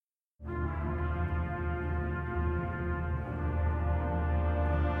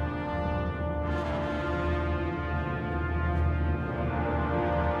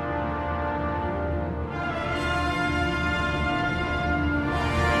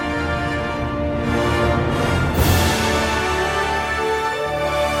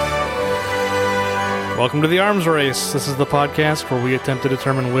Welcome to The Arms Race. This is the podcast where we attempt to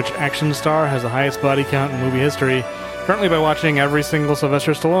determine which action star has the highest body count in movie history, currently by watching every single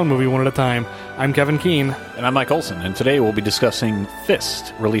Sylvester Stallone movie one at a time. I'm Kevin Keene. And I'm Mike Olson, and today we'll be discussing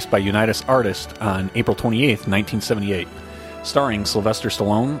Fist, released by Unitas Artists on April 28th, 1978, starring Sylvester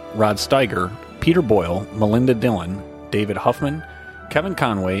Stallone, Rod Steiger, Peter Boyle, Melinda Dillon, David Huffman, Kevin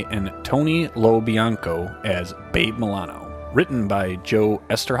Conway, and Tony Lo Bianco as Babe Milano. Written by Joe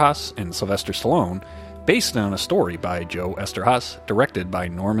Eszterhas and Sylvester Stallone, based on a story by Joe Eszterhas, directed by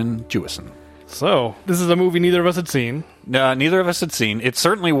Norman Jewison. So, this is a movie neither of us had seen. Neither of us had seen. It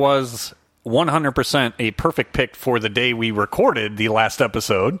certainly was 100% a perfect pick for the day we recorded the last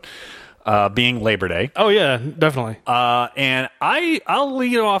episode, being Labor Day. Oh, yeah, definitely. And I'll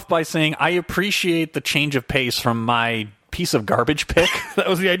lead off by saying I appreciate the change of pace from my piece of garbage pick. That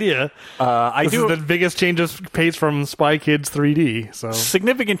was the idea. This is the biggest change of pace from Spy Kids 3D. So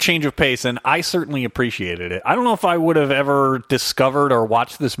significant change of pace, and I certainly appreciated it. I don't know if I would have ever discovered or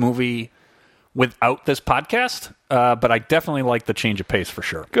watched this movie without this podcast, but I definitely like the change of pace for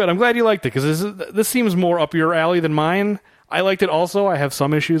sure. Good. I'm glad you liked it, because this seems more up your alley than mine. I liked it also. I have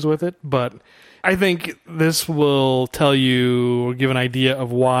some issues with it, but I think this will tell you, or give an idea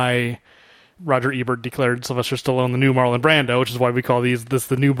of why Roger Ebert declared Sylvester Stallone the new Marlon Brando, which is why we call this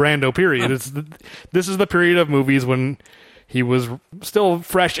the new Brando period. This is the period of movies when he was still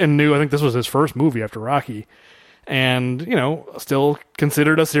fresh and new. I think this was his first movie after Rocky. And, still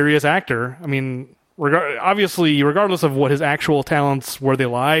considered a serious actor. I mean, obviously, regardless of what his actual talents, where they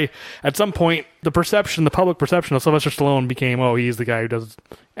lie, at some point, the public perception of Sylvester Stallone became, he's the guy who does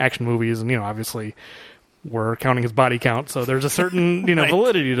action movies. And, obviously, we're counting his body count, so there's a certain right.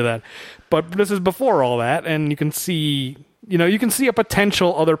 validity to that. But this is before all that, and you can see a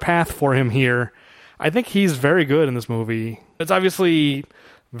potential other path for him here. I think he's very good in this movie. It's obviously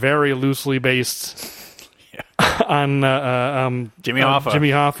very loosely based on Jimmy Hoffa. Jimmy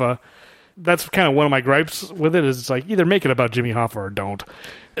Hoffa. That's kind of one of my gripes with it. Is it's like either make it about Jimmy Hoffa or don't.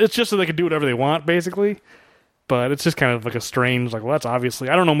 It's just so they can do whatever they want, basically. But it's just kind of like a strange, that's obviously,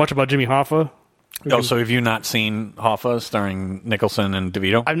 I don't know much about Jimmy Hoffa. So have you not seen Hoffa starring Nicholson and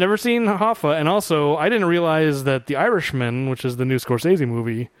DeVito? I've never seen Hoffa, and also I didn't realize that The Irishman, which is the new Scorsese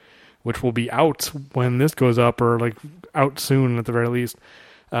movie, which will be out when this goes up, or out soon at the very least,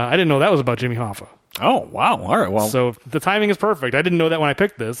 I didn't know that was about Jimmy Hoffa. Oh, wow. All right, well. So the timing is perfect. I didn't know that when I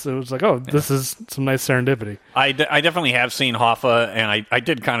picked this. It was this is some nice serendipity. I definitely have seen Hoffa, and I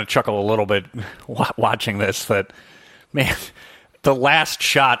did kind of chuckle a little bit watching this, that, man, the last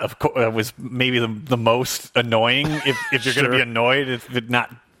shot was maybe the most annoying, if you're Sure. going to be annoyed, if it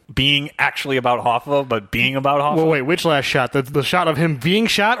not being actually about Hoffa, but being about Hoffa. Well, wait, which last shot? The shot of him being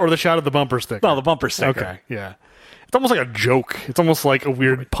shot, or the shot of the bumper sticker? No, the bumper sticker. Okay, yeah. It's almost like a joke. It's almost like a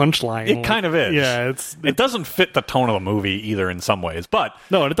weird punchline. It kind of is. Yeah, it doesn't fit the tone of the movie either in some ways, but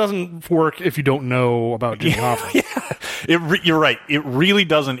no, and it doesn't work if you don't know about Jimmy Hoffa. Yeah, you're right. It really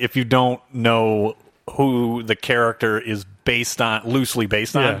doesn't if you don't know who the character is loosely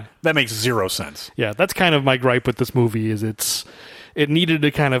based on. Yeah. That makes zero sense. Yeah, that's kind of my gripe with this movie. Is it needed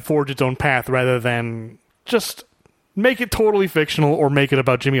to kind of forge its own path rather than just make it totally fictional or make it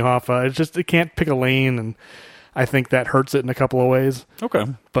about Jimmy Hoffa. It can't pick a lane, and I think that hurts it in a couple of ways. Okay.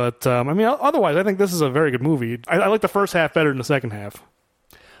 But, otherwise, I think this is a very good movie. I like the first half better than the second half.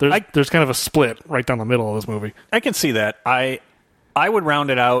 There's kind of a split right down the middle of this movie. I can see that. I would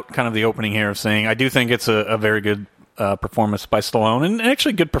round it out, kind of the opening here, of saying I do think it's a very good performance by Stallone, and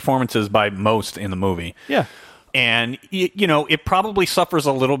actually good performances by most in the movie. Yeah. And, it probably suffers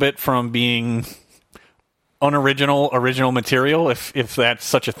a little bit from being original material, if that's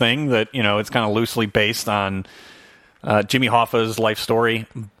such a thing, that it's kind of loosely based on Jimmy Hoffa's life story.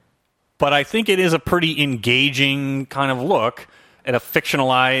 But I think it is a pretty engaging kind of look at a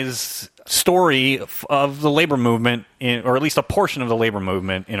fictionalized story of the labor movement, or at least a portion of the labor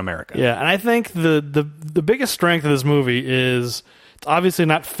movement in America. Yeah, and I think the biggest strength of this movie is it's obviously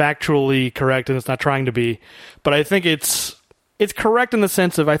not factually correct, and it's not trying to be, but I think it's correct in the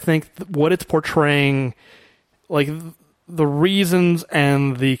sense of, I think what it's portraying, the reasons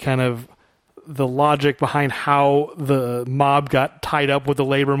and the kind of the logic behind how the mob got tied up with the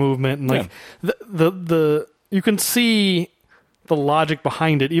labor movement, and the you can see the logic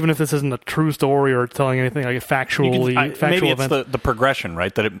behind it, even if this isn't a true story or telling anything factual maybe it's event. the progression,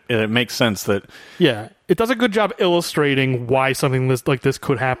 right? That it makes sense that it does a good job illustrating why something like this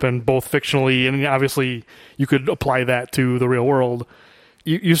could happen, both fictionally, and obviously you could apply that to the real world.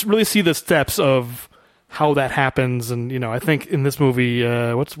 You really see the steps of how that happens, and I think in this movie,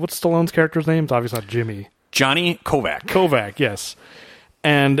 what's Stallone's character's name? It's obviously not Jimmy. Johnny Kovac. Kovac, yes,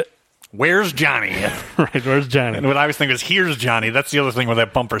 and Where's Johnny? Right, where's Johnny? And what I was thinking was, here's Johnny. That's the other thing with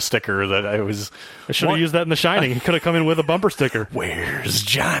that bumper sticker that I should have used that in The Shining. He could have come in with a bumper sticker. Where's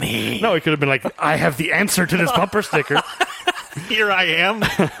Johnny? No, he could have been like, I have the answer to this bumper sticker. Here I am,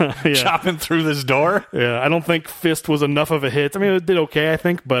 chopping through this door. Yeah, I don't think Fist was enough of a hit. I mean, it did okay, I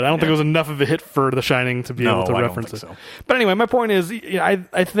think, but I don't think it was enough of a hit for The Shining to be able to reference it. So. But anyway, my point is, I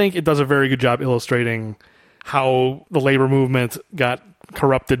think it does a very good job illustrating how the labor movement got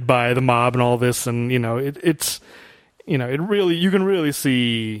corrupted by the mob and all this, and it really, you can really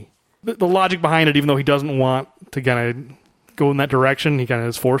see the logic behind it, even though he doesn't want to kind of go in that direction. He kind of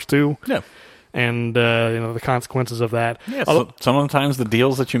is forced to. Yeah. And the consequences of that. Yeah, so sometimes the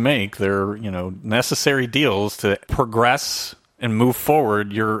deals that you make, they're necessary deals to progress and move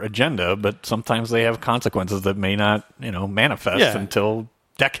forward your agenda, but sometimes they have consequences that may not manifest until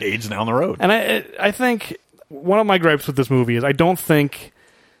decades down the road. And I think one of my gripes with this movie is I don't think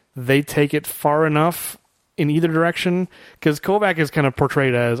they take it far enough in either direction, because Kovac is kind of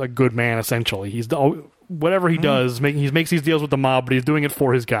portrayed as a good man essentially. He's whatever he does, he makes these deals with the mob, but he's doing it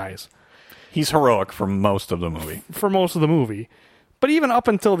for his guys. He's heroic for most of the movie. But even up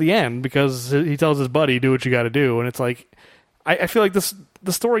until the end, because he tells his buddy, do what you got to do. And it's like, I feel like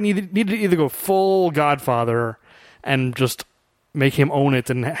the story needed to either go full Godfather and just make him own it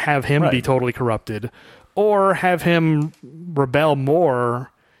and have him be totally corrupted, or have him rebel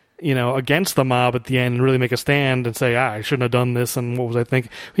more, against the mob at the end and really make a stand and say, I shouldn't have done this, and what was I thinking?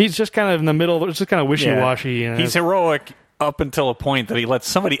 He's just kind of in the middle. It's just kind of wishy-washy. Yeah. He's heroic up until a point that he lets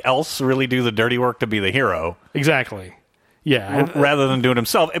somebody else really do the dirty work to be the hero. Exactly. Yeah. Rather than do it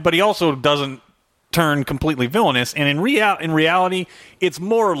himself. But he also doesn't turn completely villainous. And in reality, it's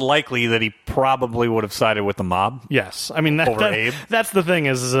more likely that he probably would have sided with the mob. Yes. I mean, over Abe. That's the thing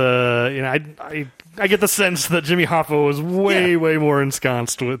is, I get the sense that Jimmy Hoffa was way more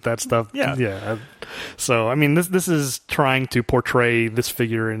ensconced with that stuff. Yeah. Yeah. So, I mean, this is trying to portray this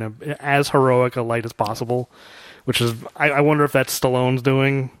figure in as heroic a light as possible. Which is, I wonder if that's Stallone's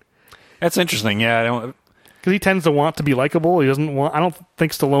doing. That's interesting, yeah. Because he tends to want to be likable. He doesn't want. I don't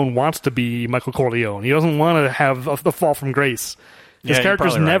think Stallone wants to be Michael Corleone. He doesn't want to have the fall from grace. His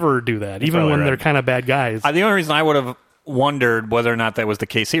characters never do that, even when they're kind of bad guys. The only reason I would have wondered whether or not that was the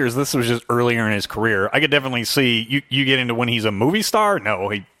case here is this was just earlier in his career. I could definitely see you get into when he's a movie star. No,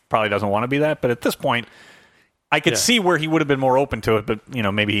 he probably doesn't want to be that. But at this point, I could see where he would have been more open to it, but,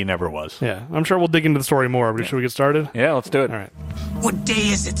 maybe he never was. Yeah, I'm sure we'll dig into the story more, but should we get started? Yeah, let's do it. All right. What day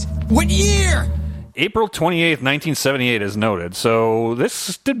is it? What year? April 28th, 1978 is noted. So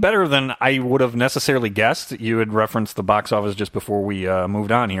this did better than I would have necessarily guessed. You had referenced the box office just before we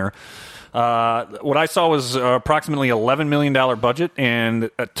moved on here. What I saw was approximately $11 million budget and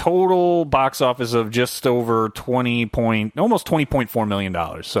a total box office of just over almost $20.4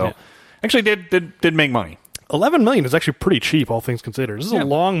 million. So actually did make money. $11 million is actually pretty cheap, all things considered. This is a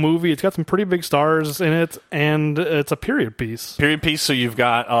long movie. It's got some pretty big stars in it, and it's a period piece. So you've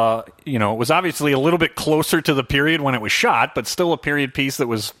got, it was obviously a little bit closer to the period when it was shot, but still a period piece that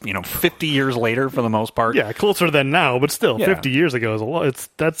was, 50 years later for the most part. Yeah, closer than now, but still, 50 years ago is a lot.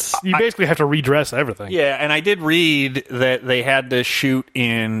 You basically have to redress everything. Yeah, and I did read that they had to shoot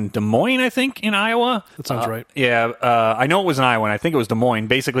in Des Moines, I think, in Iowa. That sounds right. Yeah, I know it was in Iowa, and I think it was Des Moines,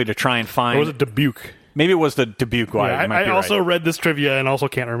 basically to try and find... Or was it Dubuque? Maybe it was the Dubuque. I also read this trivia and also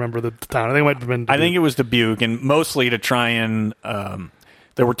can't remember the town. I think it might have been Dubuque. I think it was Dubuque, and mostly to try and...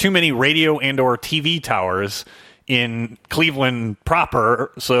 there were too many radio and or TV towers in Cleveland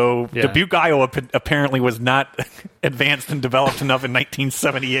proper, so Dubuque, Iowa apparently was not advanced and developed enough in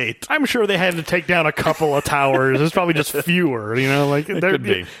 1978. I'm sure they had to take down a couple of towers. There's probably just fewer, It could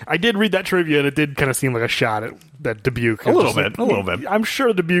be. I did read that trivia, and it did kind of seem like a shot at that Dubuque. A little bit. I'm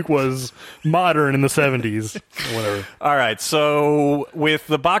sure Dubuque was modern in the 70s. Or whatever. All right, so with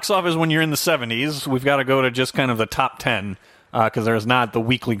the box office when you're in the 70s, we've got to go to just kind of the top 10. Because there's not the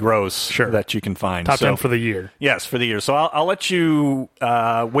weekly gross that you can find. Top 10 for the year. Yes, for the year. So I'll let you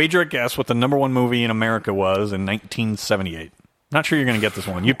wager a guess what the number one movie in America was in 1978. Not sure you're going to get this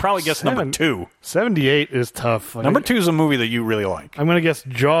one. You'd probably guess number 2. 78 is tough. Number 2 is a movie that you really like. I'm going to guess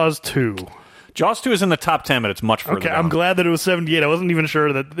Jaws 2. Jaws 2 is in the top 10, but it's much further down. I'm glad that it was 78. I wasn't even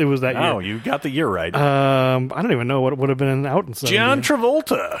sure that it was that year. Oh, you got the year right. I don't even know what would have been out in 78. John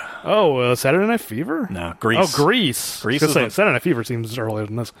Travolta. Oh, Saturday Night Fever? No, Grease. Oh, Grease. Saturday Night Fever seems earlier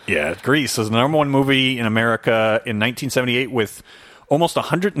than this. Yeah, Grease is the number one movie in America in 1978 with Almost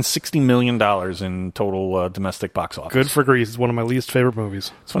 $160 million in total domestic box office. Good for Grease. It's one of my least favorite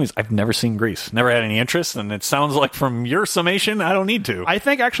movies. It's funny, I've never seen Grease. Never had any interest, and it sounds like from your summation, I don't need to. I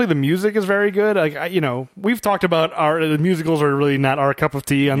think actually the music is very good. We've talked about the musicals are really not our cup of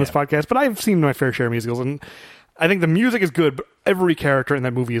tea on this podcast, but I've seen my fair share of musicals, and I think the music is good, but every character in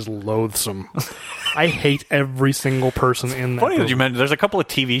that movie is loathsome. I hate every single person in that Funny movie. that you mentioned, there's a couple of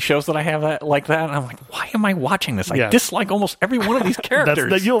TV shows that I have like that, and I'm like, why am I watching this? I dislike almost every one of these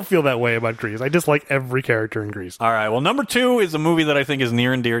characters. You'll feel that way about Grease. I dislike every character in Grease. All right, well, number 2 is a movie that I think is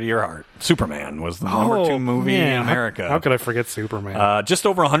near and dear to your heart. Superman was the number 2 movie in America. How could I forget Superman? Just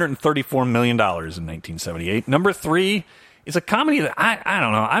over $134 million in 1978. Number 3 is a comedy that I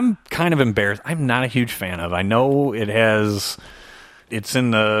don't know. I'm kind of embarrassed. I'm not a huge fan of. I know it's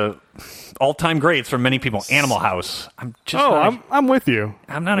in the all-time greats for many people. Animal House. I'm with you.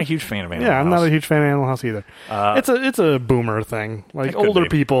 I'm not a huge fan of Animal House. Yeah, I'm not a huge fan of Animal House either. It's a boomer thing. Like older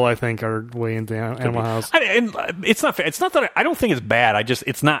people, I think, are way into Animal House. It's not. It's not that I don't think it's bad.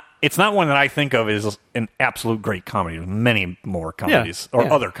 It's not. It's not one that I think of as an absolute great comedy. There's many more comedies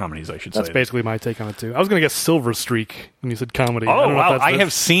other comedies, I should say. That's basically my take on it too. I was going to guess Silver Streak when you said comedy. Oh wow! I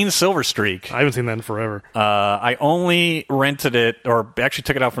have seen Silver Streak. I haven't seen that in forever. I only rented it, or actually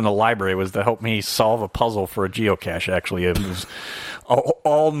took it out from the library. It was to help me solve a puzzle for a geocache. Actually, it was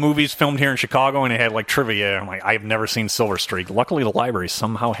all movies filmed here in Chicago, and it had like trivia. I'm like, I've never seen Silver Streak. Luckily, the library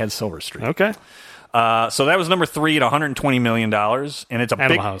somehow had Silver Streak. Okay. So that was number 3 at $120 million, and it's a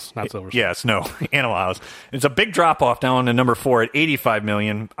Animal House, not Silver Streak. Yes, no, Animal House. It's a big drop off down to number 4 at $85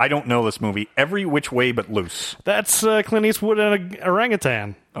 million. I don't know this movie. Every Which Way But Loose. That's Clint Eastwood and an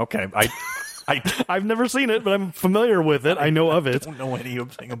orangutan. Okay, I've never seen it, but I'm familiar with it. I know of it. I don't know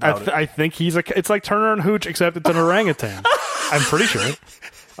anything about it. I think it's like Turner and Hooch, except it's an orangutan. I'm pretty sure.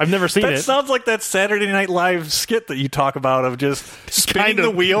 I've never seen it. That sounds like that Saturday Night Live skit that you talk about of just spinning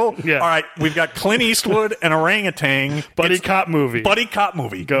the wheel. Yeah. All right, we've got Clint Eastwood and orangutan. Buddy cop movie.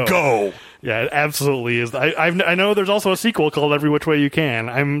 Go. Yeah, it absolutely is. I know there's also a sequel called Every Which Way You Can.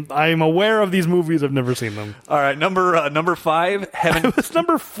 I'm aware of these movies. I've never seen them. All right, number 5, Heaven. It was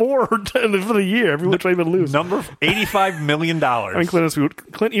number 4 for the year. Every Which Way But Loose. Number $85 million. I mean,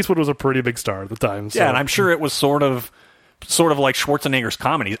 Clint Eastwood was a pretty big star at the time. So. Yeah, and I'm sure it was sort of like Schwarzenegger's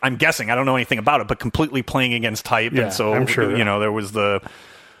comedy. I'm guessing. I don't know anything about it, but completely playing against type. Yeah, and so, I'm sure. There was the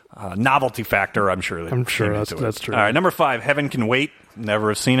novelty factor, I'm sure. That's true. All right, number 5, Heaven Can Wait. Never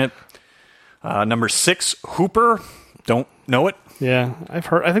have seen it. Number 6, Hooper. Don't know it. Yeah, I've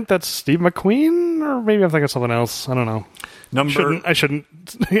heard. I think that's Steve McQueen, or maybe I'm thinking of something else. I don't know. I shouldn't.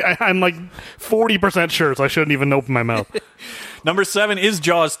 I'm like 40% sure, so I shouldn't even open my mouth. Number 7 is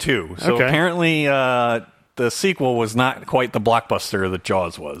Jaws 2. So apparently the sequel was not quite the blockbuster that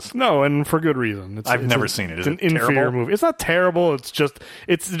Jaws was. No, and for good reason. I've never seen it. Is it's it an inferior terrible? movie. It's not terrible. It's just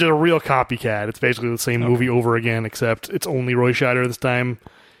a real copycat. It's basically the same movie over again, except it's only Roy Scheider this time.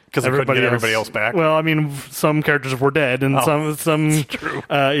 Because everybody else back. Well, I mean, some characters were dead, and some. True.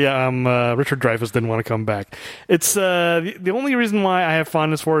 Richard Dreyfuss didn't want to come back. It's the only reason why I have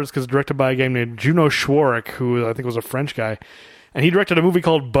fondness for it is because it's directed by a guy named Juno Schwarek, who I think was a French guy, and he directed a movie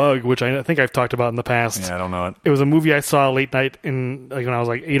called Bug, which I think I've talked about in the past. Yeah, I don't know it. It was a movie I saw late night when I was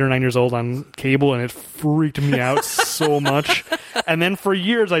like 8 or 9 years old on cable, and it freaked me out so much. And then for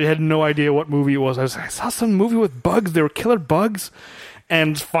years, I had no idea what movie it was. I saw some movie with bugs. They were killer bugs.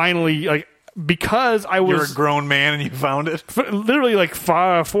 And finally, because I was... You're a grown man and you found it? Literally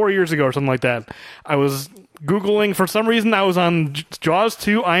 4 years ago or something like that. I was Googling. For some reason, I was on Jaws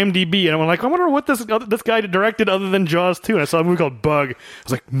 2 IMDb. And I'm like, I wonder what this guy directed other than Jaws 2. And I saw a movie called Bug. I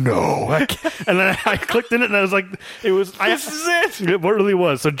was like, no. And then I clicked in it and I was like, this is it. It really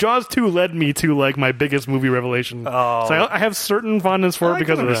was. So Jaws 2 led me to my biggest movie revelation. Oh. So I have certain fondness for it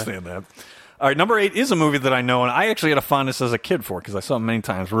because of that. I understand that. All right, number 8 is a movie that I know, and I actually had a fondness as a kid for because I saw it many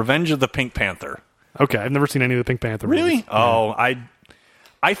times. Revenge of the Pink Panther. Okay, I've never seen any of the Pink Panther movies. Really? Oh,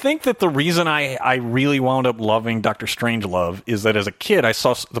 I think that the reason I really wound up loving Dr. Strangelove is that as a kid, I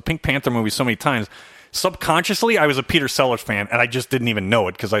saw the Pink Panther movie so many times. Subconsciously, I was a Peter Sellers fan, and I just didn't even know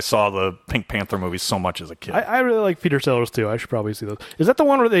it because I saw the Pink Panther movies so much as a kid. I really like Peter Sellers, too. I should probably see those. Is that the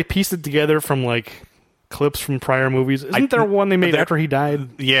one where they pieced it together from, clips from prior movies? Isn't there one they made after he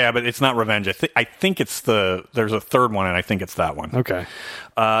died? Yeah, but it's not Revenge. I think it's there's a third one, and I think it's that one. Okay.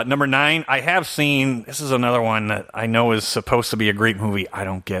 Number 9, I have seen, this is another one that I know is supposed to be a great movie. I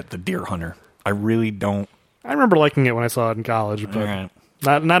don't get The Deer Hunter. I really don't. I remember liking it when I saw it in college, but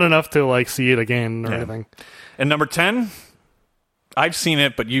not enough to see it again or anything. And number 10, I've seen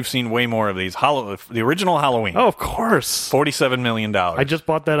it, but you've seen way more of these. The original Halloween. Oh, of course. $47 million. I just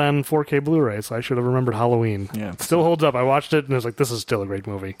bought that on 4K Blu-ray, so I should have remembered Halloween. Yeah. It still holds up. I watched it, and I was like, this is still a great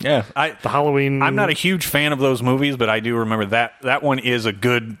movie. Yeah. The Halloween... I'm not a huge fan of those movies, but I do remember that one is a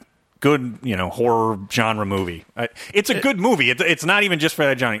good horror genre movie. It's a good movie. It's not even just for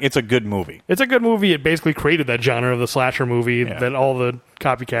that genre. It's a good movie. It's a good movie. It basically created that genre of the slasher movie that all the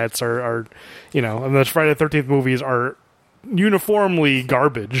copycats are and the Friday the 13th movies are uniformly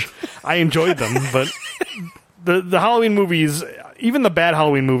garbage. I enjoyed them, but the Halloween movies, even the bad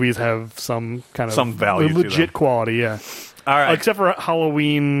Halloween movies, have some kind of some value to legit them. Quality, yeah. All right. Except for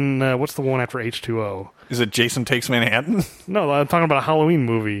Halloween, what's the one after H2O? Is it Jason Takes Manhattan? No, I'm talking about a Halloween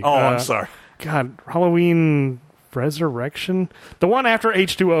movie. Oh, I'm sorry. God, Halloween Resurrection? The one after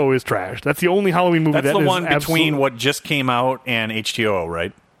H2O is trash. That's the only Halloween movie That's that the is one between absolute- what just came out and H2O,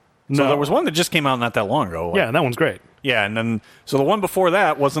 right? So No. there was one that just came out not that long ago. Yeah, that one's great. Yeah, and then so the one before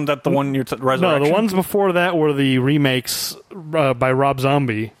that wasn't that the one you're Resurrection? No, the ones before that were the remakes by Rob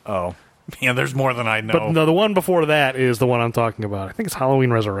Zombie. Oh, yeah. There's more than I know. But no, the one before that is the one I'm talking about. I think it's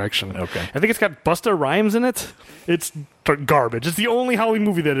Halloween Resurrection. Okay. I think it's got Busta Rhymes in it. It's garbage. It's the only Halloween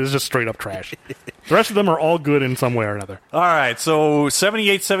movie that is just straight up trash. The rest of them are all good in some way or another. All right, so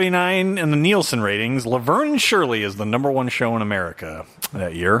 78, 79 in the Nielsen ratings. Laverne and Shirley is the number one show in America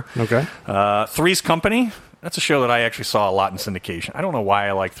that year. Okay. Three's Company. That's a show that I actually saw a lot in syndication. I don't know why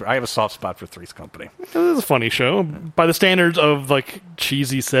I like. I have a soft spot for Three's Company. It was a funny show by the standards of like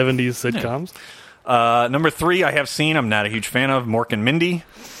cheesy 70s sitcoms. Number 3, I have seen. I'm not a huge fan of Mork and Mindy.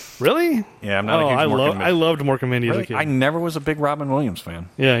 Really? Yeah, I'm not a huge Mork and Mindy. I loved Mork and Mindy as a kid. I never was a big Robin Williams fan.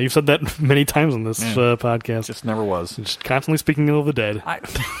 Yeah, you've said that many times on this podcast. Just never was. Just constantly speaking ill of the dead.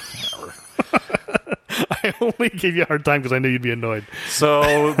 I only gave you a hard time because I knew you'd be annoyed.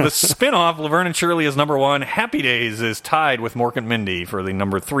 So the spin-off, Laverne and Shirley, is number 1. Happy Days is tied with Mork and Mindy for the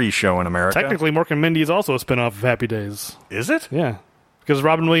number 3 show in America. Technically, Mork and Mindy is also a spin-off of Happy Days. Is it? Yeah. Because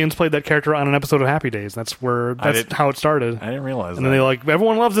Robin Williams played that character on an episode of Happy Days. That's how it started. I didn't realize and that. then they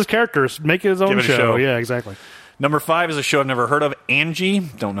everyone loves this character. Make it his own Give it a show. Yeah, exactly. Number 5 is a show I've never heard of, Angie.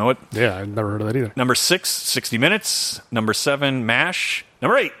 Don't know it. Yeah, I've never heard of that either. Number 6, 60 Minutes. Number 7, MASH.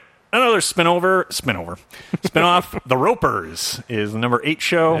 Number 8, another spin-off, The Ropers is the number 8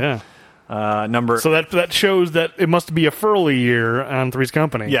 show. Yeah. So that shows that it must be a Furley year on Three's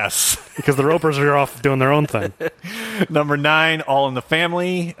Company. Yes. Because the Ropers are off doing their own thing. Number 9, All in the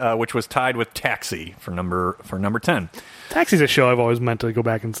Family, which was tied with Taxi for number 10. Taxi's a show I've always meant to go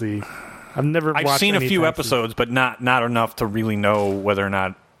back and see. I've seen a few Taxi. episodes, but not enough to really know whether or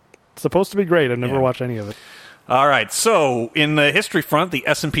not. It's supposed to be great. I've never watched any of it. All right, so in the history front, the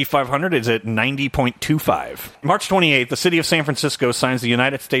S&P 500 is at 90.25. March 28th, the city of San Francisco signs the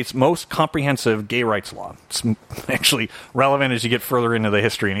United States' most comprehensive gay rights law. It's actually relevant as you get further into the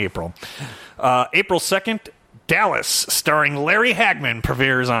history in April. April 2nd, Dallas, starring Larry Hagman,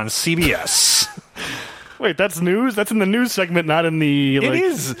 premieres on CBS. Wait, that's news? That's in the news segment, not in the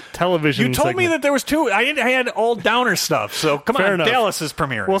television You told me segment. that there was 2. I had all downer stuff, so come Fair on, enough. Dallas is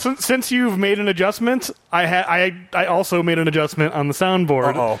premiering. Well, since you've made an adjustment, I also made an adjustment on the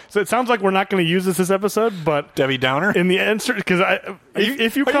soundboard. Uh-oh. So it sounds like we're not going to use this episode, but Debbie Downer? in the answer, because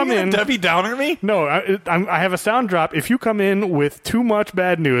if you come in, Debbie Downer me? no, I have a sound drop. If you come in with too much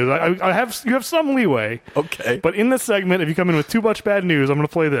bad news, you have some leeway. Okay. But in this segment, if you come in with too much bad news, I'm going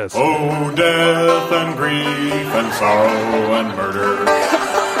to play this. Oh, death and grief and sorrow and murder.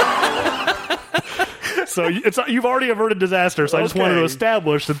 So you've already averted disaster. So I just wanted to Okay.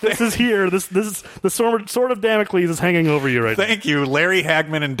 establish that this is here. This the sword of Damocles is hanging over you right now. Thank you, Larry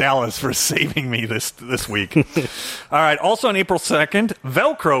Hagman in Dallas, for saving me this week. All right. Also on April 2nd,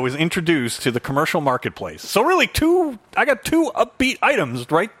 Velcro is introduced to the commercial marketplace. So really, I got 2 upbeat items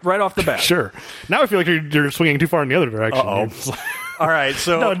right off the bat. Sure. Now I feel like you're swinging too far in the other direction. Uh-oh. All right.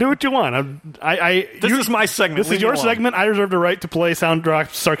 So No, do what you want. this is my segment. This Leave is me your alone. segment. I reserve the right to play sound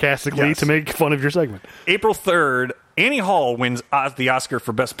drops sarcastically Yes. to make fun of your segment. April 3rd, Annie Hall wins the Oscar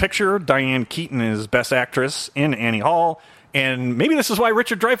for Best Picture. Diane Keaton is Best Actress in Annie Hall. And maybe this is why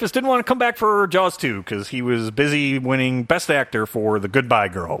Richard Dreyfuss didn't want to come back for Jaws 2, because he was busy winning Best Actor for The Goodbye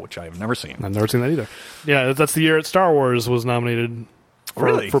Girl, which I have never seen. I've never seen that either. Yeah, that's the year that Star Wars was nominated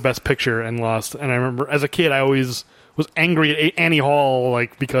for Best Picture and lost. And I remember as a kid, I always was angry at Annie Hall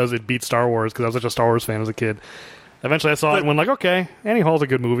because it beat Star Wars, because I was such a Star Wars fan as a kid. Eventually I saw it and went okay, Annie Hall's a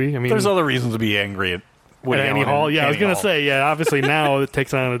good movie. I mean, There's other reasons to be angry at Woody Annie Allen Hall. and Yeah, I was Annie going to Hall. say, obviously now it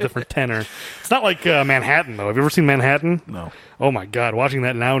takes on a different tenor. It's not like Manhattan, though. Have you ever seen Manhattan? No. Oh, my God. Watching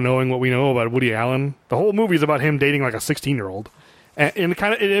that now, knowing what we know about Woody Allen, the whole movie is about him dating like a 16-year-old. And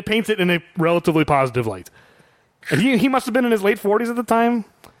it paints it in a relatively positive light. And he must have been in his late 40s at the time.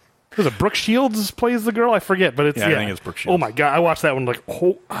 Was it Brooke Shields plays the girl? I forget, but it's I think it's Brooke Shields. Oh my god, I watched that one like,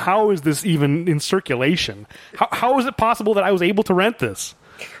 how is this even in circulation? How is it possible that I was able to rent this?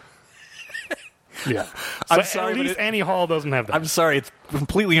 Yeah, I'm so sorry, at but least Annie Hall doesn't have that. I'm sorry, it's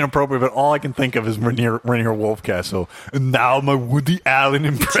completely inappropriate, but all I can think of is Rainier Wolfcastle. And now my Woody Allen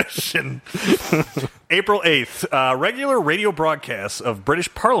impression. April 8th, regular radio broadcasts of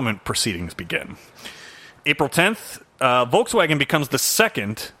British Parliament proceedings begin. April 10th, Volkswagen becomes the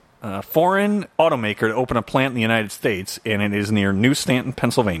second foreign automaker to open a plant in the United States, and it is near New Stanton,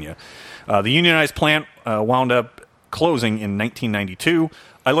 Pennsylvania. The unionized plant wound up closing in 1992.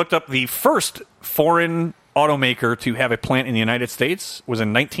 I looked up the first foreign automaker to have a plant in the United States was in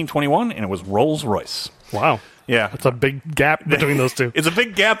 1921, and it was Rolls-Royce. Wow. Yeah. That's a big gap between those two. It's a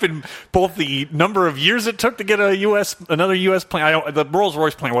big gap in both the number of years it took to get another U.S. plant. The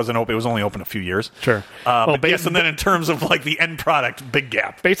Rolls-Royce plant wasn't open. It was only open a few years. Sure. But yes, and then in terms of like the end product, big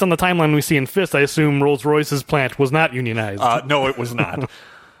gap. Based on the timeline we see in Fist, I assume Rolls-Royce's plant was not unionized. No, it was not.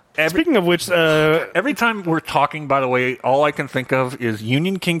 Speaking of which, Every time we're talking, by the way, all I can think of is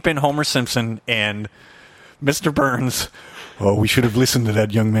Union Kingpin Homer Simpson and Mr. Burns. Oh, we should have listened to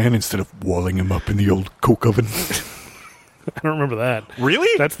that young man instead of walling him up in the old coke oven. I don't remember that. Really?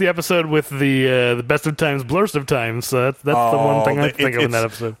 That's the episode with the best of times, blurst of times. So that's the one thing I think of in that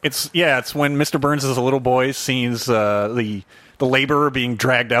episode. It's when Mr. Burns as a little boy sees the laborer being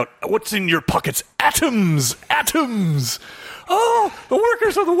dragged out. What's in your pockets? Atoms! Atoms! Oh, the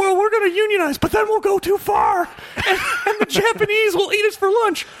workers of the world, we're going to unionize, but then we'll go too far. And the Japanese will eat us for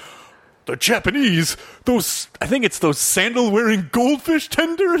lunch. The Japanese? I think it's those sandal-wearing goldfish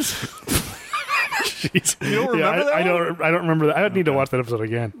tenders. Jeez. You don't remember that I don't remember that. I need to watch that episode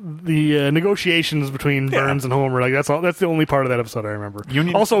again. The negotiations between Burns and Homer, like that's the only part of that episode I remember.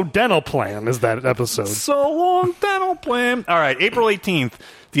 Also, Dental Plan is that episode. So long, Dental Plan. All right, April 18th.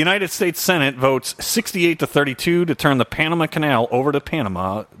 The United States Senate votes 68-32 to turn the Panama Canal over to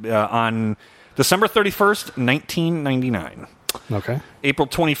Panama on December 31st, 1999. Okay. April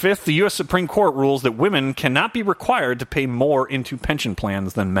 25th, the U.S. Supreme Court rules that women cannot be required to pay more into pension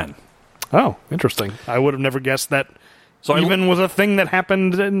plans than men. Oh, interesting. I would have never guessed that was a thing that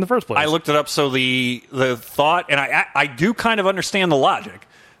happened in the first place. I looked it up, so the thought, and I do kind of understand the logic.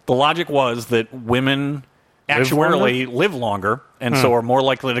 The logic was that women actuarially live longer and so are more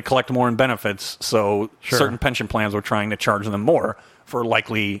likely to collect more in benefits, so certain pension plans were trying to charge them more for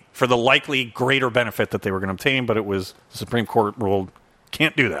the likely greater benefit that they were going to obtain, but the Supreme Court ruled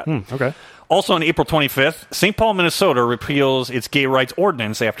can't do that. Okay. Also on April 25th, St. Paul, Minnesota repeals its gay rights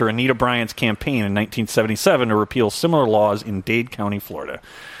ordinance after Anita Bryant's campaign in 1977 to repeal similar laws in Dade County, Florida.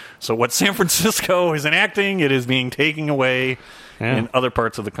 So what San Francisco is enacting, it is being taken away in other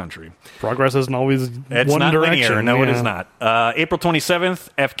parts of the country. Progress isn't always it's one not direction. Linear. No, it is not. April 27th,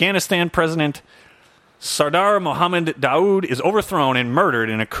 Afghanistan President Sardar Mohammed Daoud is overthrown and murdered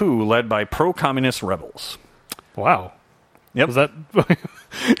in a coup led by pro-communist rebels. Wow. Yep. Was that?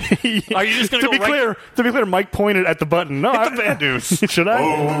 Are you just going to be clear, Mike pointed at the button. No, hit the bad news. Should I?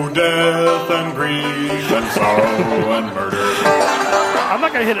 Oh, death and grief and sorrow and murder. I'm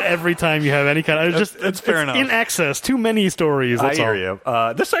not going to hit it every time you have any kind of... It's fair enough. In excess. Too many stories. That's I hear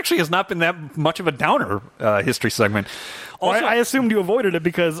you. This actually has not been that much of a downer history segment. Also, I assumed you avoided it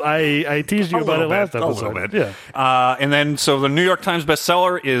because I teased you about it last episode. A little bit. Yeah. And then, so the New York Times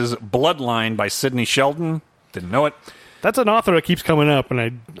bestseller is Bloodline by Sidney Sheldon. Didn't know it. That's an author that keeps coming up, and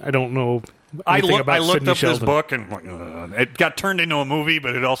I don't know anything about I looked Sidney up Sheldon. this book, and it got turned into a movie,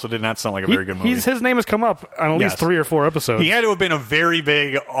 but it also did not sound like a very good movie. His name has come up on at least 3 or 4 episodes. He had to have been a very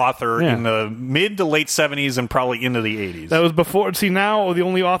big author in the mid to late 70s and probably into the 80s. That was before. See, now the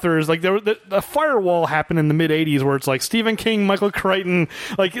only authors, like, the firewall happened in the mid 80s where it's like Stephen King, Michael Crichton,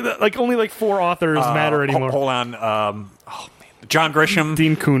 like only like 4 authors matter anymore. Hold on. John Grisham,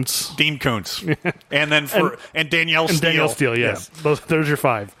 Dean Koontz, and then Danielle Steele. Danielle Steele, yes, there's your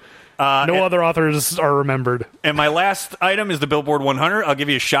 5. No other authors are remembered. And my last item is the Billboard 100. I'll give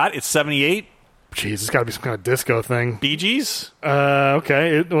you a shot. It's 78. Jeez, it's got to be some kind of disco thing. Bee Gees.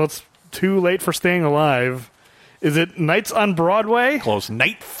 Okay. It's too late for staying alive. Is it Nights on Broadway? Close.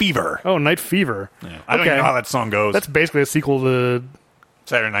 Night Fever. Oh, Night Fever. Yeah. I don't even know how that song goes. That's basically a sequel to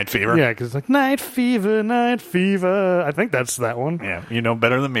Saturday Night Fever. Yeah, because it's like Night Fever, Night Fever. I think that's that one. Yeah, you know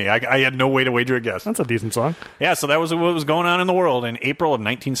better than me. I had no way to wager a guess. That's a decent song. Yeah, so that was what was going on in the world in April of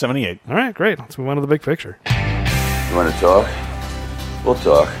 1978. All right, great. Let's move on to the big picture. You want to talk? We'll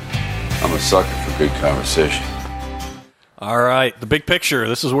talk. I'm a sucker for good conversation. All right, the big picture.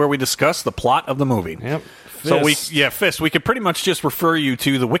 This is where we discuss the plot of the movie. Yep. So Fist. We could pretty much just refer you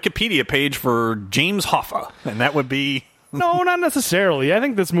to the Wikipedia page for James Hoffa, and that would be... No, not necessarily. I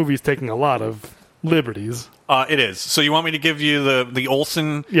think this movie's taking a lot of liberties. It is. So you want me to give you the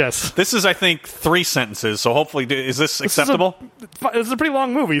Olsen? Yes. This is, I think, 3 sentences, so hopefully... Is this acceptable? This is a pretty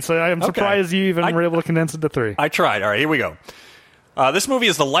long movie, so I'm surprised you even were able to condense it to 3. I tried. All right, here we go. This movie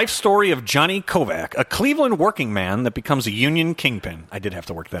is the life story of Johnny Kovac, a Cleveland working man that becomes a union kingpin. I did have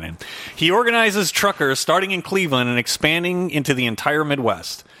to work that in. He organizes truckers starting in Cleveland and expanding into the entire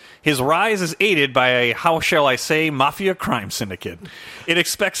Midwest. His rise is aided by a, how shall I say, mafia crime syndicate. It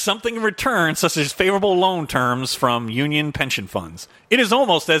expects something in return, such as favorable loan terms from union pension funds. It is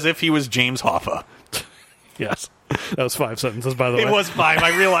almost as if he was James Hoffa. Yes. That was 5 sentences, by the way. It was 5.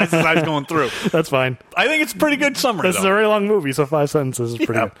 I realized as I was going through. That's fine. I think it's a pretty good summary, This is a very long movie, so 5 sentences is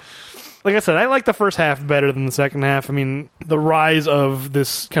pretty good. Like I said, I like the first half better than the second half. I mean, the rise of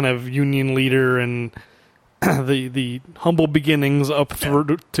this kind of union leader and the humble beginnings up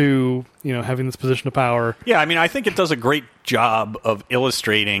through to, having this position of power. Yeah, I mean, I think it does a great job of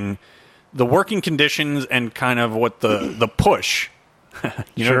illustrating the working conditions and kind of what the push.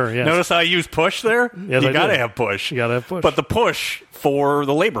 Sure, yes. Notice how I use push there? Yes, you got to have push. You got to have push. But the push for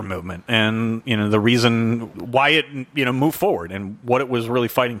the labor movement and, the reason why it, moved forward and what it was really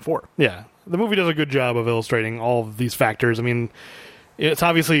fighting for. Yeah. The movie does a good job of illustrating all of these factors. I mean, it's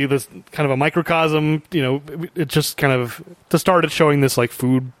obviously this kind of a microcosm, it's just kind of, to start it showing this like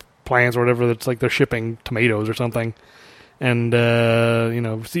food plants or whatever, that's like they're shipping tomatoes or something. And,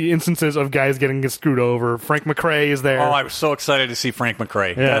 see instances of guys getting screwed over. Frank McRae is there. Oh, I was so excited to see Frank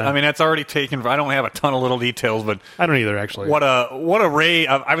McRae. Yeah. That's already taken. I don't have a ton of little details, but I don't either, actually. What a ray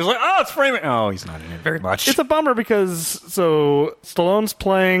of, I was like, oh, it's Frank. Oh, he's not in it very much. It's a bummer because, Stallone's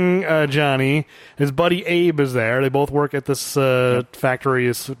playing Johnny. His buddy Abe is there. They both work at this factory,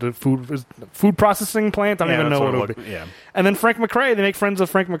 the food processing plant. I don't even know what it would be. Yeah. And then Frank McRae, they make friends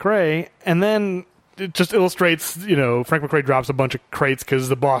with Frank McRae, and then it just illustrates, Frank McRae drops a bunch of crates because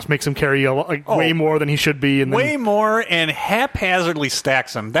the boss makes him carry way more than he should be. And way more, and haphazardly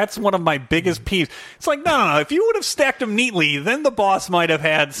stacks them. That's one of my biggest peeves. It's like, no. If you would have stacked them neatly, then the boss might have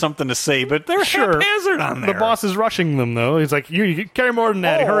had something to say, but they're haphazard on there. The boss is rushing them, though. He's like, you carry more than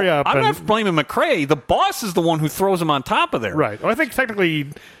that. Hurry up. I'm not blaming McRae. The boss is the one who throws them on top of there. Right. Well, I think technically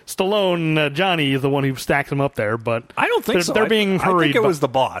Stallone, Johnny, is the one who stacks them up there, but I don't think so. They're being hurried. I think it was the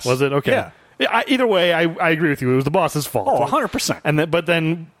boss. Was it? Okay. Yeah. Either way, I agree with you. It was the boss's fault. Oh, 100%. But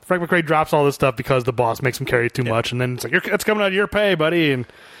then Frank McRae drops all this stuff because the boss makes him carry it too much, and then it's like, it's coming out of your pay, buddy, and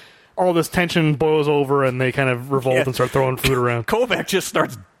all this tension boils over, and they kind of revolt and start throwing food around. Kovac just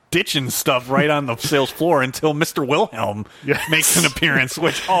starts ditching stuff right on the sales floor until Mr. Wilhelm makes an appearance,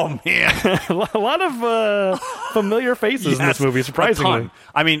 which, oh, man. A lot of familiar faces in this movie, surprisingly.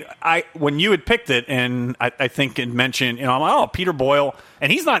 I mean, when you had picked it, and I think it mentioned, I'm like, Peter Boyle, and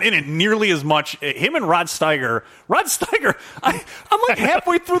he's not in it nearly as much. Him and Rod Steiger, I'm like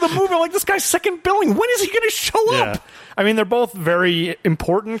halfway through the movie, I'm like, this guy's second billing. When is he going to show up? I mean, they're both very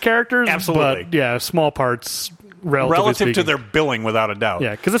important characters. Absolutely. But, small parts relative to their billing, without a doubt.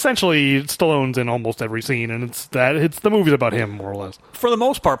 Yeah, because essentially Stallone's in almost every scene, and it's the movie's about him, more or less. For the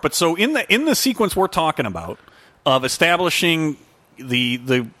most part. But so in the sequence we're talking about of establishing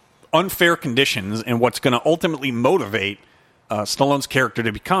the unfair conditions and what's going to ultimately motivate Stallone's character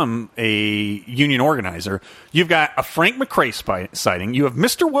to become a union organizer, you've got a Frank McRae sighting, you have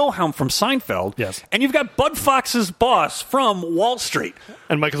Mr. Wilhelm from Seinfeld, yes, and you've got Bud Fox's boss from Wall Street.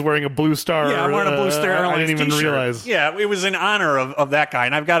 And Mike is wearing a Blue Star. Yeah, I'm wearing a Blue Star Airlines I didn't even t-shirt. realize. Yeah, it was in honor of that guy,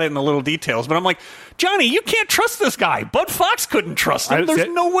 and I've got it in the little details. But I'm like, Johnny, you can't trust this guy. Bud Fox couldn't trust him. There's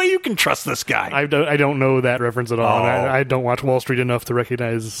no way you can trust this guy. I don't know that reference at all. I don't watch Wall Street enough to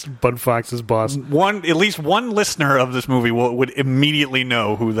recognize Bud Fox's boss. At least one listener of this movie would immediately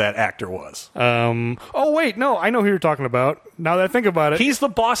know who that actor was. Oh, wait, no, I know who you're talking about. Now that I think about it. He's the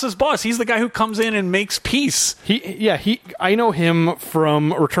boss's boss. He's the guy who comes in and makes peace. I know him from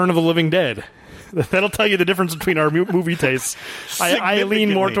Return of the Living Dead. That'll tell you the difference between our movie tastes. I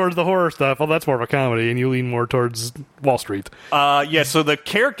lean more towards the horror stuff. Well, that's more of a comedy, and you lean more towards Wall Street. So the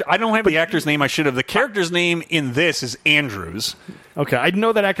character... I don't have the actor's name. I should have. The character's name in this is Andrews. Okay, I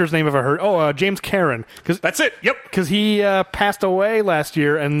know that actor's name if I heard. James Caron. That's it, yep. Because he passed away last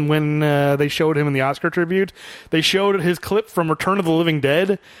year, and when they showed him in the Oscar tribute, they showed his clip from Return of the Living Dead.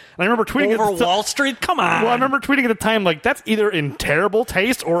 And I remember tweeting Over Wall Street? Come on. Well, I remember tweeting at the time, like, that's either in terrible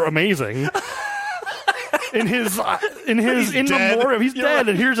taste or amazing. in dead. memoriam. He's You're dead, right.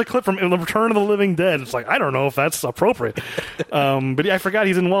 and here's a clip from The Return of the Living Dead. It's like, I don't know if that's appropriate. But yeah, I forgot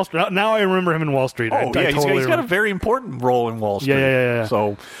he's in Wall Street. Now I remember him in Wall Street. I He's totally got a remember. very important role in Wall Street. Yeah.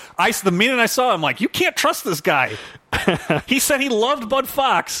 So the minute I saw him, like, you can't trust this guy. He said he loved Bud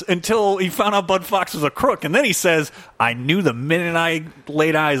Fox until he found out Bud Fox was a crook, and then he says, I knew the minute I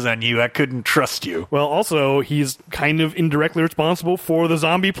laid eyes on you, I couldn't trust you. Well, also, he's kind of indirectly responsible for the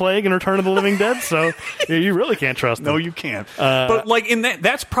zombie plague in Return of the Living Dead, so you really can't trust him. No, you can't. But like in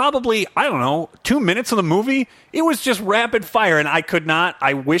that's probably, I don't know, 2 minutes of the movie. It was just rapid fire, and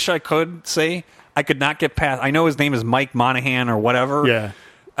I wish I could say I could not get past. I know his name is Mike Monahan or whatever. Yeah.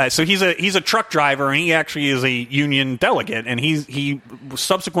 So he's a truck driver, and he actually is a union delegate, and he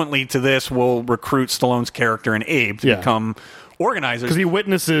subsequently to this will recruit Stallone's character and Abe to become organizers. Because he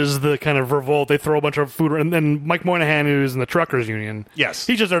witnesses the kind of revolt. They throw a bunch of food, and then Mike Moynihan, who's in the truckers union, Yes.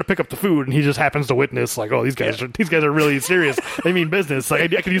 he's just there to pick up the food, and he just happens to witness, like, oh, these guys are really serious. They mean business.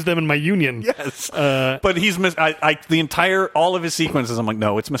 Like, I could use them in my union. Yes, but he's all of his sequences. I'm like,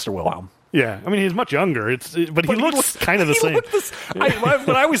 no, it's Mr. Wilhelm. Yeah, I mean, he's much younger. But he looks kind of the same. What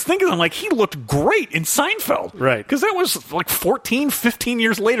I was thinking, I'm like, he looked great in Seinfeld. Right. Because that was like 14, 15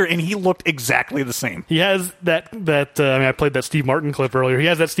 years later, and he looked exactly the same. He has that I played that Steve Martin clip earlier. He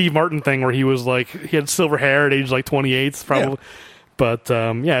has that Steve Martin thing where he was like, he had silver hair at age like 28, probably. Yeah. But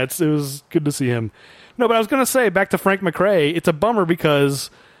it was good to see him. No, but I was going to say, back to Frank McRae, it's a bummer because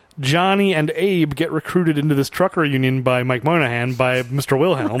Johnny and Abe get recruited into this trucker union by Mike Moynihan, by Mr.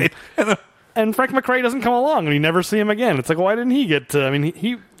 Wilhelm. And Frank McRae doesn't come along, and you never see him again. It's like, why didn't he get?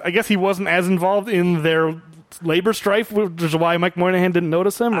 I guess he wasn't as involved in their labor strife, which is why Mike Moynihan didn't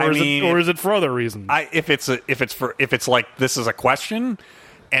notice him, or is it for other reasons? If it's like this is a question,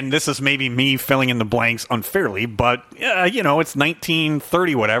 and this is maybe me filling in the blanks unfairly, but it's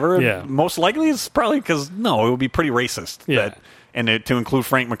 1930 whatever. Yeah. Most likely it's probably because it would be pretty racist. Yeah. And to include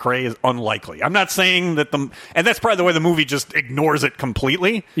Frank McRae is unlikely. I'm not saying that and that's probably the way the movie just ignores it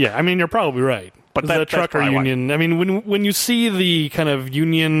completely. Yeah, I mean, you're probably right. But the trucker union. Why. I mean, when you see the kind of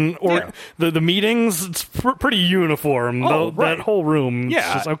union or the meetings, it's pretty uniform. That whole room.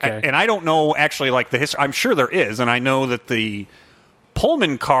 Yeah, just, okay. And I don't know actually like the history. I'm sure there is, and I know that the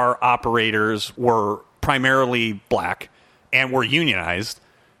Pullman car operators were primarily black and were unionized.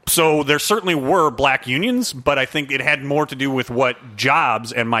 So there certainly were black unions, but I think it had more to do with what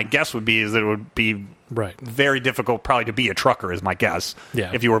jobs, and my guess would be is that it would be very difficult probably to be a trucker is my guess.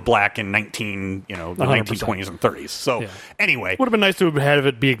 Yeah. If you were black in the 1920s and 30s. So anyway. Would have been nice to have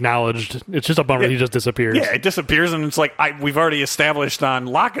it be acknowledged. It's just a bummer he just disappears. Yeah, it disappears, and it's like we've already established on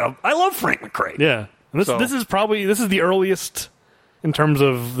Lockup, I love Frank McRae. Yeah. And this is the earliest in terms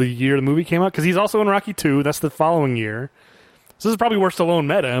of the year the movie came out, because he's also in Rocky 2. That's the following year. So this is probably where Stallone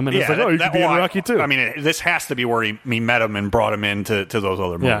met him, and it's like, you could be in Rocky too. I mean, this has to be where he met him and brought him into those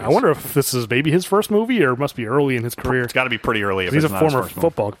other movies. Yeah, I wonder if this is maybe his first movie, or it must be early in his career. It's got to be pretty early. If he's it's a not former his first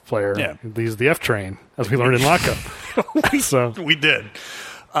football player. Yeah. He's the F train, as we learned in Lockup. We did.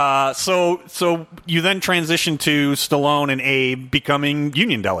 So you then transition to Stallone and Abe becoming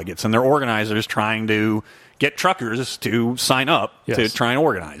union delegates, and they're organizers trying to get truckers to sign up to try and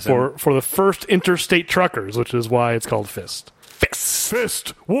organize. For the first interstate truckers, which is why it's called FIST. Fist.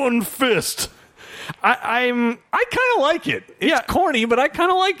 One fist. I kind of like it. It's corny, but I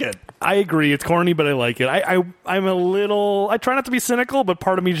kind of like it. I agree. It's corny, but I like it. I'm a little... I try not to be cynical, but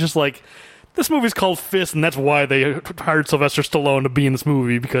part of me is just like, this movie's called Fist, and that's why they hired Sylvester Stallone to be in this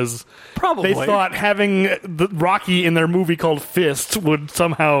movie, because probably they thought having the Rocky in their movie called Fist would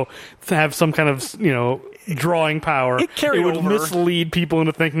somehow have some kind of, drawing power. It would mislead people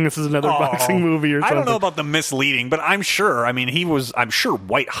into thinking this is another boxing movie or something. I don't know about the misleading, but I'm sure. I mean, I'm sure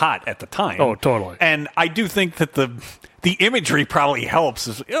white hot at the time. Oh, totally. And I do think that the imagery probably helps.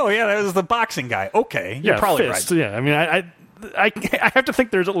 That was the boxing guy. Okay, you're probably Fist. right. Yeah, I mean, I have to think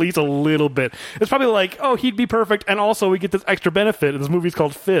there's at least a little bit. It's probably like, he'd be perfect, and also we get this extra benefit. This movie's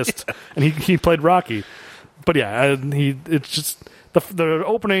called Fist, and he played Rocky. But yeah, it's just the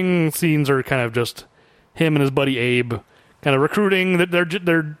opening scenes are kind of just him and his buddy Abe kind of recruiting.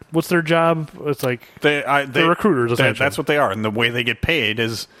 They're what's their job? It's like they're recruiters, essentially. That's what they are, and the way they get paid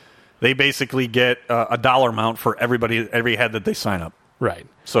is they basically get a dollar amount for every head that they sign up. Right.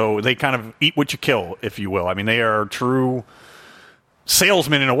 So they kind of eat what you kill, if you will. I mean, they are true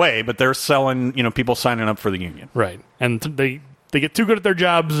salesmen in a way, but they're selling people signing up for the union. Right. And they get too good at their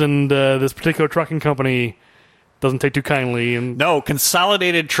jobs, and this particular trucking company doesn't take too kindly. And no,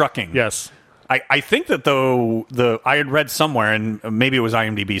 Consolidated Trucking. Yes. I think that though I had read somewhere, and maybe it was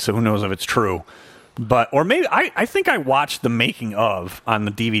IMDb, so who knows if it's true, Or maybe I think I watched the making of on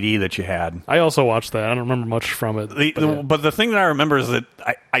the DVD that you had. I also watched that. I don't remember much from it. But the thing that I remember is that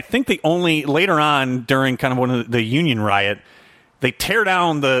I think they only later on during kind of one of the Union riot, they tear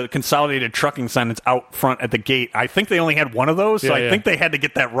down the Consolidated Trucking sign that's out front at the gate. I think they only had one of those, so I think they had to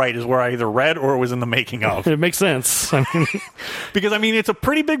get that right, is where I either read or it was in the making of. It makes sense. I mean, because, I mean, it's a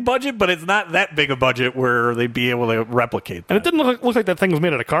pretty big budget, but it's not that big a budget where they'd be able to replicate that. And it didn't look like that thing was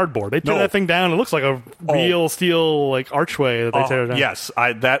made out of cardboard. They tear that thing down. It looks like a real steel like archway that they tear down. Yes,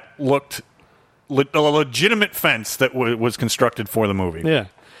 that looked a legitimate fence that was constructed for the movie. Yeah.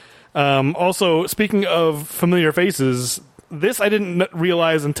 Also, speaking of familiar faces, this I didn't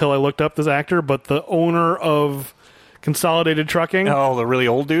realize until I looked up this actor, but the owner of Consolidated Trucking. Oh, the really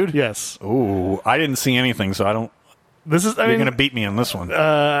old dude? Yes. Ooh, I didn't see anything, so I don't... You're going to beat me on this one.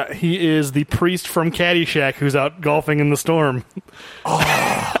 He is the priest from Caddyshack who's out golfing in the storm.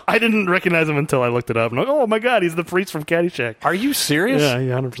 Oh. I didn't recognize him until I looked it up. I'm like, oh my god, he's the priest from Caddyshack. Are you serious? Yeah, he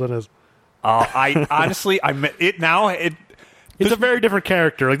 100% is. I honestly, It's a very different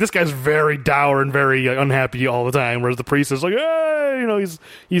character. Like, this guy's very dour and very unhappy all the time, whereas the priest is like, hey,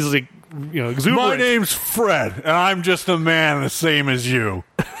 he's like, exuberant. My name's Fred, and I'm just a man the same as you.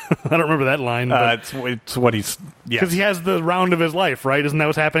 I don't remember that line. But it's what he's... Because he has the round of his life, right? Isn't that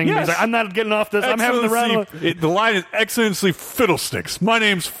what's happening? Yes. He's like, I'm not getting off this. I'm having the round of... The line is, Excellency Fiddlesticks. My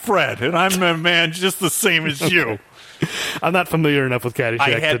name's Fred, and I'm a man just the same as you. I'm not familiar enough with Caddyshack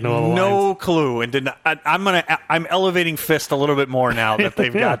I had to know all the no lines. clue, and I'm elevating Fist a little bit more now that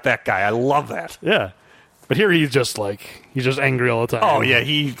they've got that guy. I love that. Yeah, but here he's just angry all the time. Oh yeah,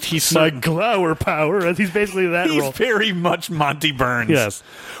 he's my glower power. He's basically that he's role. very much Monty Burns. Yes,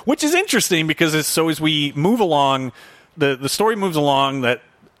 which is interesting because as we move along, the story moves along that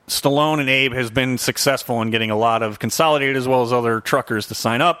Stallone and Abe has been successful in getting a lot of Consolidated as well as other truckers to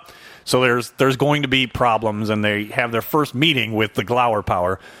sign up. So there's going to be problems, and they have their first meeting with the Glower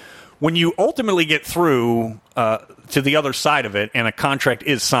Power. When you ultimately get through to the other side of it, and a contract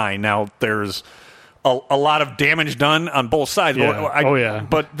is signed, now there's a lot of damage done on both sides. Yeah.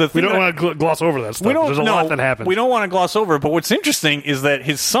 But we don't want to gloss over that stuff. There's a lot that happens. We don't want to gloss over it, but what's interesting is that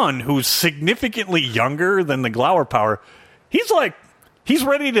his son, who's significantly younger than the Glower Power, he's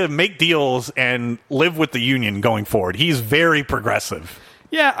ready to make deals and live with the Union going forward. He's very progressive.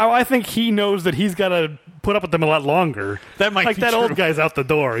 Yeah, I think he knows that he's got to put up with them a lot longer. That might be that true. Old guy's out the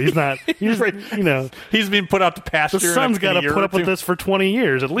door. He's not. He's he's been put out to pasture. The son's got to put up with this for 20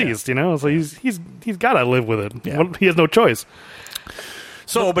 years at least. So he's got to live with it. Yeah. He has no choice.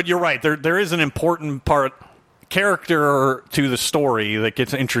 So, but you're right. There is an important character to the story that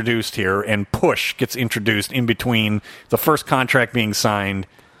gets introduced here, and Push gets introduced in between the first contract being signed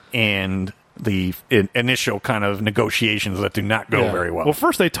and the initial kind of negotiations that do not go very well. Well,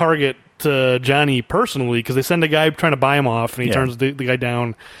 first they target Johnny personally because they send a guy trying to buy him off, and he turns the guy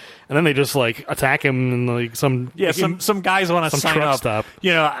down, and then they just attack him and some guys want to sign up. Stop.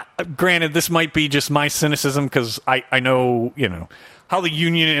 Granted, this might be just my cynicism because I know how the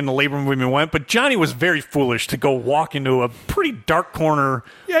Union and the labor movement went, but Johnny was very foolish to go walk into a pretty dark corner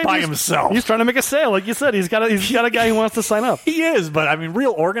by himself. He's trying to make a sale, like you said. He's got a guy who wants to sign up. He is, but I mean,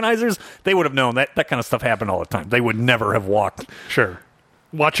 real organizers, they would have known that kind of stuff happened all the time. They would never have walked. Sure.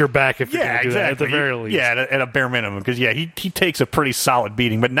 Watch your back if you're going to do that at the very least. Yeah, at a bare minimum, because he takes a pretty solid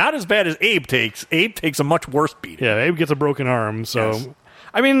beating, but not as bad as Abe takes. Abe takes a much worse beating. Yeah, Abe gets a broken arm, so... Yes.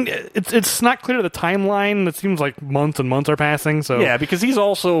 I mean, it's not clear to the timeline. It seems like months and months are passing. So yeah, because he's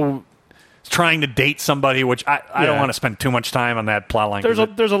also trying to date somebody, which I don't want to spend too much time on that plot line. There's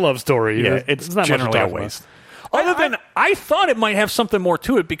a love story. Yeah, it's not generally a waste. Other than I thought it might have something more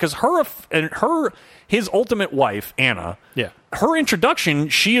to it because his ultimate wife Anna. Yeah, her introduction.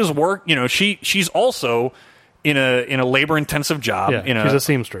 She is she's also in a labor intensive job. Yeah, she's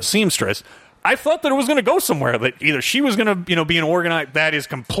a seamstress. I thought that it was going to go somewhere, that either she was going to, be an organized, that is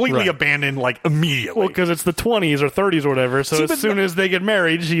completely abandoned, immediately. Well, because it's the 20s or 30s or whatever, so as soon as they get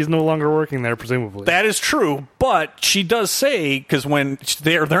married, she's no longer working there, presumably. That is true, but she does say, because when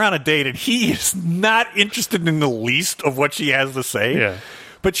they're on a date, and he is not interested in the least of what she has to say. Yeah.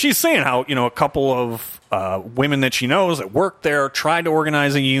 But she's saying how, a couple of women that she knows that work there tried to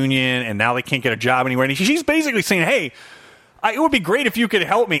organize a union, and now they can't get a job anywhere. And she's basically saying, hey, it would be great if you could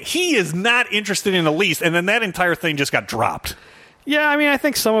help me. He is not interested in the least, and then that entire thing just got dropped. Yeah, I mean, I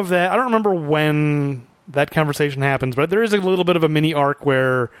think some of that... I don't remember when that conversation happens, but there is a little bit of a mini arc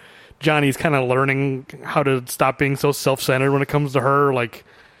where Johnny's kind of learning how to stop being so self-centered when it comes to her.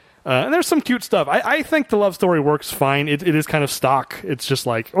 And there's some cute stuff. I think the love story works fine. It is kind of stock. It's just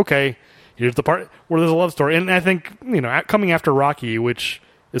okay, here's the part where there's a love story. And I think, coming after Rocky, which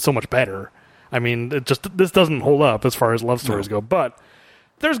is so much better... I mean, this doesn't hold up as far as love stories go, but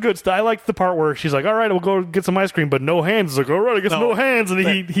there's good stuff. I like the part where she's like, all right, we'll go get some ice cream, but no hands. He's like, all right, I guess no hands. And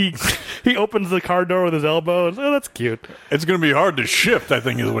he opens the car door with his elbow. And, oh, that's cute. It's going to be hard to shift, I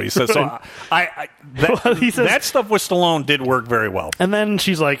think is what he says. So he says, that stuff with Stallone did work very well. And then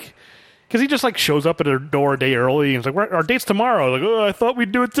she's like, because he just like shows up at her door a day early and he's like, our date's tomorrow. Like, oh, I thought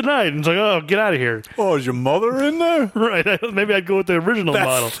we'd do it tonight. And it's like, oh, get out of here. Oh, is your mother in there? Right. Maybe I'd go with the original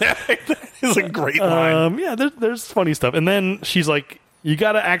model. That is a great line. Yeah, there's funny stuff. And then she's like, you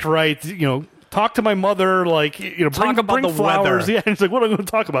got to act right, talk to my mother, like, talk about the flowers. weather. Yeah, and he's like, what am I going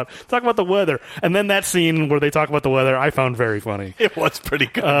to talk about? Talk about the weather. And then that scene where they talk about the weather, I found very funny. It was pretty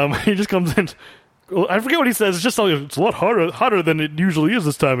good. He just comes in. I forget what he says. It's just something. It's a lot hotter than it usually is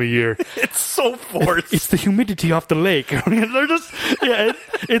this time of year. It's so forced. It's the humidity off the lake. I mean, they're just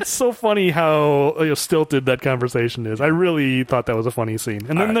it's so funny how stilted that conversation is. I really thought that was a funny scene.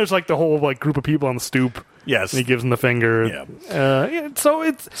 And then there's like the whole like group of people on the stoop. Yes, and he gives them the finger. Yeah.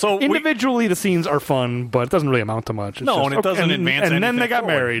 So individually the scenes are fun, but it doesn't really amount to much. It's and it doesn't advance. And then they got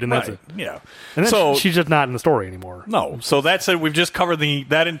forward. married, and that's it. Yeah. And then she's just not in the story anymore. No. So that's it. We've just covered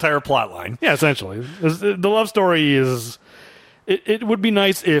that entire plot line. Yeah, essentially, the love story is. It would be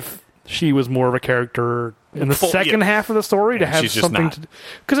nice if she was more of a character in the second half of the story to have something to.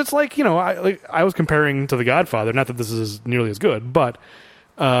 Because it's like I was comparing to The Godfather. Not that this is nearly as good, but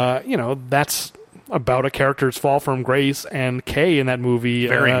that's about a character's fall from grace, and Kay in that movie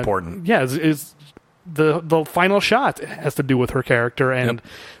very important. Yeah, is the final shot has to do with her character and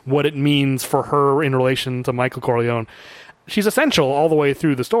what it means for her in relation to Michael Corleone. She's essential all the way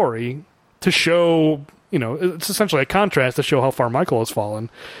through the story to show, it's essentially a contrast to show how far Michael has fallen,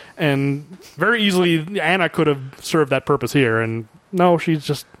 and very easily Anna could have served that purpose here, and no, she's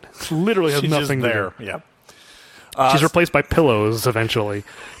just literally has nothing there. To do. She's replaced by pillows eventually.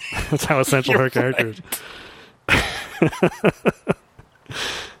 That's how essential her character is.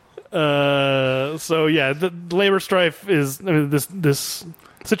 So yeah, the labor strife is this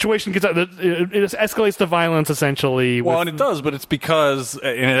situation gets out. It escalates to violence essentially. Well, and it does, but it's because,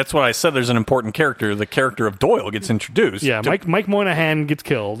 and that's what I said. There's an important character. The character of Doyle gets introduced. Yeah, Mike Moynihan gets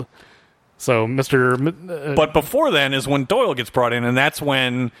killed. So but before then is when Doyle gets brought in, and that's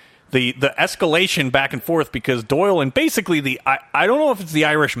when. The escalation back and forth, because Doyle and basically I don't know if it's the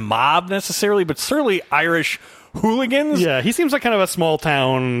Irish mob necessarily, but certainly Irish hooligans. Yeah, he seems like kind of a small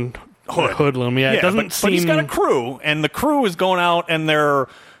town hoodlum. Yeah, it doesn't seem. But he's got a crew, and the crew is going out and they're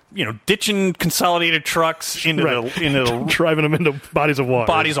ditching Consolidated trucks into the driving them into bodies of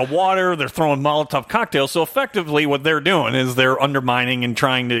water. They're throwing Molotov cocktails. So effectively, what they're doing is they're undermining and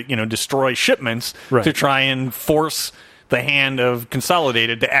trying to destroy shipments to try and force the hand of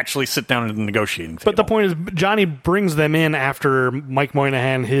Consolidated to actually sit down at the negotiating table. But the point is, Johnny brings them in after Mike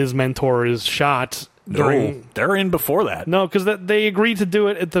Moynihan, his mentor, is shot. They're in before that. No, because they agreed to do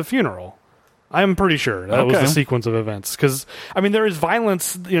it at the funeral. I'm pretty sure that was the sequence of events. Because there is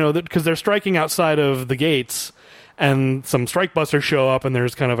violence, because they're striking outside of the gates, and some strike busters show up, and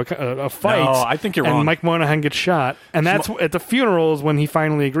there's kind of a fight. No, I think you're wrong. And Mike Moynihan gets shot, and that's at the funeral is when he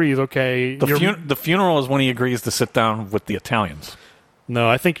finally agrees. Okay, the funeral is when he agrees to sit down with the Italians. No,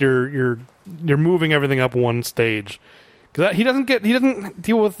 I think you're moving everything up one stage, because he doesn't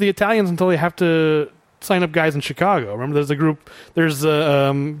deal with the Italians until they have to sign up guys in Chicago. Remember, there's a group. There's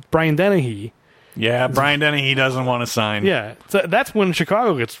Brian Dennehy. Yeah, Brian Dennehy doesn't want to sign. Yeah, so that's when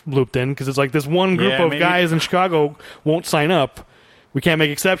Chicago gets looped in, because it's like this one group of guys in Chicago won't sign up. We can't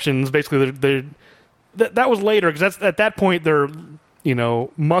make exceptions. Basically, that was later, because at that point they're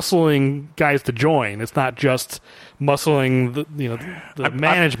muscling guys to join. It's not just muscling the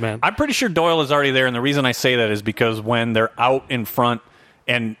management. I'm pretty sure Doyle is already there, and the reason I say that is because when they're out in front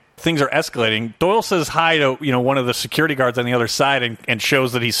and things are escalating, Doyle says hi to one of the security guards on the other side and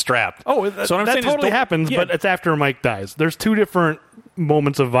shows that he's strapped. Oh, so that totally happens, but it's after Mike dies. There's two different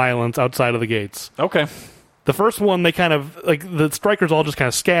moments of violence outside of the gates. Okay. The first one, they kind of, the strikers all just kind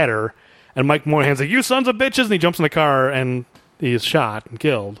of scatter, and Mike Moynihan's like, you sons of bitches, and he jumps in the car, and he's shot and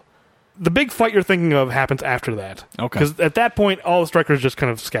killed. The big fight you're thinking of happens after that. Okay. Because at that point, all the strikers just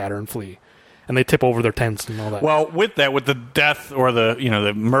kind of scatter and flee. And they tip over their tents and all that. Well, with the death or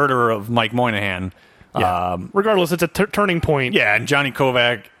the murder of Mike Moynihan, regardless, it's a turning point. Yeah, and Johnny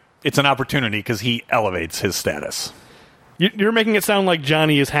Kovac, it's an opportunity because he elevates his status. You're making it sound like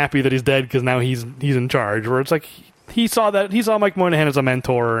Johnny is happy that he's dead because now he's in charge. Where it's like he saw Mike Moynihan as a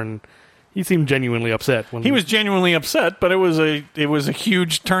mentor, and he seemed genuinely upset. He was genuinely upset, but it was a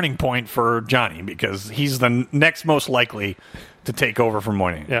huge turning point for Johnny because he's the next most likely to take over from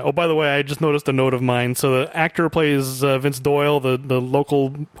Moynihan. Yeah. Oh, by the way, I just noticed a note of mine. So the actor who plays Vince Doyle, the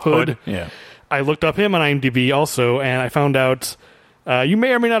local hood. Yeah. I looked up him on IMDb also, and I found out you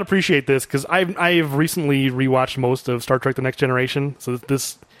may or may not appreciate this because I've recently rewatched most of Star Trek: The Next Generation. So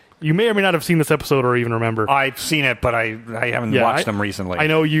this you may or may not have seen this episode or even remember. I've seen it, but I haven't watched them recently. I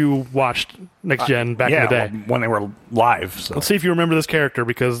know you watched Next Gen back in the day when they were live. So. Let's see if you remember this character,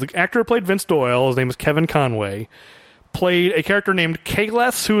 because the actor who played Vince Doyle, his name is Kevin Conway, played a character named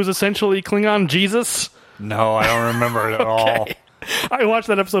Kahless, who is essentially Klingon Jesus. No, I don't remember it at all. I watched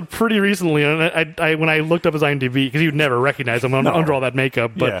that episode pretty recently, and I when I looked up his IMDb, because you'd never recognize him under all that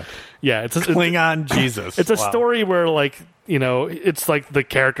makeup. But it's Klingon Jesus. It's a story where, like, you know, it's like the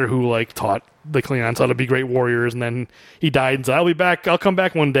character who like taught the Klingons how to be great warriors, and then he died and said, "I'll be back. I'll come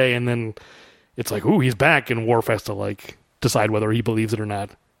back one day." And then it's like, "Ooh, he's back," and Worf has to like decide whether he believes it or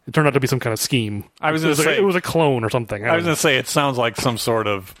not. It turned out to be some kind of scheme. I was going to say it was a clone or something. I was going to say it sounds like some sort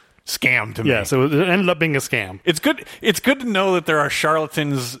of scam to me. Yeah, so it ended up being a scam. It's good to know that there are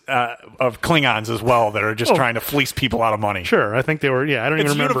charlatans of Klingons as well that are just trying to fleece people out of money. Sure, I think they were. Yeah, I don't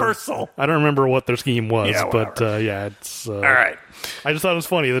even remember. It's universal. I don't remember what their scheme was, Yeah, but it's all right. I just thought it was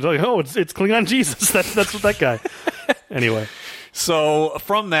funny. They're like, "Oh, it's Klingon Jesus." That's what that guy. Anyway, so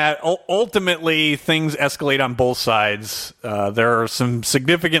from that, ultimately things escalate on both sides. There are some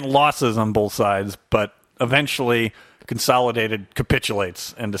significant losses on both sides, but eventually Consolidated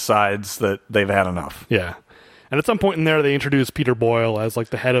capitulates and decides that they've had enough. Yeah, and at some point in there, they introduce Peter Boyle as like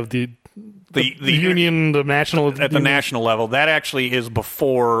the head of the union, the national at the national level. That actually is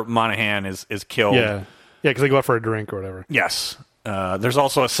before Monahan is killed. Yeah, because they go out for a drink or whatever. Yes. There's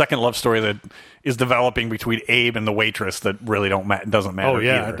also a second love story that is developing between Abe and the waitress that really doesn't matter. Oh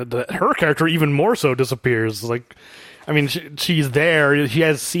yeah, either. Her character even more so disappears. Like, I mean, she's there. She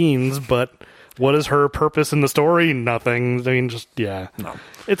has scenes, but what is her purpose in the story? Nothing. I mean, no.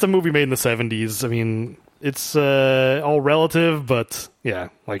 It's a movie made in the 70s. I mean, it's all relative, but yeah,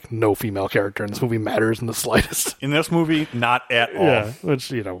 like no female character in this movie matters in the slightest. In this movie, not at all. Yeah,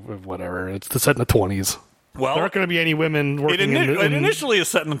 which, you know, whatever. It's set in the 20s. Well, there aren't going to be any women working it initially is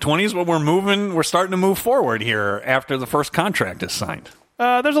set in the 20s, but we're starting to move forward here after the first contract is signed.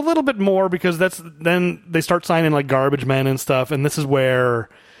 There's a little bit more, because then they start signing like garbage men and stuff, and this is where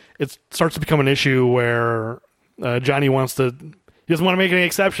it starts to become an issue where Johnny he doesn't want to make any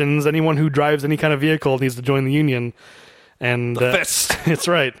exceptions. Anyone who drives any kind of vehicle needs to join the union. And the Fist. That's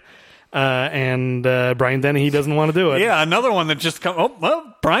right. And Brian Denny, he doesn't want to do it. Yeah, another one that just come. Oh,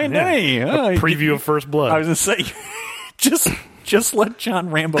 well, Brian Denny. A preview of First Blood. I was going to say, just let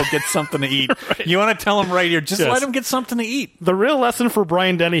John Rambo get something to eat. Right. You want to tell him right here, just let him get something to eat. The real lesson for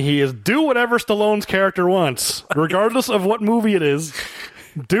Brian Denny is do whatever Stallone's character wants, regardless of what movie it is.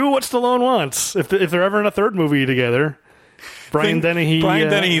 Do what Stallone wants. If they're ever in a third movie together, Brian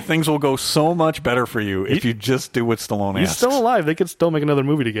Denny, things will go so much better for you if you just do what Stallone asks. He's still alive. They could still make another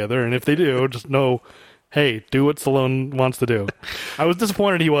movie together, and if they do, just know, hey, do what Stallone wants to do. I was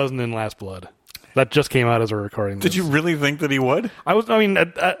disappointed he wasn't in Last Blood. That just came out as we're recording this. Did you really think that he would?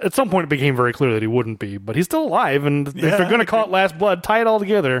 At some point it became very clear that he wouldn't be, but he's still alive, and if they're going to call it Last Blood, tie it all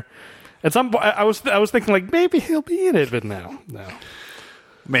together. At some point, I was thinking, like, maybe he'll be in it, but no.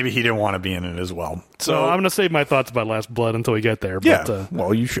 Maybe he didn't want to be in it as well. So I'm going to save my thoughts about Last Blood until we get there. But,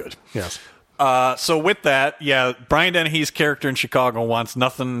 well, you should. Yes. So with that, Brian Dennehy's character in Chicago wants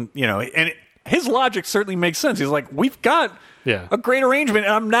nothing, and his logic certainly makes sense. He's like, we've got a great arrangement,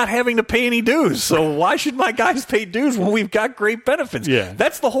 and I'm not having to pay any dues. So why should my guys pay dues when we've got great benefits? Yeah.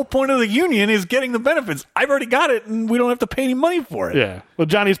 That's the whole point of the union, is getting the benefits. I've already got it, and we don't have to pay any money for it. Yeah. Well,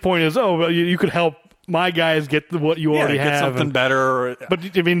 Johnny's point is, you could help my guys get what you already have. Something better.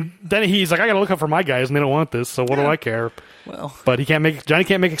 But, I mean, then he's like, I got to look out for my guys, and they don't want this, so what do I care? Well, but Johnny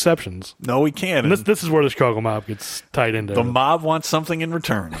can't make exceptions. No, he can't. And this is where the Chicago mob gets tied into. The mob wants something in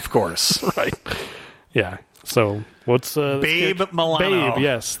return, of course. Right. Yeah. So what's Babe Milano? Babe,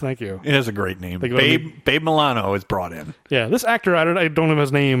 yes, thank you. It has a great name. Babe Milano is brought in. Yeah, this actor, I don't know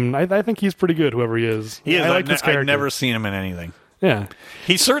his name. I think he's pretty good, whoever he is. He is. I like this character. I've never seen him in anything. Yeah.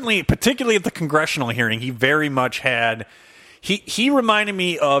 He certainly, particularly at the congressional hearing, he very much had. He reminded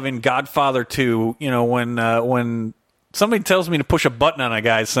me of in Godfather 2. When somebody tells me to push a button on a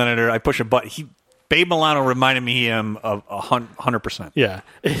guy, Senator, I push a button. Babe Milano reminded me of 100%. Yeah,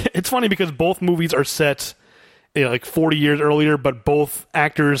 it's funny because both movies are set like 40 years earlier, but both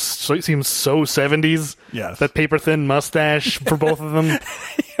actors seem so 70s. Yes. That paper thin mustache for both of them.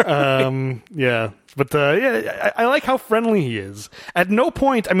 Right. Yeah. But I like how friendly he is. At no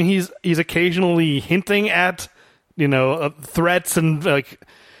point, I mean, he's occasionally hinting at threats and like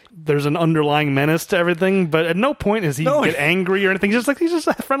there's an underlying menace to everything, but at no point is he get angry or anything. He's just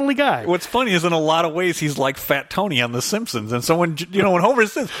a friendly guy. What's funny is in a lot of ways he's like Fat Tony on The Simpsons. And so when Homer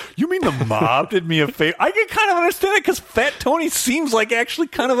says, "You mean the mob did me a favor?" I can kind of understand it because Fat Tony seems like actually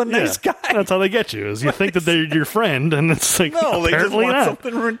kind of a nice guy. That's how they get you. Is you think that they're your friend, and it's like no, they just want not.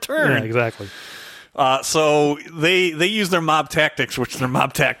 something in return. Yeah, exactly. So they use their mob tactics, which their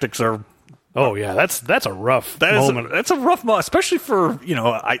mob tactics are. Oh yeah, that's a rough moment. That's a rough moment, especially for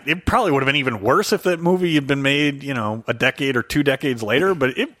it probably would have been even worse if that movie had been made a decade or 2 decades later.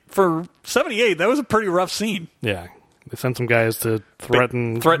 But for 1978, that was a pretty rough scene. Yeah, they sent some guys to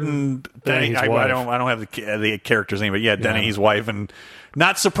threaten Denny. I don't have the character's name, but Denny, his wife, and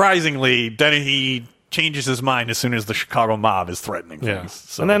not surprisingly, Denny changes his mind as soon as the Chicago mob is threatening things.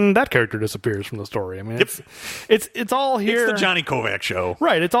 So. And then that character disappears from the story. I mean, it's all here. It's the Johnny Kovac show.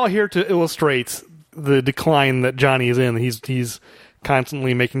 Right. It's all here to illustrate the decline that Johnny is in. He's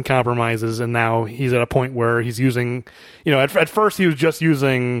constantly making compromises, and now he's at a point where he's using, at first he was just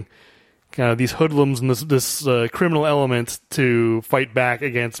using these hoodlums and this criminal element to fight back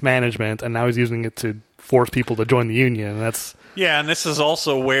against management, and now he's using it to force people to join the union, and that's... Yeah, and this is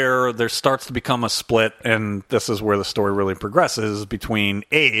also where there starts to become a split, and this is where the story really progresses, between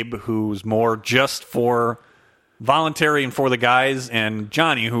Abe, who's more just for voluntary and for the guys, and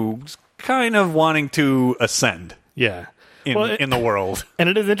Johnny, who's kind of wanting to ascend. Yeah. In the world. And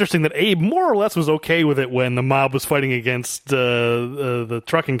it is interesting that Abe more or less was okay with it when the mob was fighting against the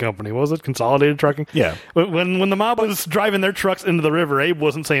trucking company. What was it? Consolidated Trucking? Yeah. When the mob was driving their trucks into the river, Abe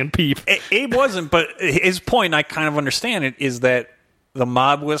wasn't saying peep. Abe wasn't, but his point, I kind of understand it, is that the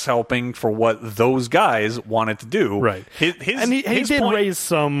mob was helping for what those guys wanted to do. Right. He did raise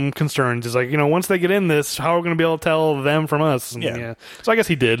some concerns. He's like, once they get in this, how are we going to be able to tell them from us? And, So I guess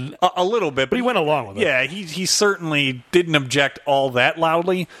he did. A little bit. But he went along with it. Yeah, he certainly didn't object all that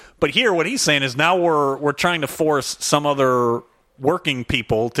loudly. But here what he's saying is now we're trying to force some other working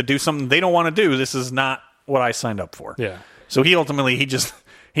people to do something they don't want to do. This is not what I signed up for. Yeah. So he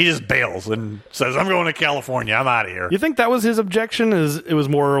just bails and says, "I'm going to California. I'm out of here." You think that was his objection? Is it was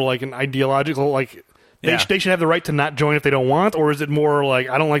more like an ideological, like they should have the right to not join if they don't want, or is it more like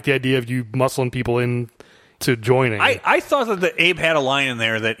I don't like the idea of you muscling people in to joining? I thought that Abe had a line in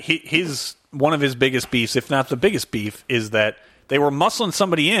there that one of his biggest beefs, if not the biggest beef, is that they were muscling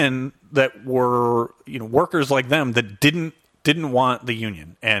somebody in that were workers like them that didn't want the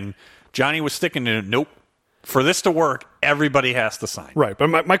union, and Johnny was sticking to nope. For this to work, everybody has to sign. Right,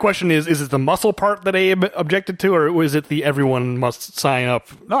 but my question is it the muscle part that Abe objected to, or was it the everyone must sign up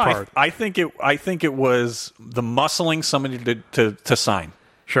part? I think it was the muscling somebody to sign.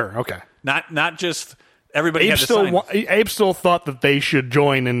 Sure, okay. Not just everybody had to sign. Abe still thought that they should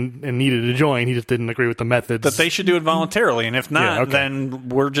join and needed to join. He just didn't agree with the methods. That they should do it voluntarily, and if not, then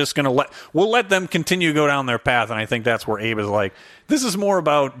we're just going to let them continue to go down their path. And I think that's where Abe is like, this is more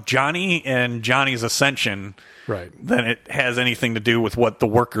about Johnny and Johnny's ascension, right, than it has anything to do with what the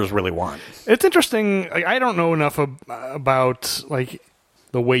workers really want. It's interesting. I don't know enough about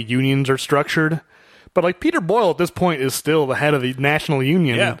the way unions are structured, but Peter Boyle at this point is still the head of the national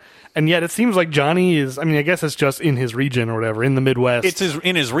union. Yeah. And yet it seems like Johnny is, I guess it's just in his region or whatever, in the Midwest. It's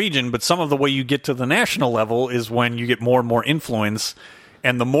in his region, but some of the way you get to the national level is when you get more and more influence,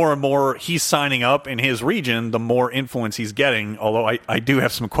 and the more and more he's signing up in his region, the more influence he's getting, although I do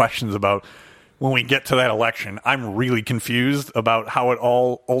have some questions about when we get to that election. I'm really confused about how it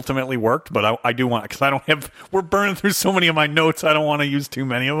all ultimately worked, but I do want, because we're burning through so many of my notes, I don't want to use too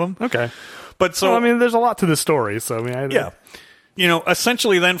many of them. Okay. But so... Well, there's a lot to this story, so yeah.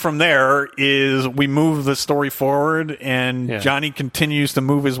 Essentially then from there is we move the story forward, and Johnny continues to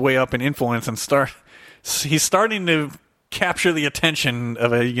move his way up in influence and he's starting to capture the attention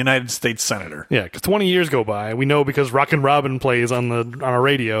of a United States senator. Yeah, because 20 years go by. We know because Rockin' Robin plays on our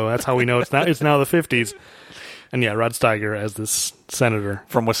radio. That's how we know it's now the 50s. And Rod Steiger as this senator.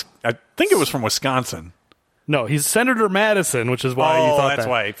 I think it was from Wisconsin. No, he's Senator Madison, which is why you thought that's that.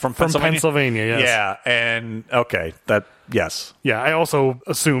 why. From Pennsylvania, yes. Yeah, and yes. Yeah, I also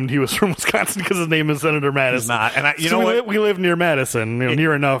assumed he was from Wisconsin because his name is Senator Madison. He's not. And we live near Madison,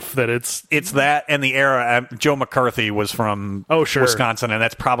 near enough that it's that and the era. Joe McCarthy was from Wisconsin, and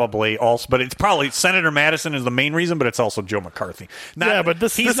that's probably also. But it's probably Senator Madison is the main reason, but it's also Joe McCarthy. But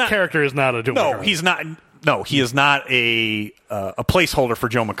this character is not a Joe McCarthy. No, he's not. No, he is not a placeholder for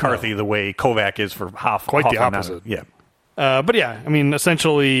Joe McCarthy the way Kovac is for Hoffman. Quite the opposite. Yeah. But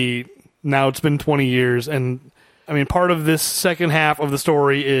essentially, now it's been 20 years, and part of this second half of the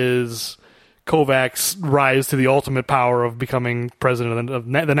story is Kovacs' rise to the ultimate power of becoming president of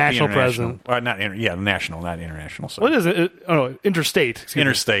the national president. National, not international. Sorry. What is it? Oh, no, interstate.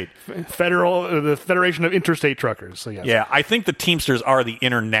 Interstate. The Federation of Interstate Truckers. So yes. Yeah, I think the Teamsters are the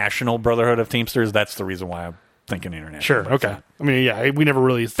International Brotherhood of Teamsters. That's the reason why I'm thinking international. Sure, okay. I mean, yeah, we never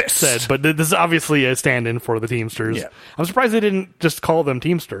really said, but this is obviously a stand-in for the Teamsters. Yeah. I'm surprised they didn't just call them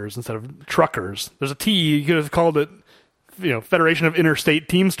Teamsters instead of Truckers. There's a T. You could have called it, Federation of Interstate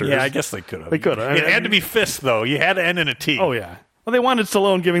Teamsters. Yeah, I guess they could have. They could have. It had to be fist, though. You had to end in a T. Oh, yeah. Well, they wanted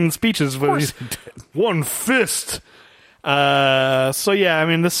Stallone giving speeches with one fist. So, yeah, I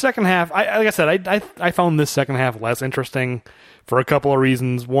mean, the second half, like I said, I found this second half less interesting for a couple of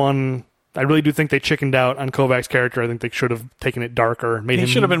reasons. One, I really do think they chickened out on Kovacs' character. I think they should have taken it darker, made him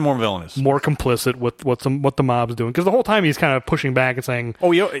should have been more villainous, more complicit with what the mob's doing. Because the whole time he's kind of pushing back and saying,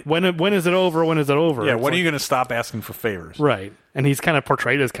 "Oh, when is it over? When is it over?" Yeah, when are you going to stop asking for favors? Right, and he's kind of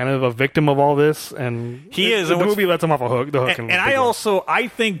portrayed as kind of a victim of all this, and he is. The movie lets him off the hook. And I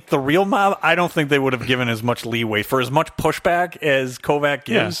think the real mob, I don't think they would have given as much leeway for as much pushback as Kovac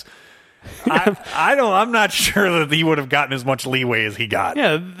gives. Yeah. I'm not sure that he would have gotten as much leeway as he got.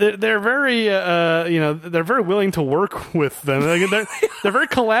 Yeah, they're very, they're very willing to work with them. They're very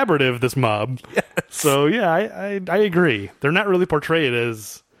collaborative, this mob. Yes. So yeah, I agree. They're not really portrayed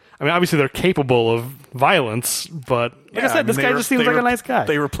as. I mean, obviously they're capable of violence, but like I said, this guy just seems like a nice guy.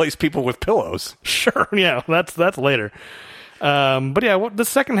 They replace people with pillows. Sure, yeah, that's later. But yeah, the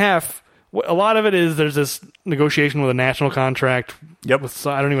second half. A lot of it is there's this negotiation with a national contract. Yep.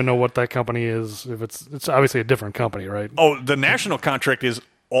 I don't even know what that company is. If it's obviously a different company, right? Oh, the national contract is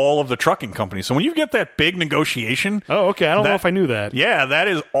all of the trucking companies. So when you get that big negotiation, oh, okay. I don't know if I knew that. Yeah, that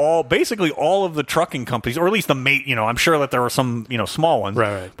is basically all of the trucking companies, or at least I'm sure that there are some small ones,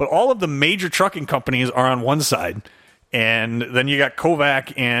 right. But all of the major trucking companies are on one side, and then you got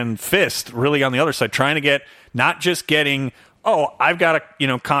Kovac and Fist really on the other side, trying to get not just getting. Oh, I've got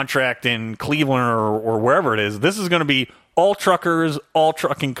a contract in Cleveland or wherever it is. This is going to be all truckers, all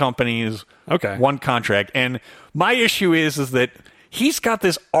trucking companies, okay, one contract. And my issue is that he's got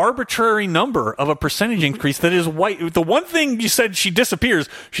this arbitrary number of a percentage increase that is white. The one thing you said she disappears,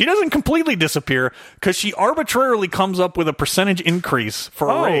 she doesn't completely disappear because she arbitrarily comes up with a percentage increase for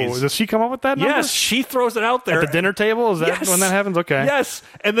a raise. Does she come up with that number? Yes, she throws it out there. At the dinner table? Is that when that happens? Okay. Yes.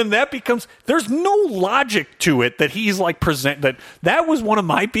 And then that becomes, there's no logic to it that he's like that was one of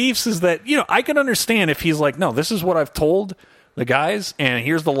my beefs is that, I can understand if he's like, no, this is what I've told the guys and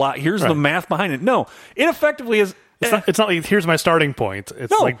here's the math behind it. No, it effectively is. It's not like here's my starting point.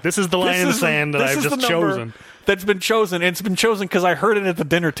 It's like this is the line in the sand that I've just chosen. That's been chosen. It's been chosen because I heard it at the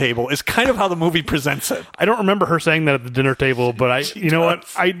dinner table. Is kind of how the movie presents it. I don't remember her saying that at the dinner table, but I don't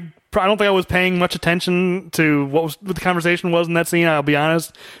think I was paying much attention to what the conversation was in that scene. I'll be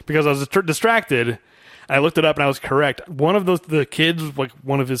honest, because I was distracted. I looked it up and I was correct. One of the kids, like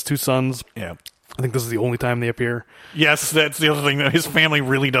one of his two sons. Yeah. I think this is the only time they appear. Yes, that's the other thing. His family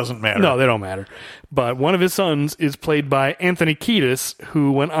really doesn't matter. No, they don't matter. But one of his sons is played by Anthony Kiedis,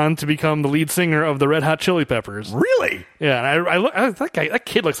 who went on to become the lead singer of the Red Hot Chili Peppers. Really? Yeah, and that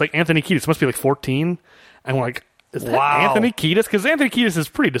kid looks like Anthony Kiedis. Must be like 14. I'm like, is that Anthony Kiedis? Because Anthony Kiedis is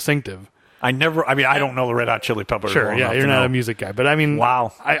pretty distinctive. I don't know the Red Hot Chili Peppers. Sure, yeah, you're not a music guy, but I mean,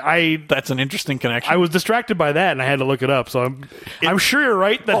 wow, I that's an interesting connection. I was distracted by that, and I had to look it up. So I'm sure you're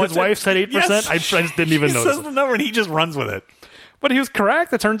right that his wife said 8%. Yes, I just didn't even notice. He says the number, and he just runs with it. But he was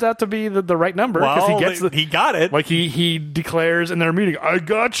correct. It turns out to be the right number because he got it. Like he declares in their meeting, "I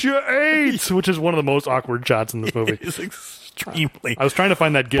got you 8," which is one of the most awkward shots in this movie. It's extremely. I was trying to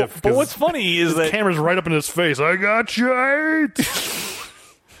find that gif. But what's funny is that the camera's right up in his face. I got you 8.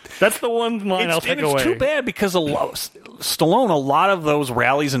 That's the one line I'll take away. It's too bad because Stallone, a lot of those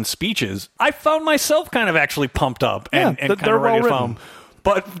rallies and speeches, I found myself kind of actually pumped up and kind of ready to film.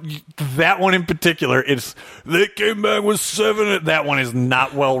 But that one in particular, they came back with 7. That one is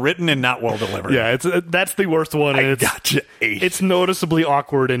not well written and not well delivered. Yeah, that's the worst one. I got you 8. It's noticeably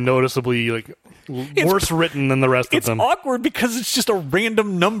awkward and noticeably worse written than the rest of them. It's awkward because it's just a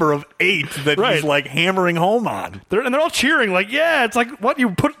random number of 8 that he's like hammering home on. They're all cheering like, yeah, it's like, what, you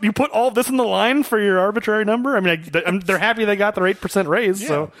put all this in the line for your arbitrary number? I mean, they're happy they got their 8% raise. Yeah.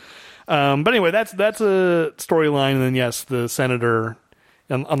 So, but anyway, that's a storyline. And then yes, the senator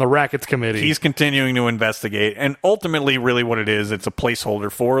on the rackets committee, he's continuing to investigate, and ultimately, really, what it is, it's a placeholder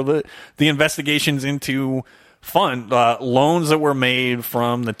for the investigations into loans that were made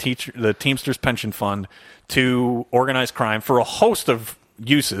from the Teamsters Pension Fund to organized crime for a host of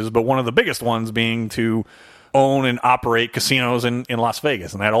uses, but one of the biggest ones being to own and operate casinos in Las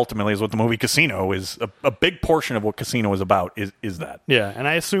Vegas, and that ultimately is what the movie Casino is. A big portion of what Casino is about is that. Yeah, and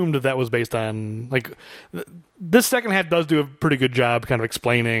I assumed that was based on, like, this second half does do a pretty good job kind of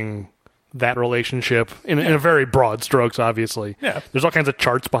explaining that relationship in a very broad strokes, obviously. Yeah. There's all kinds of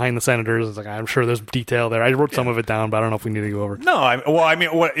charts behind the senators. It's like, I'm sure there's detail there. I wrote some of it down, but I don't know if we need to go over it. No,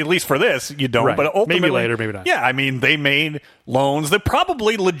 at least for this, you don't. Right. But ultimately, maybe later, maybe not. Yeah, I mean, they made loans that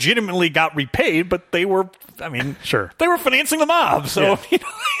probably legitimately got repaid, but they were, Sure. they were financing the mob. So,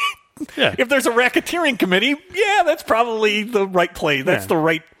 Yeah. if there's a racketeering committee, that's probably the right place. That's the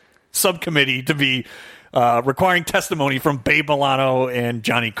right subcommittee to be requiring testimony from Babe Milano and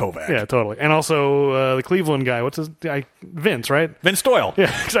Johnny Kovac. Yeah, totally. And also the Cleveland guy. What's his guy? Vince, right? Vince Doyle.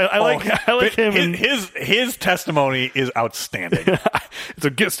 Yeah, 'cause I like him. His testimony is outstanding. So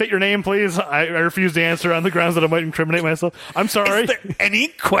state your name, please. I refuse to answer on the grounds that I might incriminate myself. I'm sorry. Is there any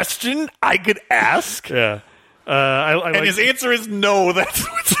question I could ask? Yeah. I And like, his answer is no. That's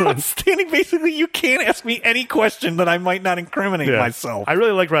what's outstanding. Basically, you can't ask me any question that I might not incriminate myself. I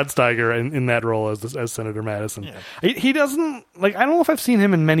really like Rod Steiger in that role as Senator Madison. Yeah. He doesn't, like, I don't know if I've seen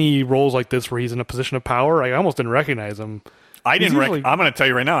him in many roles like this where he's in a position of power. I almost didn't recognize him. I'm going to tell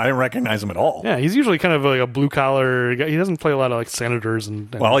you right now, I didn't recognize him at all. Yeah, he's usually kind of like a blue collar guy. He doesn't play a lot of like senators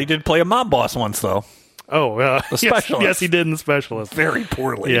and Well, he did play a mob boss once, though. Oh, The Specialist. Yes, he did in The Specialist. Very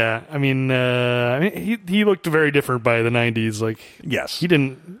poorly. Yeah, I mean, he looked very different by the 90s. Like, Yes.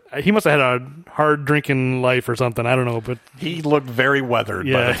 he must have had a hard drinking life or something. I don't know, but He looked very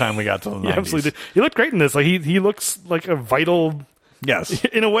weathered by the time we got to the 90s. he absolutely did. He looked great in this. Like, he looks like a vital, Yes.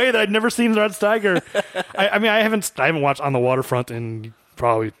 in a way that I'd never seen Rod Steiger. I haven't watched On the Waterfront in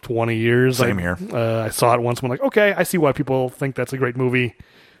probably 20 years. Same here. I saw it once and I'm like, okay, I see why people think that's a great movie.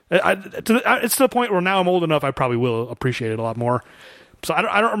 It's to the point where now I'm old enough, I probably will appreciate it a lot more. So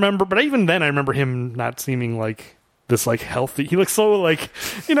I don't remember, but even then I remember him not seeming like this, like, healthy. He looks so, like,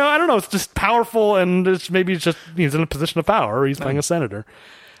 I don't know, it's just powerful, and maybe it's just he's in a position of power, or he's playing a senator.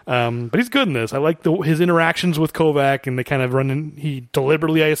 But he's good in this. I like his interactions with Kovac, and they kind of he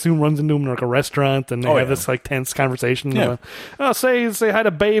deliberately, I assume, runs into him in like a restaurant, and they have this like tense conversation. Yeah. Say hi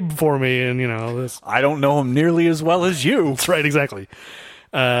to Babe for me, and this. I don't know him nearly as well as you. That's right, exactly.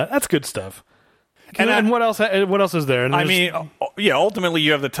 That's good stuff. And what else? What else is there? And ultimately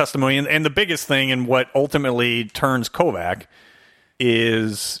you have the testimony, and the biggest thing, and what ultimately turns Kovac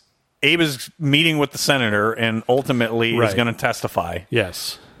is Abe is meeting with the senator, and ultimately is going to testify.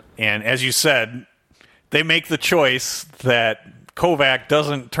 Yes. And as you said, they make the choice that Kovac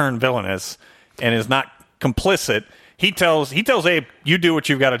doesn't turn villainous and is not complicit. He tells Abe, "You do what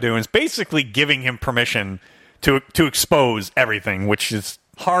you've got to do," and is basically giving him permission to expose everything, which is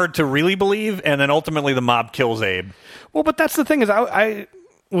hard to really believe. And then ultimately the mob kills Abe. Well, but that's the thing, is I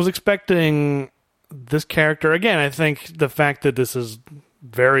was expecting this character, again, I think the fact that this is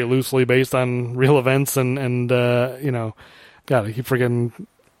very loosely based on real events and God, I keep forgetting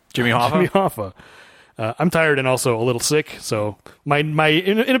Jimmy Hoffa. Jimmy Hoffa. I'm tired and also a little sick, so my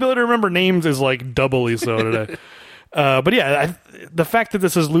inability to remember names is like doubly so today. But yeah, the fact that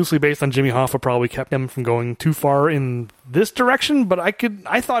this is loosely based on Jimmy Hoffa probably kept him from going too far in this direction. But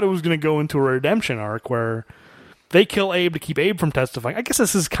I thought it was going to go into a redemption arc where they kill Abe to keep Abe from testifying. I guess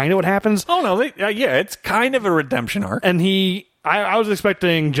this is kind of what happens. Oh no, it's kind of a redemption arc. And I was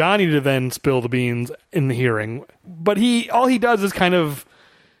expecting Johnny to then spill the beans in the hearing, but all he does is kind of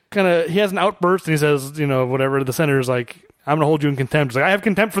he has an outburst and he says, whatever. The senator's like, "I'm going to hold you in contempt." He's like, "I have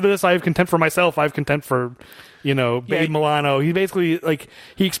contempt for this. I have contempt for myself. I have contempt for, Babe Milano." He basically, like,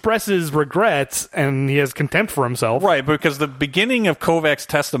 he expresses regrets and he has contempt for himself. Right, because the beginning of Kovac's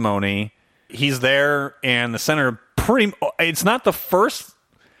testimony, he's there and the senator it's not the first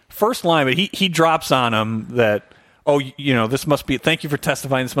line, but he drops on him that, this must be, thank you for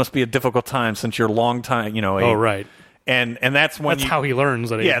testifying. This must be a difficult time since your long time, Oh, right. And that's when how he learns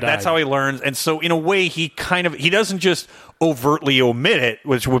that he died. that's how he learns. And so in a way he doesn't just overtly omit it,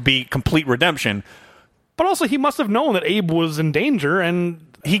 which would be complete redemption. But also he must have known that Abe was in danger, and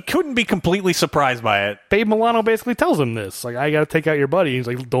he couldn't be completely surprised by it. Babe Milano basically tells him this. Like, I got to take out your buddy. He's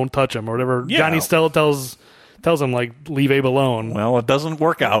like, "Don't touch him," or whatever. Yeah. Johnny Stella tells him, like, "Leave Abe alone." Well, it doesn't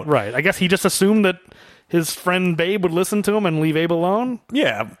work out. Right. I guess he just assumed that his friend Babe would listen to him and leave Abe alone.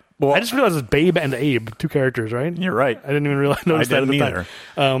 Yeah. Well, I just realized it's Babe and Abe, two characters, right? You're right. I didn't even notice that at the either.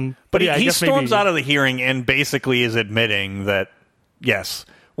 time. But yeah, he storms out of the hearing and basically is admitting that, yes,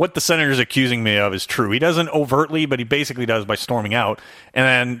 what the senator's accusing me of is true. He doesn't overtly, but he basically does by storming out. And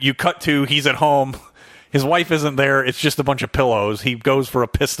then you cut to, he's at home. His wife isn't there. It's just a bunch of pillows. He goes for a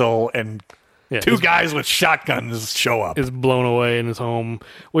pistol and Two guys with shotguns show up. Is blown away in his home,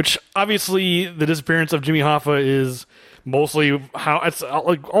 which obviously the disappearance of Jimmy Hoffa is mostly how it's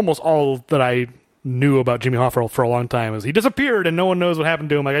like almost all that I knew about Jimmy Hoffa for a long time is he disappeared and no one knows what happened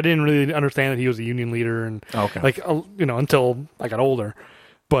to him. Like I didn't really understand that he was a union leader and until I got older.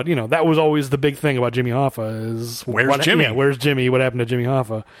 But that was always the big thing about Jimmy Hoffa is where's Jimmy? Yeah, where's Jimmy? What happened to Jimmy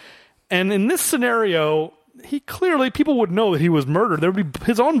Hoffa? And in this scenario, people would know that he was murdered. There would be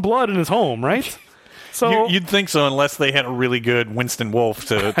his own blood in his home, right? So you'd think so, unless they had a really good Winston Wolfe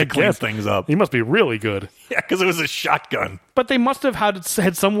to clean things up. He must be really good. Yeah, because it was a shotgun. But they must have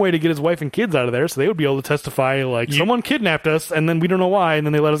had some way to get his wife and kids out of there, so they would be able to testify, like, someone kidnapped us, and then we don't know why, and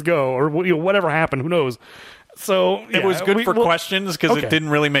then they let us go, or whatever happened, who knows. So it was good for questions, because it didn't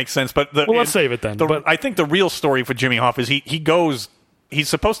really make sense. But let's save it then. But I think the real story for Jimmy Hoffa is he goes, he's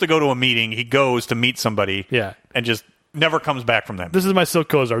supposed to go to a meeting, he goes to meet somebody, and just never comes back from them. This is my Silk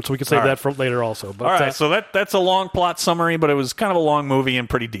Cozart, so we can save that for later also. But, all right, so that's a long plot summary, but it was kind of a long movie and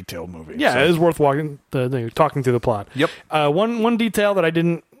pretty detailed movie. Yeah, so. It was worth talking through the plot. Yep. One detail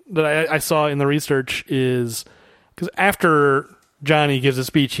that I saw in the research is because after Johnny gives a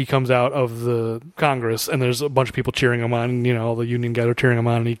speech, he comes out of the Congress, and there's a bunch of people cheering him on, and all the union guys are cheering him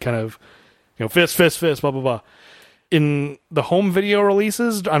on, and he kind of fist, blah blah blah. In the home video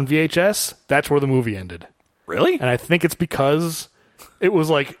releases on VHS, that's where the movie ended. Really? And I think it's because it was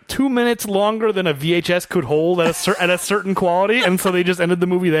like 2 minutes longer than a VHS could hold at a certain quality, and so they just ended the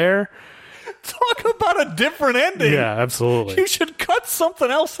movie there. Talk about a different ending. Yeah, absolutely. You should cut something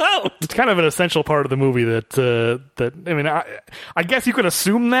else out. It's kind of an essential part of the movie I guess you could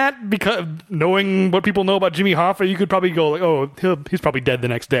assume that because knowing what people know about Jimmy Hoffa, you could probably go like, oh, he's probably dead the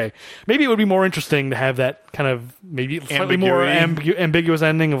next day. Maybe it would be more interesting to have that kind of maybe slightly more ambiguous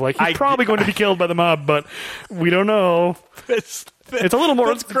ending of like he's probably going to be killed by the mob, but we don't know. It's a little more.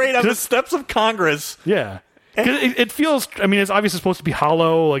 That's great on the steps of Congress. Yeah. It feels. I mean, it's obviously supposed to be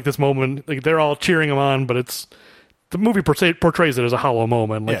hollow. Like this moment, like they're all cheering him on, but the movie portrays it as a hollow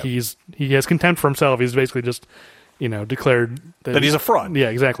moment. Like he has contempt for himself. He's basically just declared that he's a fraud. Yeah,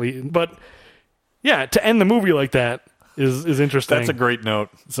 exactly. But yeah, to end the movie like that is interesting. That's a great note.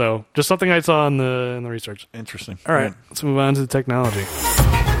 So just something I saw in the research. Interesting. All right, let's move on to the technology.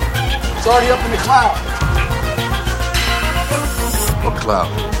 It's already up in the cloud. What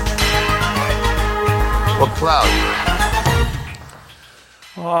cloud? What cloud?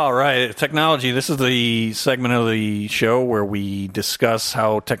 All right, technology. This is the segment of the show where we discuss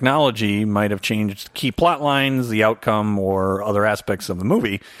how technology might have changed key plot lines, the outcome, or other aspects of the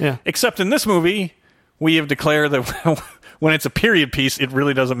movie. Yeah. Except in this movie, we have declared that when it's a period piece, it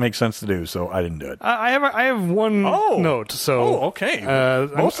really doesn't make sense to do, so I didn't do it. I have one note. So okay.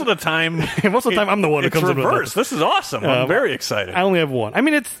 Most of the time, I'm the one who comes up with reversed. This is awesome. I'm very excited. I only have one. I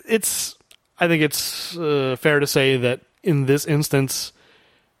mean, it's. I think it's fair to say that in this instance,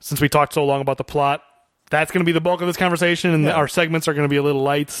 since we talked so long about the plot, that's going to be the bulk of this conversation, and our segments are going to be a little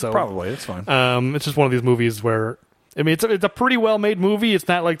light. So probably it's fine. It's just one of these movies where I mean, it's a pretty well made movie. It's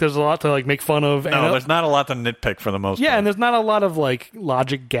not like there's a lot to like make fun of. No, there's not a lot to nitpick for the most part. Yeah, and there's not a lot of like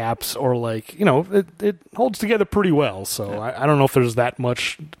logic gaps or like it holds together pretty well. So I don't know if there's that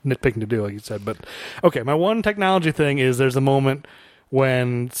much nitpicking to do, like you said. But okay, my one technology thing is there's a moment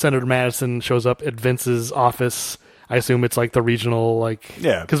when Senator Madison shows up at Vince's office. I assume it's like the regional,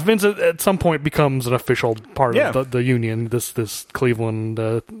 because Vince at some point becomes an official part of the union. This Cleveland,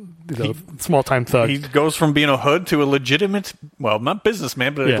 small time thug. He goes from being a hood to a legitimate, well, not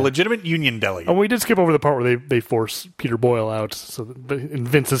businessman, but a legitimate union delegate. And we did skip over the part where they force Peter Boyle out, and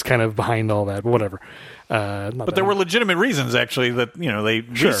Vince is kind of behind all that. But whatever. But there were legitimate reasons actually that they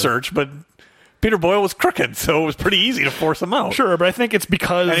researched, but Peter Boyle was crooked, so it was pretty easy to force him out. Sure, but I think it's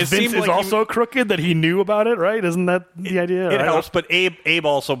because Vince is also crooked that he knew about it, right? Isn't that the idea? It helps, but Abe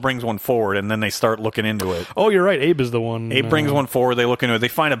also brings one forward, and then they start looking into it. Oh, you're right. Abe is the one. Abe brings one forward, they look into it, they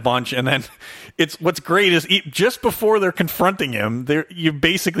find a bunch, and then what's great is just before they're confronting him, you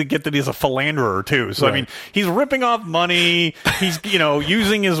basically get that he's a philanderer, too. So, right. I mean, he's ripping off money, he's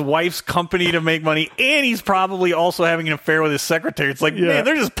using his wife's company to make money, and he's probably also having an affair with his secretary. It's like, man,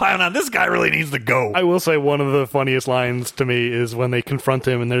 they're just piling on. This guy really needs to go. I will say one of the funniest lines to me is when they confront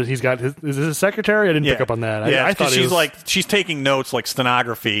him and he's got is this his secretary? I didn't pick up on that. Yeah, I thought she's taking notes like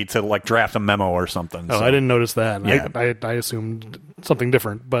stenography to like draft a memo or something. Oh, so. I didn't notice that. Yeah. I assumed something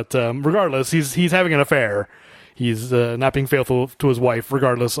different. But regardless, he's having an affair. He's not being faithful to his wife,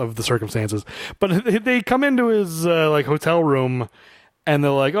 regardless of the circumstances. But they come into his hotel room, and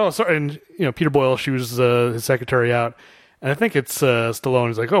they're like, "Oh, sorry." And Peter Boyle shoos his secretary out. And I think it's Stallone.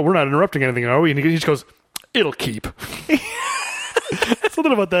 He's like, "Oh, we're not interrupting anything, are we?" And he just goes, "It'll keep."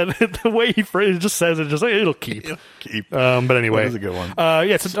 Something about that. The way he just says it, just like, it'll keep. But anyway, that is a good one.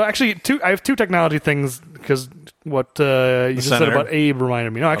 Yeah. So actually, I have two technology things because what you just said about Abe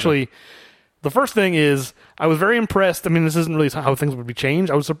reminded me. No, actually, the first thing is I was very impressed. I mean, this isn't really how things would be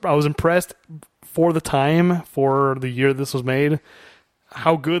changed. I was impressed for the time, for the year this was made,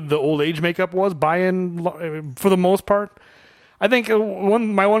 how good the old age makeup was for the most part. I think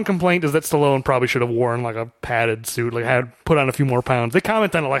my one complaint is that Stallone probably should have worn like a padded suit, like had put on a few more pounds. They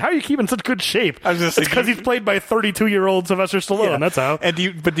comment on it like, "How are you keeping such good shape?" I was just it's because he's played by 32-year-old Sylvester Stallone. Yeah. That's how. And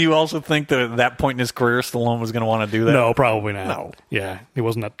do you also think that at that point in his career, Stallone was going to want to do that? No, probably not. No. Yeah, he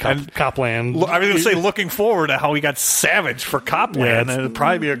wasn't at Copland. I was going to say, looking forward to how he got savage for Copland, Yeah, it'd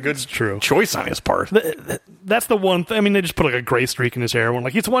probably be a good choice on his part. That's the one thing. I mean, they just put like a gray streak in his hair. When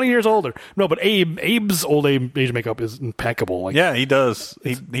like he's 20 years older. No, but Abe's old age makeup is impeccable. Like, yeah, he does.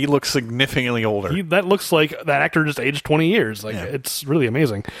 He looks significantly older. That looks like that actor just aged 20 years. Like it's really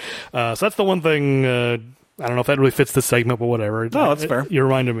amazing. So that's the one thing. I don't know if that really fits this segment, but whatever. No, that's fair. You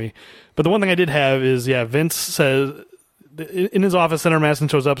reminded me. But the one thing I did have is, Vince says in his office, Senator Madison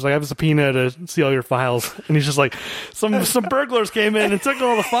shows up. He's like, "I have a subpoena to see all your files," and he's just like, "Some burglars came in and took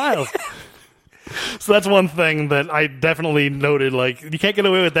all the files." So that's one thing that I definitely noted. Like, you can't get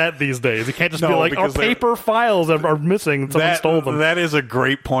away with that these days. You can't just be like, our paper files are missing. Someone stole them. That is a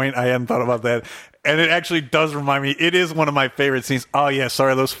great point. I hadn't thought about that. And it actually does remind me, it is one of my favorite scenes. Oh, yeah,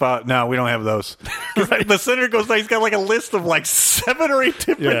 sorry, those files. No, we don't have those. Right. The senator goes down, he's got like a list of like 7 or 8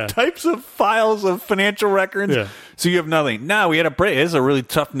 different types of files of financial records. Yeah. So you have nothing. No, we had a break. It's a really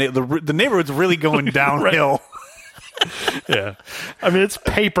tough the neighborhood's really going downhill. Yeah, I mean, it's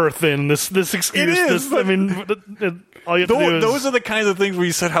paper thin. This excuse. It is. I mean, all you have to do is... Those are the kinds of things where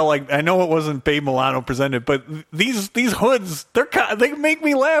you said how, like, I know it wasn't Babe Milano presented, but these hoods, they make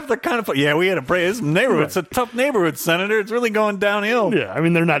me laugh. They're kind of fun. Yeah, we had a break. This neighborhood. Right. It's a tough neighborhood, Senator. It's really going downhill. Yeah, I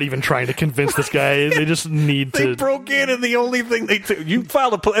mean, they're not even trying to convince this guy. They just need to. They broke in, and the only thing you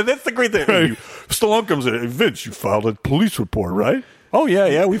filed and that's the great thing. Right. Stallone comes in. Vince, you filed a police report, right? Oh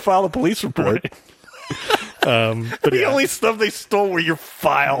yeah, we filed a police report. Right. But the only stuff they stole were your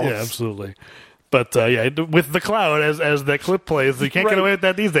files. Yeah, absolutely. But with the cloud, as that clip plays, you can't get away with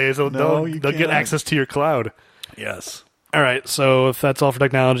that these days. So they'll get access to your cloud. Yes. All right. So if that's all for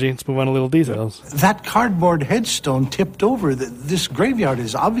technology, let's move on to little details. That cardboard headstone tipped over. This graveyard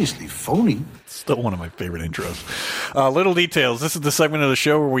is obviously phony. Still one of my favorite intros. Little details. This is the segment of the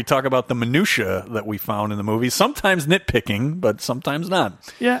show where we talk about the minutia that we found in the movie. Sometimes nitpicking, but sometimes not.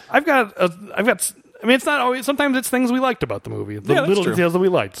 Yeah, I've got. I mean, it's not always. Sometimes it's things we liked about the movie, the little details that we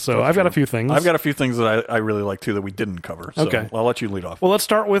liked. So I've got a few things. I've got a few things that I really like too that we didn't cover. So okay, I'll let you lead off. Well, let's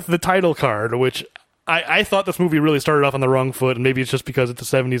start with the title card, which I thought this movie really started off on the wrong foot, and maybe it's just because it's a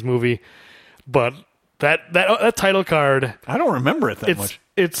 '70s movie, but that title card, I don't remember it that much.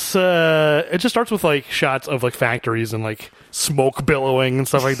 It just starts with like shots of like factories and like smoke billowing and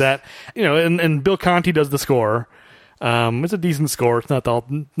stuff like that. You know, and Bill Conti does the score. It's a decent score. It's not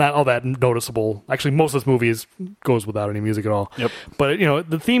all that noticeable. Actually, most of this movie goes without any music at all. Yep. But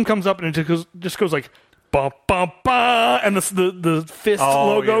the theme comes up and it just goes like bum bum bum, and the fist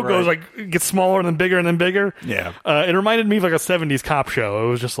logo goes like gets smaller and then bigger and then bigger. Yeah. It reminded me of like a '70s cop show. It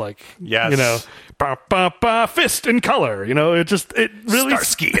was just like ba ba ba fist in color. It really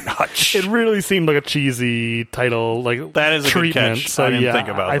Starsky and Hutch. It really seemed like a cheesy title. Like that is a treatment. Good catch. So I didn't think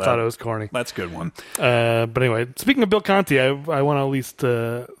about that. I thought it was corny. That's a good one. But anyway, speaking of Bill Conti, I want to at least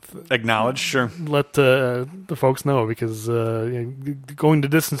acknowledge, sure, let the folks know because Going to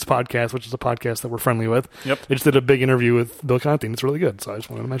Distance podcast, which is a podcast that we're friendly with, yep, they just did a big interview with Bill Conti, and it's really good. So I just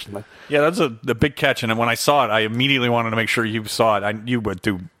wanted to mention that. Yeah, that's a big catch. And when I saw it, I immediately wanted to make sure you saw it. You would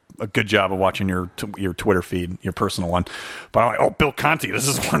do a good job of watching your Twitter feed, your personal one. But I'm like, oh, Bill Conti, this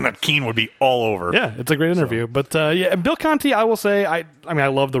is one that Keen would be all over. Yeah, it's a great interview. But Bill Conti, I will say, I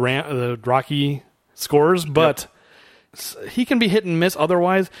love the Rocky scores, but he can be hit and miss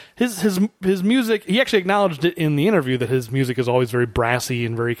otherwise. His music, he actually acknowledged it in the interview that his music is always very brassy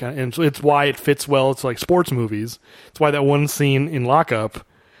and and so it's why it fits well. It's like sports movies. It's why that one scene in Lockup,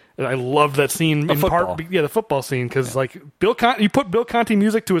 I loved that scene the football scene, because like you put Bill Conti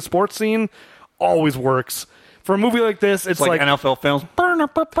music to a sports scene, always works. For a movie like this, it's like NFL films.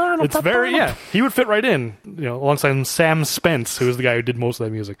 It's very he would fit right in, alongside Sam Spence, who was the guy who did most of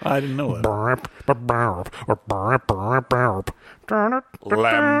that music. I didn't know that. Lambeau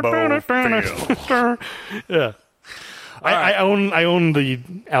Field. Yeah. I own the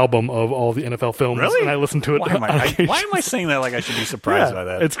album of all the NFL films, really? And I listen to it. Why am I saying that like I should be surprised by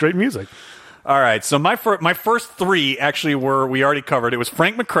that? It's great music. All right, so my first three actually we already covered. It was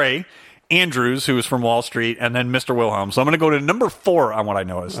Frank McRae Andrews, who was from Wall Street, and then Mr. Wilhelm. So I'm going to go to number 4 on what I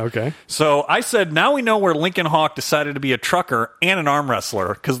noticed. Okay. So I said, now we know where Lincoln Hawk decided to be a trucker and an arm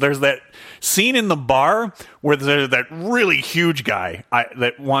wrestler, because there's that scene in the bar where there's that really huge guy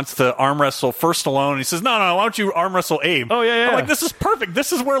that wants to arm wrestle first Stallone. And he says, no, why don't you arm wrestle Abe? Oh, yeah. I'm like, this is perfect.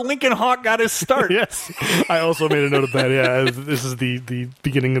 This is where Lincoln Hawk got his start. Yes. I also made a note of that. Yeah, this is the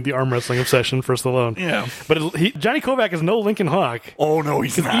beginning of the arm wrestling obsession for Stallone. Yeah. But Johnny Kovac is no Lincoln Hawk. Oh, no,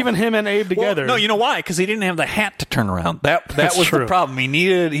 he's not. Even him and Abe together. Well, no, you know why? Because he didn't have the hat to turn around. That was true. the problem. He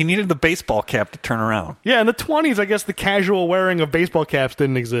needed the baseball cap to turn around. Yeah, in the 20s, I guess the casual wearing of baseball caps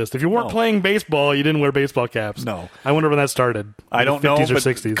didn't exist. If you weren't playing baseball, you didn't wear baseball caps. No. I wonder when that started. I don't 50s know. or But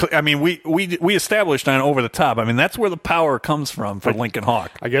 60s. I mean, we established on Over the Top. I mean, that's where the power comes from for Lincoln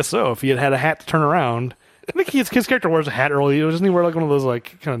Hawk. I guess so. If he had a hat to turn around. I think his character wears a hat early. Doesn't he wear like one of those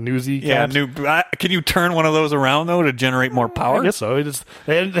like kind of newsy caps? Can you turn one of those around though to generate more power? I guess so.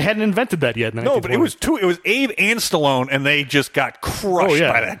 They hadn't invented that yet. No, but it was Abe and Stallone, and they just got crushed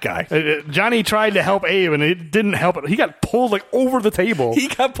by that guy. Johnny tried to help Abe, and it didn't help it. He got pulled like over the table. He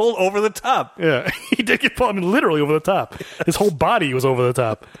got pulled over the top. Yeah, he did get pulled. I mean, literally over the top. His whole body was over the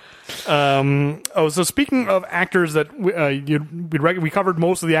top. So speaking of actors that we covered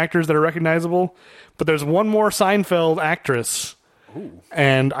most of the actors that are recognizable, but there's one more Seinfeld actress,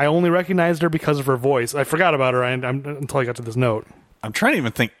 and I only recognized her because of her voice. I forgot about her until I got to this note. I'm trying to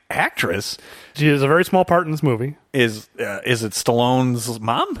even think. Actress? She has a very small part in this movie. Is it Stallone's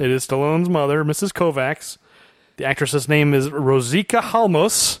mom? It is Stallone's mother, Mrs. Kovacs. The actress's name is Rosika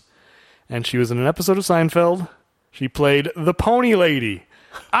Halmos, and she was in an episode of Seinfeld. She played the Pony Lady.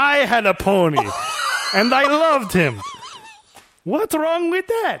 I had a pony, and I loved him. What's wrong with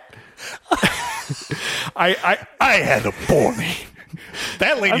that? I had a pony.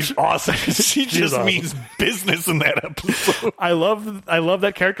 That lady's awesome. She just awesome. means business in that episode. I love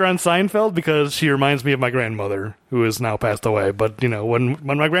that character on Seinfeld because she reminds me of my grandmother, who is now passed away. But when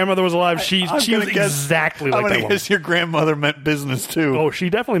my grandmother was alive, she was exactly like that woman. I guess your grandmother meant business too. Oh, she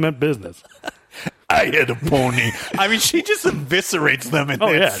definitely meant business. I had a pony. I mean, she just eviscerates them.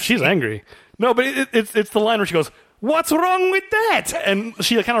 She's angry. No, but it's the line where she goes, "What's wrong with that?" And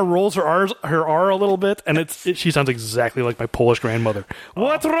she kind of rolls her R a little bit, and she sounds exactly like my Polish grandmother.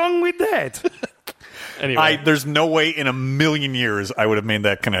 What's wrong with that? Anyway, there's no way in a million years I would have made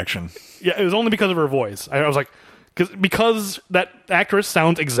that connection. Yeah, it was only because of her voice. I was like, because that actress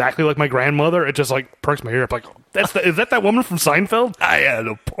sounds exactly like my grandmother. It just like perks my ear up. Like, is that woman from Seinfeld? I had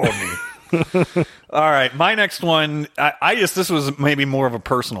a pony. All right, my next one. I guess this was maybe more of a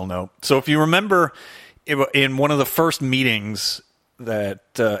personal note. So if you remember, in one of the first meetings that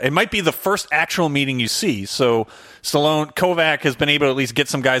it might be the first actual meeting you see. So Kovac has been able to at least get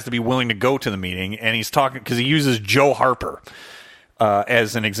some guys to be willing to go to the meeting, and he's talking because he uses Joe Harper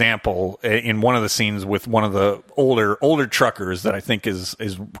as an example in one of the scenes with one of the older truckers that I think is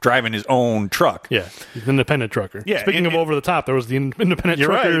driving his own truck. Yeah, he's an independent trucker. Yeah, Speaking of over the top, there was the independent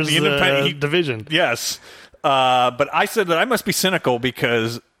truckers division. Yes, but I said that I must be cynical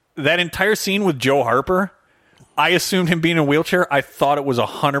because that entire scene with Joe Harper, I assumed him being in a wheelchair. I thought it was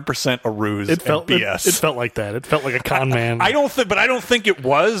 100% a ruse. It felt BS. It felt like that. It felt like a con man. I don't think it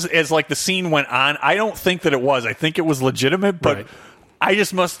was. As like the scene went on, I don't think that it was. I think it was legitimate, but. Right. I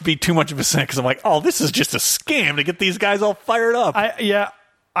just must be too much of a cynic because I'm like, oh, this is just a scam to get these guys all fired up.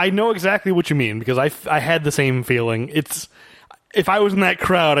 I know exactly what you mean because I had the same feeling. If I was in that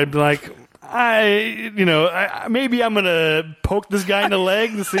crowd, I'd be like, maybe I'm gonna poke this guy in the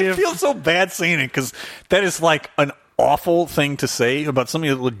leg to see if. I feel so bad saying it because that is like an awful thing to say about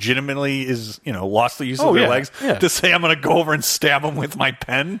somebody that legitimately is lost the use of their legs. Yeah. To say I'm gonna go over and stab him with my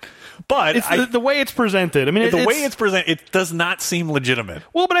pen. But the way it's presented. I mean, the way it's presented, it does not seem legitimate.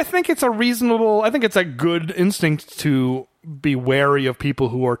 Well, but I think it's a good instinct to be wary of people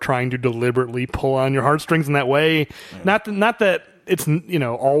who are trying to deliberately pull on your heartstrings in that way. Yeah. Not that it's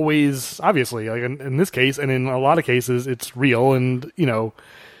always obviously like in this case and in a lot of cases it's real and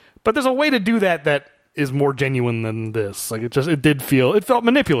but there's a way to do that is more genuine than this. Like it felt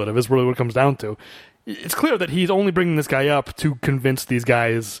manipulative is really what it comes down to. It's clear that he's only bringing this guy up to convince these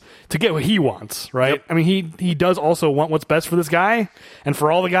guys to get what he wants, right? Yep. I mean, he does also want what's best for this guy and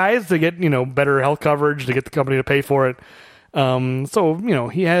for all the guys to get, better health coverage, to get the company to pay for it. So,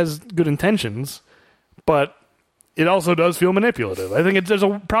 he has good intentions, but it also does feel manipulative. I think there's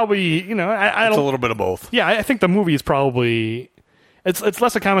probably, it's a little bit of both. Yeah, I think the movie is probably... It's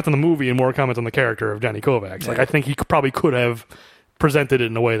less a comment on the movie and more a comment on the character of Johnny Kovacs. Like, I think he probably could have presented it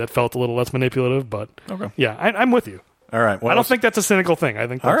in a way that felt a little less manipulative, but yeah, I'm with you. All right. I don't think that's a cynical thing. I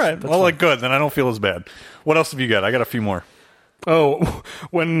think that's, all right. Well, good. Then I don't feel as bad. What else have you got? I got a few more. Oh,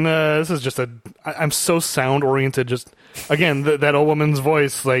 when this is just I'm so sound oriented. Just again, that old woman's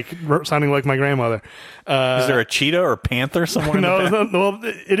voice, like sounding like my grandmother. Is there a cheetah or panther somewhere? In the back? No, well,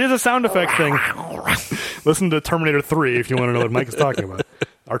 it is a sound effect thing. Listen to Terminator 3 if you want to know what Mike is talking about.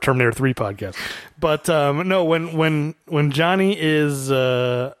 Our Terminator 3 podcast. But no, when Johnny is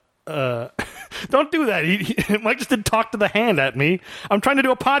don't do that. Mike just did talk to the hand at me. I'm trying to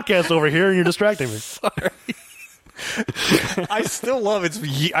do a podcast over here, and you're distracting me. Sorry. I still love it.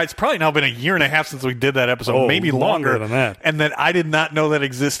 It's probably now been a year and a half since we did that episode, maybe longer than that. And that I did not know that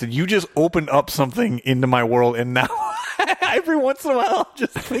existed. You just opened up something into my world, and now every once in a while I'll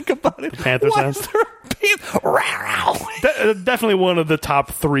just think about it. Panther sounds. Definitely one of the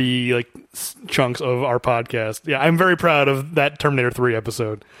top 3 like chunks of our podcast. Yeah, I'm very proud of that Terminator 3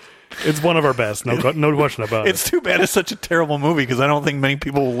 episode. It's one of our best, no question about it. It's too bad it's such a terrible movie because I don't think many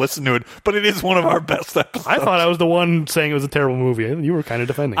people will listen to it, but it is one of our best episodes. I thought I was the one saying it was a terrible movie. You were kind of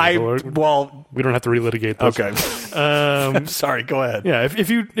defending it. Well, we don't have to relitigate this. Okay. Sorry, go ahead. Yeah,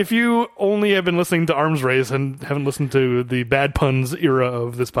 if you only have been listening to Arms Race and haven't listened to the bad puns era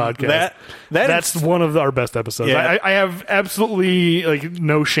of this podcast, that's one of our best episodes. Yeah. I have absolutely like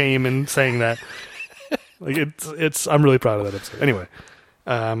no shame in saying that. Like it's I'm really proud of that episode. Anyway.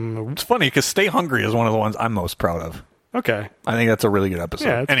 It's funny because Stay Hungry is one of the ones I'm most proud of. Okay. I think that's a really good episode.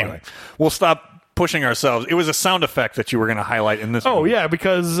 Yeah, anyway, we'll stop pushing ourselves. It was a sound effect that you were going to highlight in this movie. Yeah,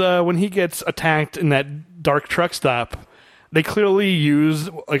 because when he gets attacked in that dark truck stop, they clearly use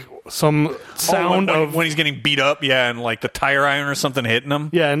like some sound when he's getting beat up, and like the tire iron or something hitting him.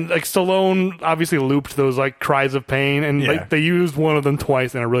 Yeah, and like Stallone obviously looped those like cries of pain, and like they used one of them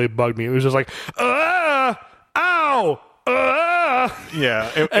twice, and it really bugged me. It was just like, ow!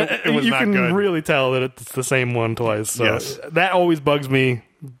 Yeah, it was you not can good. really tell that it's the same one twice. So yes. That always bugs me.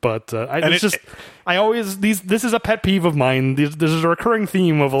 But this is a pet peeve of mine. This is a recurring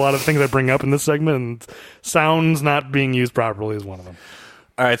theme of a lot of things I bring up in this segment, and sounds not being used properly is one of them.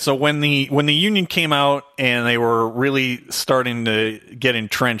 All right, so when the Union came out and they were really starting to get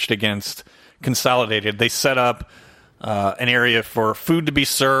entrenched against Consolidated, they set up an area for food to be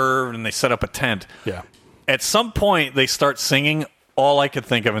served, and they set up a tent. Yeah. At some point, they start singing. All I could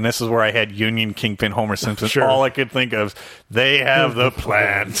think of, and this is where I had Union, Kingpin, Homer Simpson. Sure. All I could think of, they have the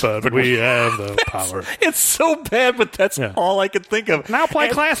plan, but we have the power. It's so bad, but that's all I could think of. Now play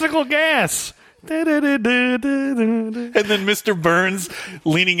classical gas. And then Mr. Burns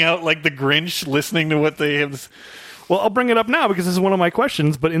leaning out like the Grinch, listening to what they have. Well, I'll bring it up now because this is one of my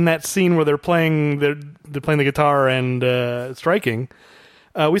questions. But in that scene where they're playing the guitar and striking.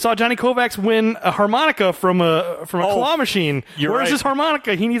 We saw Johnny Kovacs win a harmonica from a claw machine. Where's his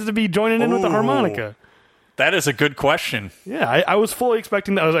harmonica? He needs to be joining in with the harmonica. That is a good question. Yeah, I was fully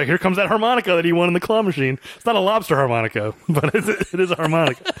expecting that. I was like, here comes that harmonica that he won in the claw machine. It's not a lobster harmonica, but it is a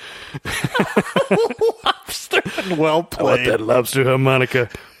harmonica. Lobster. Well played. I want that lobster harmonica.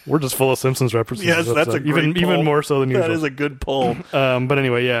 We're just full of Simpsons references. Yes, that's a great pull. Even more so than usual. That is a good pull. But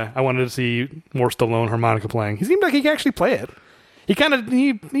anyway, yeah, I wanted to see more Stallone harmonica playing. He seemed like he could actually play it. He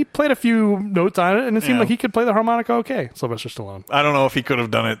played a few notes on it, and it seemed like he could play the harmonica okay, Sylvester Stallone. I don't know if he could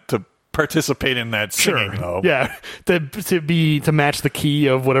have done it to participate in that singing, though. Yeah, to match the key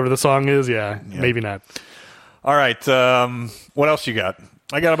of whatever the song is, maybe not. All right, what else you got?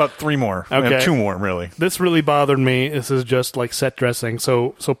 I got about 3 more. Okay. I have 2 more, really. This really bothered me. This is just like set dressing.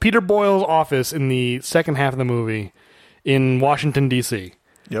 So Peter Boyle's office in the second half of the movie in Washington, D.C.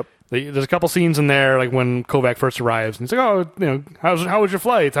 Yep. There's a couple scenes in there, like when Kovac first arrives, and he's like, how was your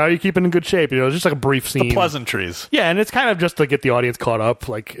flight? How are you keeping in good shape? It's just like a brief scene. The pleasantries. Yeah, and it's kind of just to get the audience caught up.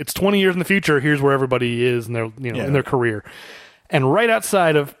 Like, it's 20 years in the future, here's where everybody is in their, in their career. And right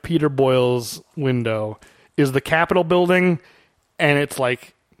outside of Peter Boyle's window is the Capitol building, and it's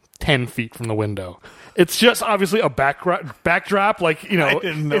like 10 feet from the window. It's just obviously a backdrop. Like,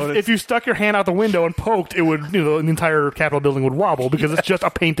 if you stuck your hand out the window and poked, it would, the entire Capitol building would wobble because it's just a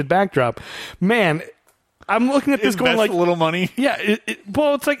painted backdrop. Man, I'm looking at this going like a little money. Yeah.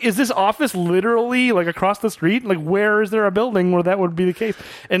 Well, it's like, is this office literally like across the street? Like, where is there a building where that would be the case?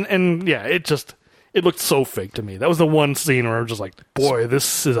 And yeah, it looked so fake to me. That was the one scene where I was just like, boy,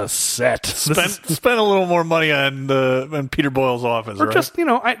 this is a set. Spend a little more money on Peter Boyle's office, or right? just,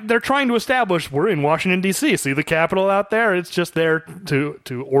 they're trying to establish we're in Washington, D.C. See the Capitol out there? It's just there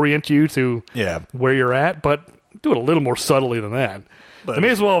to orient you to where you're at, but do it a little more subtly than that. But they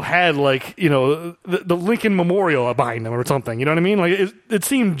may as well have had, like, the Lincoln Memorial behind them or something. You know what I mean? Like, it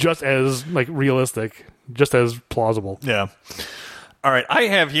seemed just as, like, realistic, just as plausible. Yeah. All right, I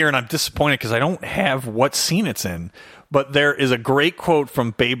have here, and I'm disappointed because I don't have what scene it's in, But there is a great quote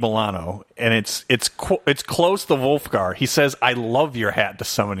from Babe Milano, and it's close to Wolfgar. He says, "I love your hat" to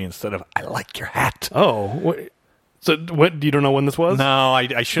somebody instead of "I like your hat." Oh, so what? You don't know when this was? No,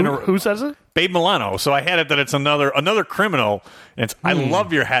 I shouldn't. Who says it? Babe Milano. So I had it that it's another criminal, and it's "I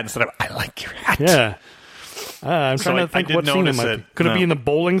love your hat" instead of "I like your hat." Yeah. I'm trying to I think didn't what scene it notice might it. be. Could it No. be in the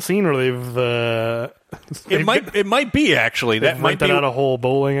bowling scene, or they've It might be actually that might rented be out a whole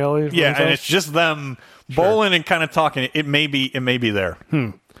bowling alley? for yeah, and themselves? it's just them bowling and kind of talking. It may be there.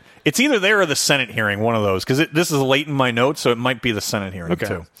 It's either there or the Senate hearing, one of those, because this is late in my notes, so it might be the Senate hearing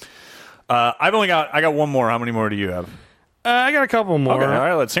too. I got one more. How many more do you have? I got a couple more. Okay, all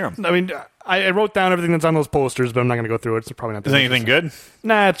right, let's hear them. I mean, I wrote down everything that's on those posters, but I'm not going to go through it. It's probably not. Is anything good?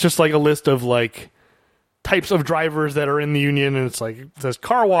 Nah, it's just like a list of like types of drivers that are in the union, and it's like it says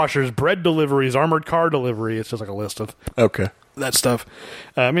car washers, bread deliveries, armored car delivery. It's just like a list of that stuff.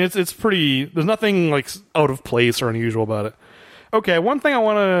 I mean, it's pretty. There's nothing like out of place or unusual about it. Okay, one thing I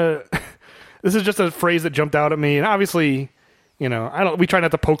want to. This is just a phrase that jumped out at me, and obviously, we try not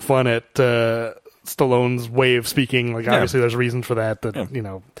to poke fun at Stallone's way of speaking. Like, obviously, there's reasons for that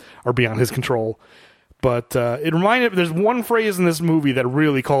are beyond his control. But it reminded. There's one phrase in this movie that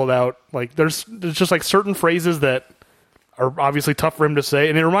really called out. Like, there's just like certain phrases that are obviously tough for him to say,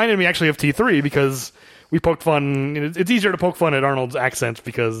 and it reminded me actually of T3 because we poked fun. It's easier to poke fun at Arnold's accents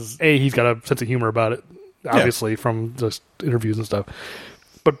because A, he's got a sense of humor about it, obviously from just interviews and stuff.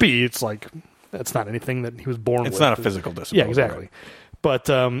 But B, it's like that's not anything that he was born with. It's not a physical disability. Yeah, exactly. But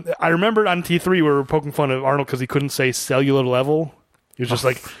I remembered on T3 we were poking fun of Arnold because he couldn't say cellular level. He was just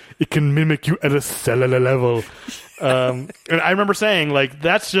like, it can mimic you at a cellular level. And I remember saying, like,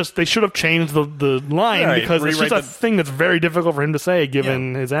 that's just, they should have changed the line because it's just a thing that's very difficult for him to say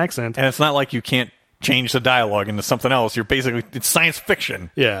given his accent. And it's not like you can't change the dialogue into something else. It's science fiction.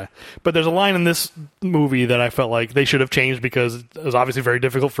 Yeah. But there's a line in this movie that I felt like they should have changed because it was obviously very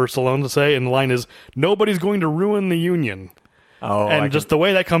difficult for Stallone to say. And the line is, nobody's going to ruin the union. Oh, and just the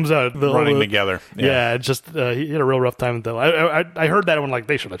way that comes out, running together. Yeah, just he had a real rough time with that. I heard that one like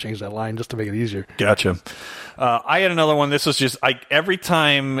they should have changed that line just to make it easier. Gotcha. I had another one. This was just every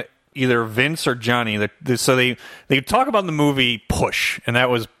time either Vince or Johnny. So they talk about the movie Push, and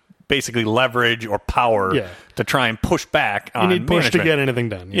that was basically leverage or power to try and push back on you need push management. to get anything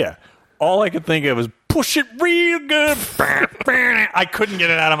done. Yeah. All I could think of was push it real good. I couldn't get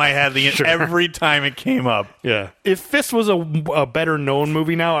it out of my head every time it came up. Yeah. If Fist was a better known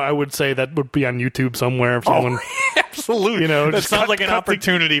movie now, I would say that would be on YouTube somewhere. If someone, absolutely. That sounds like an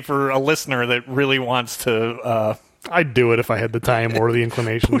opportunity for a listener that really wants to. I'd do it if I had the time or the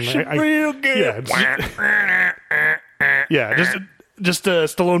inclination. Push it real good. Just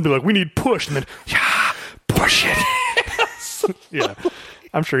Stallone be like, we need push, and then push it. Yeah.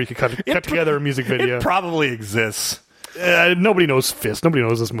 I'm sure you could cut together a music video. It probably exists. Nobody knows Fist. Nobody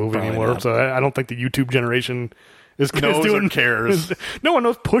knows this movie Probably anymore. not. So I don't think the YouTube generation is knows or cares. No one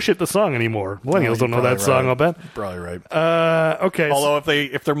knows "Push It" the song anymore. Millennials don't know that song. I'll bet. Probably right. Okay. Although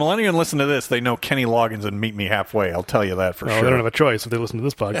if they're millennial and listen to this, they know Kenny Loggins and Meet Me Halfway. I'll tell you that for sure. They don't have a choice if they listen to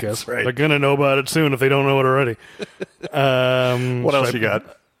this podcast. That's right. They're gonna know about it soon if they don't know it already. What else you got?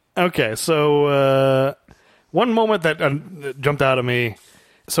 Okay, so one moment that jumped out at me.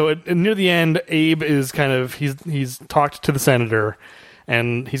 So near the end, Abe is kind of he's talked to the senator,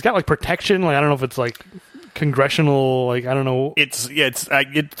 and he's got like protection. Like I don't know if it's like congressional, like I don't know. It's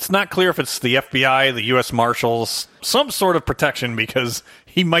not clear if it's the FBI, the U.S. Marshals, some sort of protection because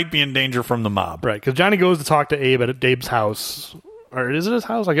he might be in danger from the mob. Right, because Johnny goes to talk to Abe at Abe's house, or is it his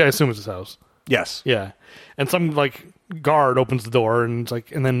house? Like I assume it's his house. Yes. Yeah, and some like guard opens the door, and it's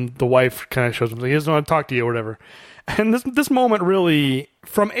like, and then the wife kind of shows him, like, he doesn't want to talk to you or whatever. And this moment really,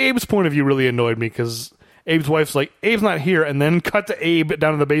 from Abe's point of view, really annoyed me because Abe's wife's like, Abe's not here, and then cut to Abe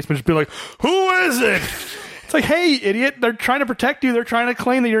down in the basement, just be like, who is it? It's like, hey, idiot, they're trying to protect you. They're trying to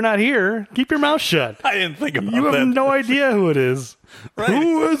claim that you're not here. Keep your mouth shut. I didn't think about that. You have no idea who it is. Right.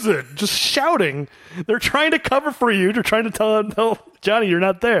 Who is it? Just shouting. They're trying to cover for you. They're trying to tell Johnny you're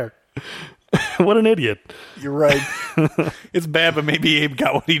not there. What an idiot. You're right. It's bad, but maybe Abe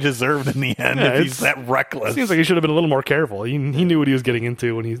got what he deserved in the end if he's that reckless. Seems like he should have been a little more careful. He knew what he was getting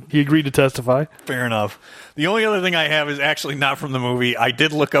into when he agreed to testify. Fair enough. The only other thing I have is actually not from the movie. I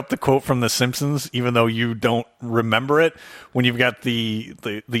did look up the quote from The Simpsons, even though you don't remember it. When you've got the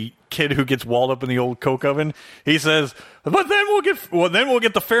kid who gets walled up in the old coke oven, he says, "But then we'll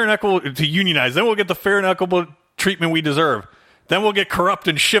get the fair and equitable to unionize. Then we'll get the fair and equitable treatment we deserve. Then we'll get corrupt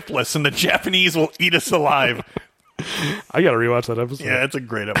and shiftless, and the Japanese will eat us alive." I got to rewatch that episode. Yeah, it's a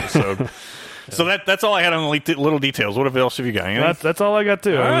great episode. So that's all I had on the little details. What else have you got? That's all I got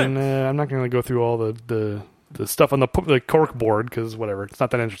too. All I right. mean, I'm not going to go through all the the stuff on the cork board because whatever, it's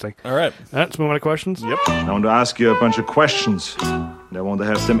not that interesting. All right. Let's move on to questions. Yep. I want to ask you a bunch of questions. And I want to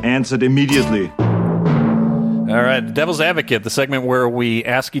have them answered immediately. All right, Devil's Advocate, the segment where we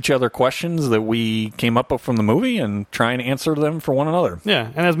ask each other questions that we came up with from the movie and try and answer them for one another.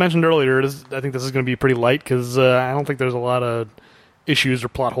 Yeah, and as mentioned earlier, I think this is going to be pretty light because I don't think there's a lot of issues or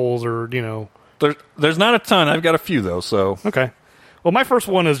plot holes or, There's not a ton. I've got a few, though, so... Okay. Well, my first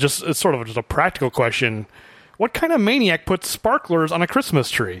one is it's sort of just a practical question. What kind of maniac puts sparklers on a Christmas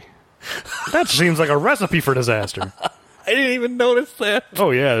tree? That seems like a recipe for disaster. I didn't even notice that.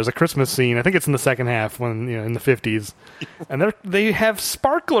 Oh yeah, there's a Christmas scene. I think it's in the second half when in the 50s, and they have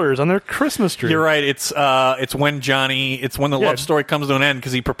sparklers on their Christmas tree. You're right. It's when the love story comes to an end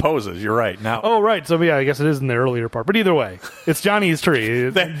because he proposes. You're right. Now. Oh right. So yeah, I guess it is in the earlier part. But either way, it's Johnny's tree.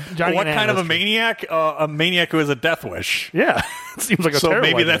 Johnny what and kind of a Anna's tree. maniac? A maniac who has a death wish. Yeah, it seems like a so terrible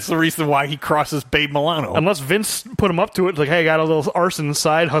maybe idea. that's the reason why he crosses Babe Milano. Unless Vince put him up to it, like, hey, I got a little arson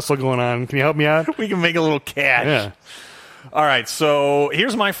side hustle going on. Can you help me out? We can make a little cash. Yeah. All right, so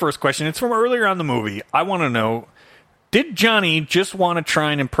here's my first question. It's from earlier on in the movie. I want to know, did Johnny just want to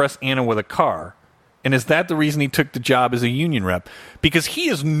try and impress Anna with a car? And is that the reason he took the job as a union rep? Because he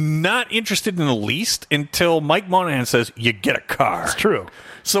is not interested in the least until Mike Monahan says, you get a car. It's true.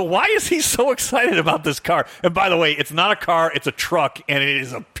 So why is he so excited about this car? And by the way, it's not a car, it's a truck, and it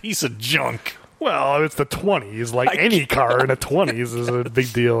is a piece of junk. Well, it's the 20s. Like any car in the 20s is a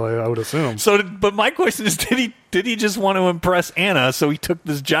big deal, I would assume. So, but my question is, did he just want to impress Anna, so he took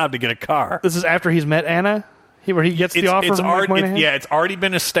this job to get a car? This is after he's met Anna? Where he gets the offer from Mike Monahan? It's already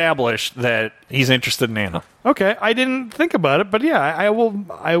been established that he's interested in Anna. Okay, I didn't think about it, but yeah, I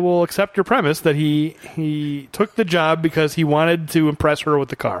will accept your premise that he took the job because he wanted to impress her with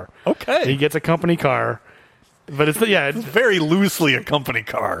the car. Okay. He gets a company car, but it's very loosely a company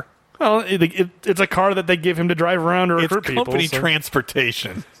car. Well, it's a car that they give him to drive around or recruit people. It's company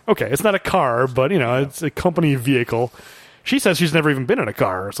transportation. Okay, it's not a car, but it's a company vehicle. She says she's never even been in a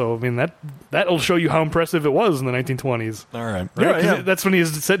car, so I mean that'll show you how impressive it was in the 1920s. All right, Yeah. That's when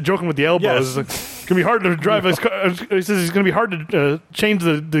he's joking with the elbows. Yes. It's gonna be hard to drive his car. He says it's gonna be hard to change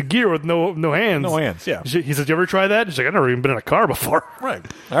the gear with no hands. No hands. Yeah. He says, "You ever try that?" She's like, "I've never even been in a car before." Right.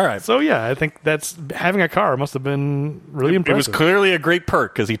 All right. So yeah, I think that's having a car must have been really impressive. It was clearly a great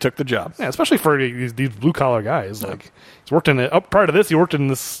perk because he took the job. Yeah, especially for these blue collar guys. Like he's worked in it. Prior to this, he worked in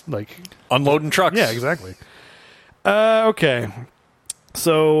this unloading trucks. Yeah, exactly. Okay.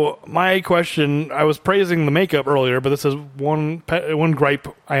 So my question, I was praising the makeup earlier, but this is one gripe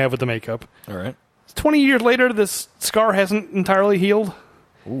I have with the makeup. All right. 20 years later, this scar hasn't entirely healed.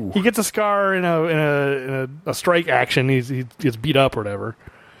 Ooh. He gets a scar in a strike action. He gets beat up or whatever.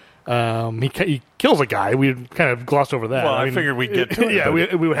 He kills a guy. We kind of glossed over that. Well, I figured we'd get to it. Yeah,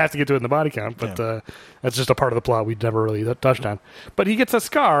 we would have to get to it in the body count, but that's just a part of the plot we'd never really touched on. But he gets a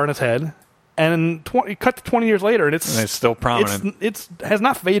scar on his head. And cut to 20 years later, and it's still prominent. It has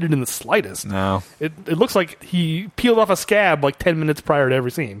not faded in the slightest. No, it looks like he peeled off a scab like 10 minutes prior to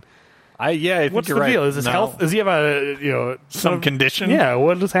every scene. I think what's you're the right. deal? Is his health? Does he have a some condition? Yeah,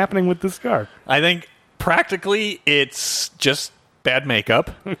 what is happening with this scar? I think practically it's just bad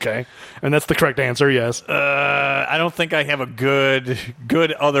makeup. Okay, and that's the correct answer. Yes. I don't think I have a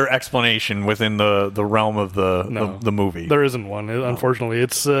good other explanation within the realm of the movie. There isn't one. Unfortunately,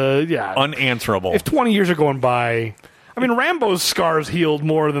 it's unanswerable. If 20 years are going by, I mean, Rambo's scars healed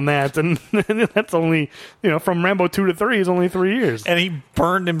more than that, and that's only from Rambo 2 to 3 is only 3 years, and he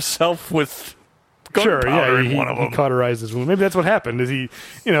burned himself with. Sure, yeah, he cauterized his wound. Maybe that's what happened. Is he,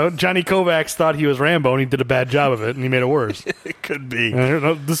 Johnny Kovacs thought he was Rambo and he did a bad job of it and he made it worse. It could be.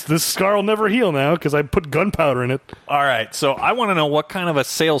 This scar will never heal now because I put gunpowder in it. All right, so I want to know what kind of a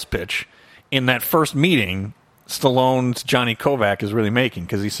sales pitch in that first meeting Stallone's Johnny Kovac is really making,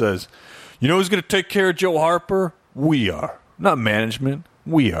 because he says, who's going to take care of Joe Harper? We are. Not management.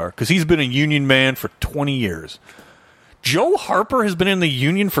 We are, because he's been a union man for 20 years. Joe Harper has been in the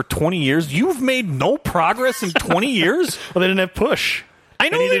union for 20 years. You've made no progress in 20 years? Well, they didn't have Push. I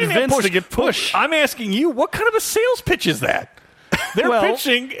know they didn't have Push. To get Push. I'm asking you, what kind of a sales pitch is that? They're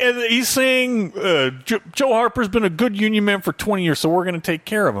pitching, and he's saying, Joe Harper's been a good union man for 20 years, so we're going to take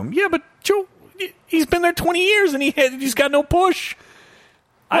care of him. Yeah, but Joe, he's been there 20 years, and he's got no push.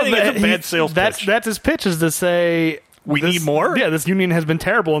 I think it's a bad sales pitch. That's his pitch, is to say... We need more? Yeah, this union has been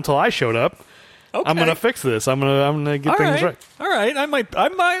terrible until I showed up. Okay. I'm going to fix this. I'm going to get things right. All right,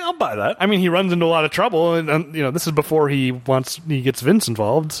 I'll buy that. I mean, he runs into a lot of trouble, and this is before he gets Vince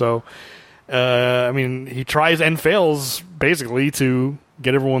involved. So, he tries and fails basically to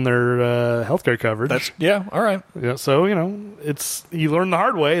get everyone their healthcare coverage. All right. Yeah, so he learned the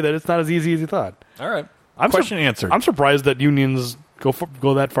hard way that it's not as easy as he thought. All right. Question answered. I'm surprised that unions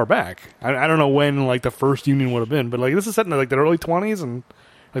go that far back. I don't know when like the first union would have been, but like this is set in like the early 20s and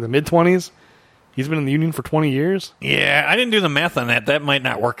like the mid 20s. He's been in the union for 20 years. Yeah, I didn't do the math on that. That might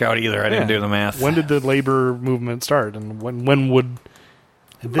not work out either. I didn't do the math. When did the labor movement start, and when would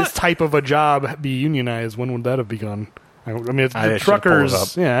this type of a job be unionized? When would that have begun? I mean, it's the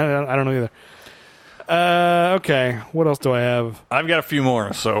truckers. Yeah, I don't know either. Okay, what else do I have? I've got a few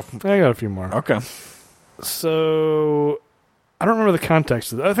more. So I got a few more. Okay. So I don't remember the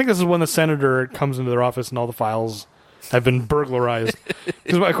context of that. I think this is when the senator comes into their office and all the files have been burglarized.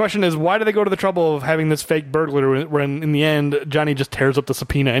 Because my question is, why do they go to the trouble of having this fake burglar when in the end Johnny just tears up the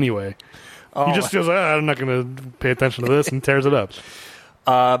subpoena anyway? He just feels like, I'm not going to pay attention to this, and tears it up.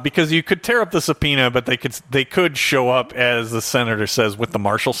 Because you could tear up the subpoena, but they could show up, as the senator says, with the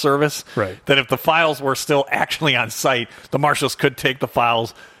Marshal Service. Right. That if the files were still actually on site, the Marshals could take the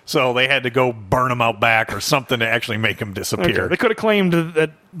files, so they had to go burn them out back or something to actually make them disappear. Okay. They could have claimed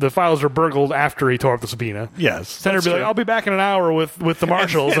that the files were burgled after he tore up the subpoena. Yes. Senator would be like, I'll be back in an hour with the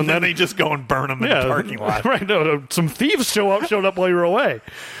Marshals. and then they just go and burn them in the parking lot. Right. No, some thieves showed up while you were away.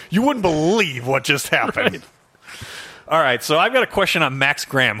 You wouldn't believe what just happened. Right. All right, so I've got a question on Max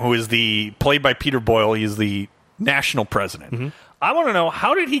Graham, who is played by Peter Boyle. He's the national president. Mm-hmm. I want to know,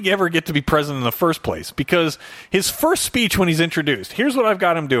 how did he ever get to be president in the first place? Because his first speech when he's introduced, here's what I've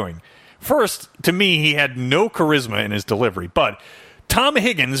got him doing. First, to me, he had no charisma in his delivery, but Tom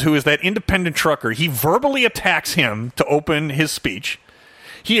Higgins, who is that independent trucker, he verbally attacks him to open his speech.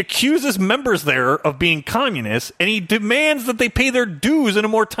 He accuses members there of being communists, and he demands that they pay their dues in a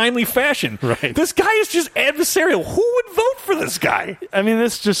more timely fashion. Right. This guy is just adversarial. Who would vote for this guy? I mean,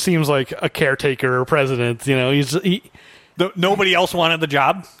 this just seems like a caretaker or president. You know, nobody else wanted the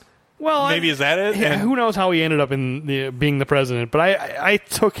job? Well, maybe is that it? Yeah, who knows how he ended up in being the president? But I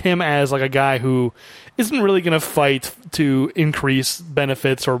took him as like a guy who isn't really going to fight to increase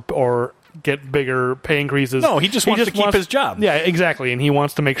benefits or get bigger pay increases. No, he just wants to keep his job. Yeah, exactly. And he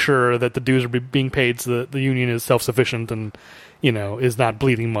wants to make sure that the dues are being paid so that the union is self-sufficient and, you know, is not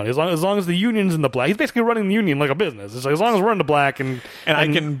bleeding money. As long as the union's in the black. He's basically running the union like a business. It's like, as long as we're in the black and I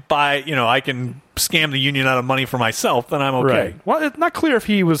can buy, I can scam the union out of money for myself, then I'm okay. Right. Well, it's not clear if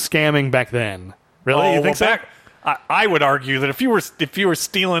he was scamming back then. Really? You think so? I would argue that if you were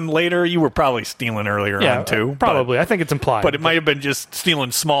stealing later, you were probably stealing earlier on too. Probably. I think it's implied. But it might have been just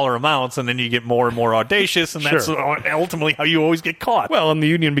stealing smaller amounts, and then you get more and more audacious, and that's ultimately how you always get caught. Well, and the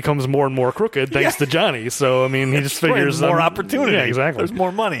union becomes more and more crooked thanks to Johnny. So, I mean, he just figures... more opportunity. Yeah, exactly. There's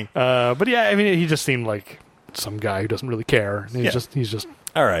more money. But yeah, I mean, he just seemed like some guy who doesn't really care. He's just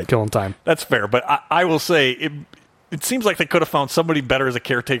all right, killing time. That's fair. But I will say... It seems like they could have found somebody better as a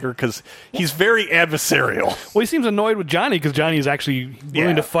caretaker because he's very adversarial. Well, he seems annoyed with Johnny because Johnny is actually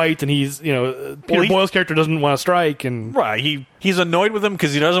willing to fight, and he's, Peter Boyle's character doesn't want to strike. And right, he's annoyed with him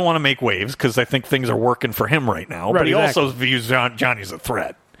because he doesn't want to make waves because I think things are working for him right now. Right, but he also views Johnny as a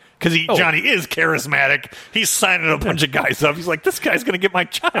threat because Johnny is charismatic. He's signing a bunch of guys up. He's like, this guy's going to get my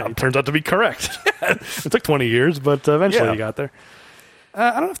job. Yeah, turns out to be correct. It took 20 years, but eventually he got there.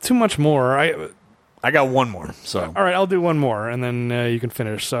 I don't have too much more. I got one more. So all right, I'll do one more, and then you can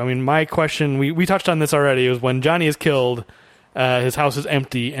finish. So, I mean, my question, we touched on this already. It was when Johnny is killed, his house is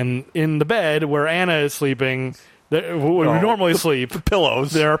empty, and in the bed where Anna is sleeping, where we normally sleep,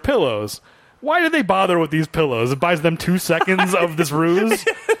 pillows. There are pillows. Why did they bother with these pillows? It buys them 2 seconds of this ruse.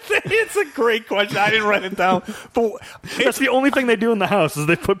 It's a great question. I didn't write it down. But that's the only thing they do in the house is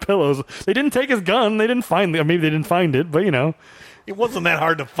they put pillows. They didn't take his gun. They didn't find it. Maybe they didn't find it, but it wasn't that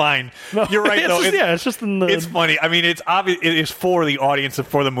hard to find. No, you're right, though. It's just in the... It's funny. I mean, it's obvious. It is for the audience and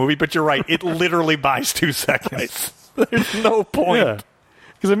for the movie, but you're right. It literally buys 2 seconds. There's no point. Yeah.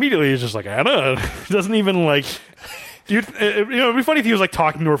 Because immediately he's just like, Anna. He doesn't even, like... it'd be funny if he was, like,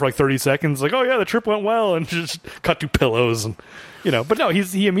 talking to her for, like, 30 seconds. Like, oh, yeah, the trip went well. And just cut to pillows. And, but no,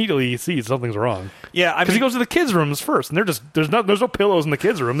 he immediately sees something's wrong. Yeah, because he goes to the kids' rooms first. And they're just... There's no pillows in the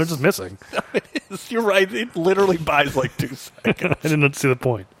kids' room. They're just missing. You're right. It literally buys, like, 2 seconds. I didn't see the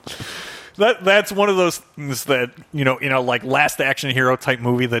point. That's one of those things that, like Last Action Hero type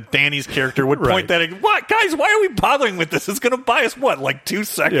movie that Danny's character would point that at, what, guys, why are we bothering with this? It's going to buy us, like 2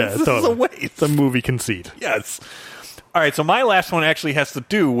 seconds? Yeah, this is a waste. It's a movie conceit. Yes. All right, so my last one actually has to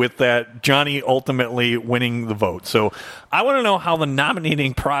do with that Johnny ultimately winning the vote. So I want to know how the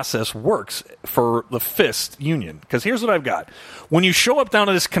nominating process works for the Fist Union. Because here's what I've got. When you show up down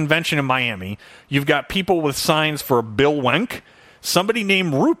to this convention in Miami, you've got people with signs for Bill Wenck, somebody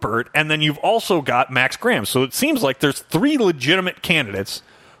named Rupert, and then you've also got Max Graham. So it seems like there's 3 legitimate candidates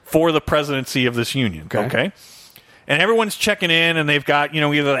for the presidency of this union. Okay? And everyone's checking in, and they've got,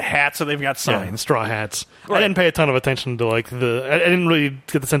 either the hats or they've got signs. Straw hats. Right. I didn't pay a ton of attention to, I didn't really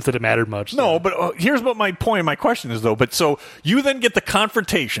get the sense that it mattered much. No, but here's what my point, my question is, though. But so you then get the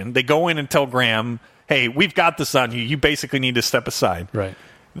confrontation. They go in and tell Graham, hey, we've got this on you. You basically need to step aside. Right.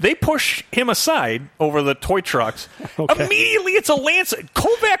 They push him aside over the toy trucks. Okay. Immediately, it's a landslide.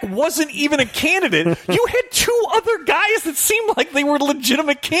 Kovac wasn't even a candidate. You had two other guys that seemed like they were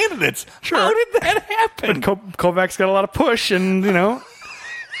legitimate candidates. Sure. How did that happen? But Kovac's got a lot of push, and,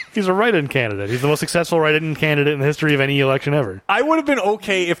 he's a write-in candidate. He's the most successful write-in candidate in the history of any election ever. I would have been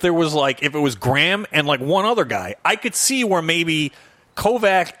okay if there was, if it was Graham and, one other guy. I could see where maybe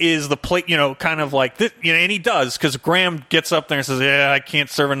Kovac is the plate, kind of like this, and he does, because Graham gets up there and says, yeah, I can't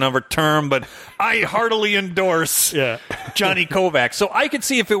serve another term, but I heartily endorse Johnny Kovac. So I could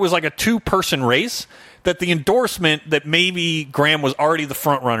see if it was like a two-person race, that the endorsement that maybe Graham was already the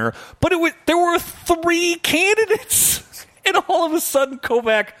front runner, but there were three candidates, and all of a sudden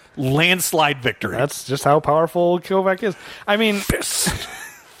Kovac landslide victory. That's just how powerful Kovac is. I mean,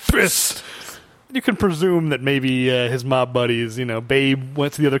 fist. You can presume that maybe his mob buddies, Babe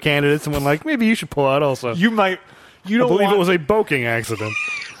went to the other candidates and went maybe you should pull out also. You don't believe it was a boking accident.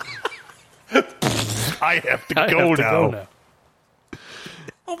 I have to go now.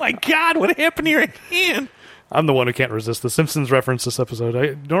 Oh my God, what happened to your hand? I'm the one who can't resist the Simpsons reference this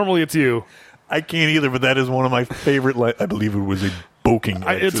episode. Normally it's you. I can't either, but that is one of my favorite lines. I believe it was a boking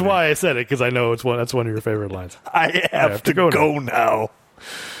accident. It's why I said it, because I know that's one of your favorite lines. I have to go now.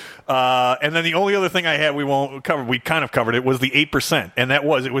 And then the only other thing I had we won't cover, we kind of covered it, was the 8%. And it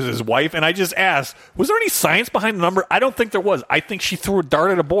was his wife. And I just asked, was there any science behind the number? I don't think there was. I think she threw a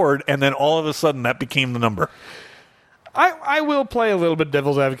dart at a board, and then all of a sudden that became the number. I will play a little bit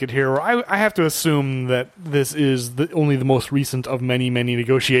devil's advocate here. I have to assume that this is only the most recent of many, many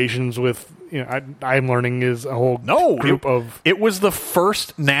negotiations with, I'm learning is a whole group of... It was the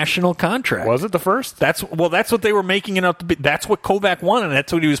first national contract. Was it the first? That's what they were making it up to be. That's what Kovac wanted, and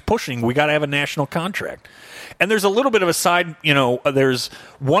that's what he was pushing. We got to have a national contract. And there's a little bit of a side, there's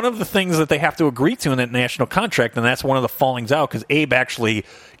one of the things that they have to agree to in that national contract, and that's one of the fallings out, because Abe actually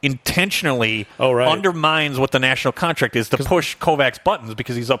intentionally undermines what the national contract is to push Kovac's buttons,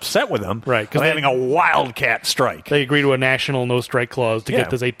 because he's upset with him because having a wildcat strike. They agree to a national no-strike clause to get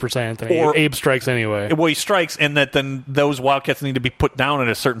this 8%, and Abe strikes anyway. Well, he strikes, and that then those wildcats need to be put down at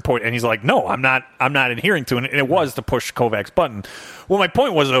a certain point, and he's like, no, I'm not adhering to it, and it was to push Kovac's button. Well, my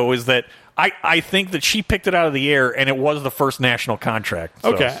point was, though, is that I think that she picked it out of the air, and it was the first national contract.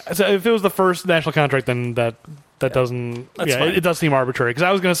 So. Okay, so if it was the first national contract, then that doesn't... it does seem arbitrary. Because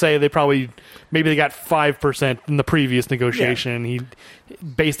I was going to say they got 5% in the previous negotiation. Yeah.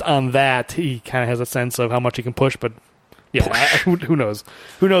 Based on that, he kind of has a sense of how much he can push, but... who knows?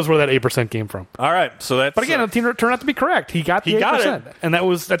 Who knows where that 8% came from? All right, so that's... But again, the team turned out to be correct. He got the 8%. It. And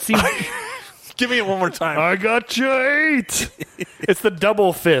that seemed... Give me it one more time. I got you 8. It's the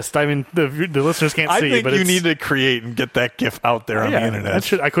double fist. I mean, the listeners can't see. I think you need to create and get that GIF out there on the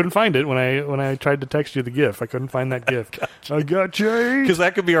internet. I couldn't find it when I tried to text you the GIF. I couldn't find that GIF. I got you 8. Because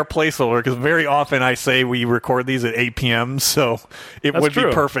that could be our placeholder. Because very often I say we record these at 8 p.m. So it would be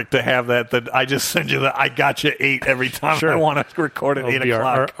perfect to have that I just send you the I got you 8 every time I want to record at 8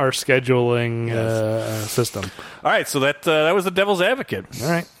 o'clock. Our scheduling system. All right, so that was the Devil's Advocate. All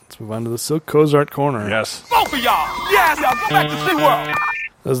right. Let's move on to the Silk Cozart Corner. Yes. Both of y'all. Yes, y'all. Go back to SeaWorld.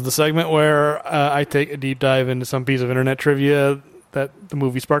 This is the segment where I take a deep dive into some piece of internet trivia that the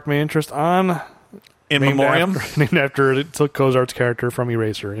movie sparked my interest on. In memoriam? Named after Silk Cozart's character from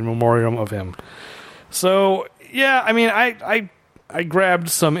Eraser, in memoriam of him. So, yeah, I mean, I grabbed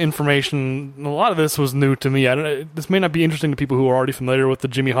some information. A lot of this was new to me. This may not be interesting to people who are already familiar with the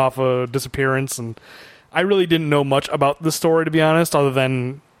Jimmy Hoffa disappearance, and I really didn't know much about the story, to be honest, other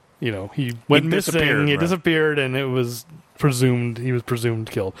than... he went missing, he disappeared, and he was presumed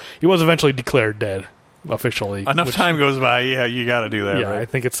killed. He was eventually declared dead, officially. Enough time goes by, you got to do that, right? I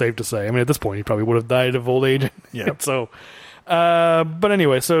think it's safe to say. I mean, at this point, he probably would have died of old age. Yeah. So, but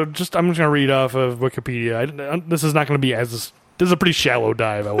anyway, I'm just going to read off of Wikipedia. This is not going to be this is a pretty shallow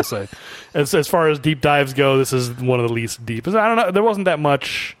dive, I will say. As far as deep dives go, this is one of the least deep. I don't know, there wasn't that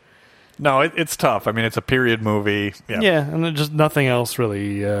much... No, it's tough. I mean, it's a period movie. Yeah, and just nothing else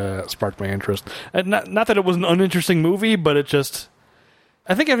really sparked my interest. Not that it was an uninteresting movie, but it just...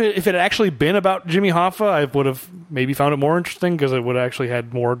 I think if it had actually been about Jimmy Hoffa, I would have maybe found it more interesting, because it would have actually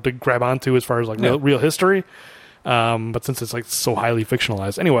had more to grab onto as far as real history. But since it's so highly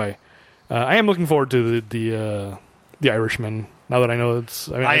fictionalized. Anyway, I am looking forward to the Irishman, now that I know it's...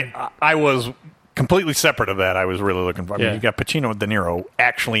 I was completely separate of that, I was really looking for. I Yeah. mean, you got Pacino and De Niro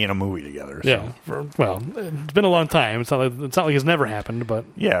actually in a movie together. So. Yeah. Well, it's been a long time. It's not like it's never happened, but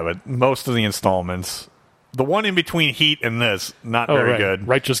Yeah, but most of the installments, the one in between Heat and this, not very right. good.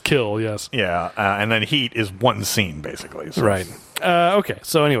 Righteous Kill, yes. Yeah, and then Heat is one scene, basically. So. Right. Okay,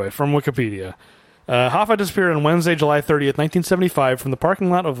 so anyway, from Wikipedia. Hoffa disappeared on Wednesday, July 30th, 1975, from the parking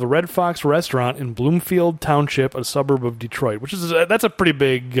lot of the Red Fox restaurant in Bloomfield Township, a suburb of Detroit, which is that's a pretty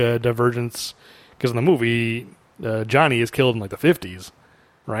big divergence, because in the movie, Johnny is killed in like the 50s,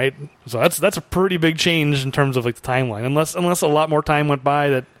 right? So that's a pretty big change in terms of like the timeline, unless a lot more time went by.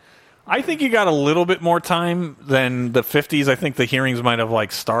 That I think you got a little bit more time than the 50s. I think the hearings might have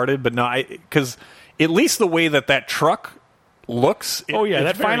like started, but no, because at least the way that truck looks.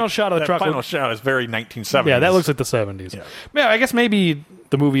 That final shot of the truck. Final shot is very 1970s. Yeah, that looks like the 70s. Yeah, I guess maybe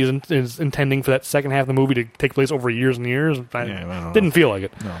the movie is intending for that second half of the movie to take place over years and years. I don't Didn't know. feel like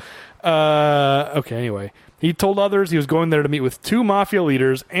it. No. Okay, anyway. He told others he was going there to meet with two mafia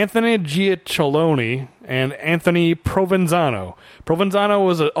leaders, Anthony Giacchiloni and Anthony Provenzano. Provenzano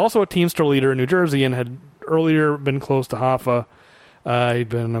was also a Teamster leader in New Jersey and had earlier been close to Hoffa. We're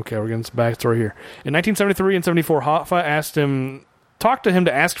getting some backstory here. In 1973 and 74, Hoffa talked to him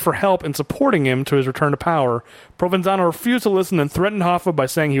to ask for help in supporting him to his return to power. Provenzano refused to listen and threatened Hoffa by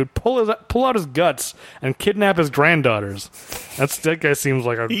saying he would pull out his guts and kidnap his granddaughters. That guy seems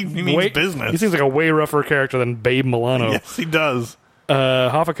like He means business. He seems like a way rougher character than Babe Milano. Yes, he does.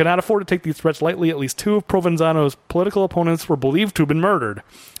 Hoffa could not afford to take these threats lightly. At least two of Provenzano's political opponents were believed to have been murdered.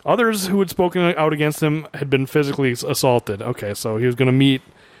 Others who had spoken out against him had been physically assaulted. Okay, so he was going to meet...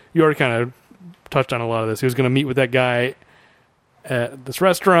 You already kind of touched on a lot of this. He was going to meet with that guy at this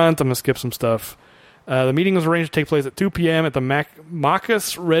restaurant. I'm going to skip some stuff. The meeting was arranged to take place at 2 p.m. at the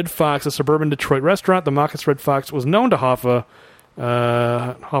Machus Red Fox, a suburban Detroit restaurant. The Machus Red Fox was known to Hoffa.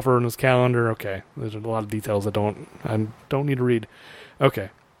 Hoffa in his calendar. Okay, there's a lot of details I don't need to read. Okay,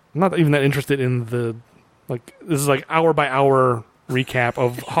 I'm not even that interested in the this is like hour by hour recap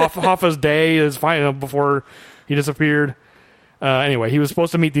of Hoffa's day before he disappeared. Anyway, he was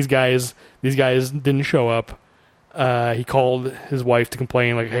supposed to meet these guys. These guys didn't show up. He called his wife to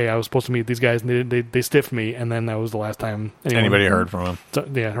complain, like, "Hey, I was supposed to meet these guys, and they stiffed me." And then that was the last time anybody heard from him.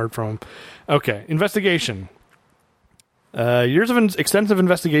 Heard from him. Okay, investigation. Years of extensive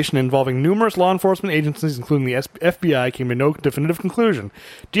investigation involving numerous law enforcement agencies, including the FBI, came to no definitive conclusion.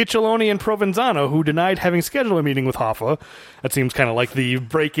 Giacchiloni and Provenzano, who denied having scheduled a meeting with Hoffa, that seems kind of like the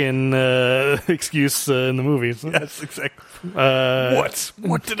break-in excuse in the movies. Yes, exactly.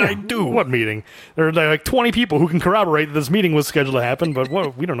 What did I do? What meeting? There are like 20 people who can corroborate that this meeting was scheduled to happen, but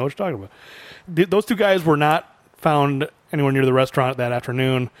we don't know what you're talking about. Those two guys were not found anywhere near the restaurant that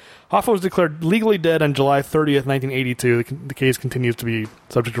afternoon. Hoffa was declared legally dead on July 30th, 1982. The case continues to be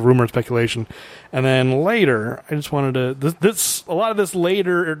subject to rumor and speculation. And then later, I just wanted to... a lot of this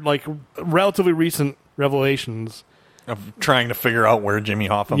later, like, relatively recent revelations... Of trying to figure out where Jimmy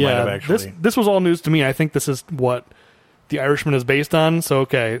Hoffa might have actually... This was all news to me. I think this is what The Irishman is based on. So,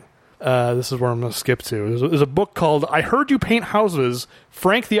 okay, this is where I'm going to skip to. There's a book called I Heard You Paint Houses,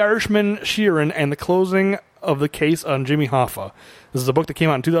 Frank the Irishman Sheeran, and the Closing of the Case on Jimmy Hoffa. This is a book that came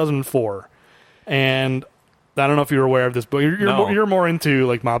out in 2004, and I don't know if you're aware of this book. You're more into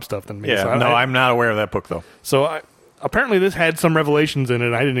like mob stuff than me. Yeah, so I'm not aware of that book though. So apparently this had some revelations in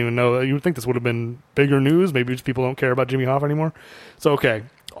it. I didn't even know. You would think this would have been bigger news. Maybe just people don't care about Jimmy Hoffa anymore. So okay,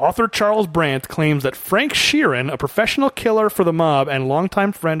 author Charles Brandt claims that Frank Sheeran, a professional killer for the mob and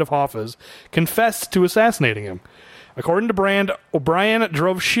longtime friend of Hoffa's, confessed to assassinating him. According to Brand, O'Brien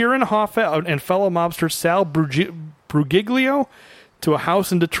drove Sheeran, Hoffa, and fellow mobster Sal Brugiglio to a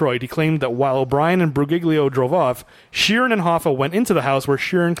house in Detroit. He claimed that while O'Brien and Brugiglio drove off, Sheeran and Hoffa went into the house, where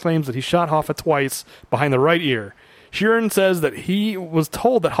Sheeran claims that he shot Hoffa twice behind the right ear. Sheeran says that he was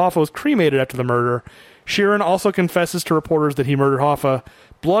told that Hoffa was cremated after the murder. Sheeran also confesses to reporters that he murdered Hoffa.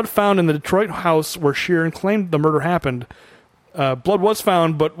 Blood found in the Detroit house where Sheeran claimed the murder happened. Blood was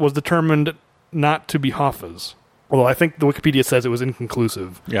found, but was determined not to be Hoffa's. Although I think the Wikipedia says it was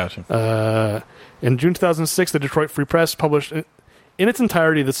inconclusive. Gotcha. In June 2006, the Detroit Free Press published in its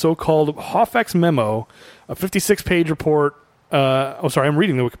entirety the so-called Hoffax Memo, a 56-page report. I'm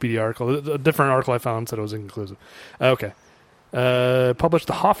reading the Wikipedia article. A different article I found said it was inconclusive. Okay. Published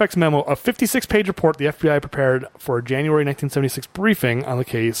the Hoffax Memo, a 56-page report the FBI prepared for a January 1976 briefing on the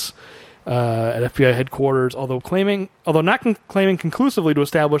case at FBI headquarters. Although not claiming conclusively to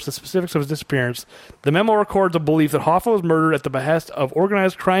establish the specifics of his disappearance, the memo records a belief that Hoffa was murdered at the behest of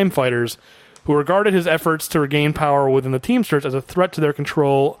organized crime fighters who regarded his efforts to regain power within the Teamsters as a threat to their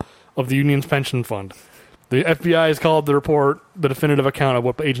control of the union's pension fund. The FBI has called the report the definitive account of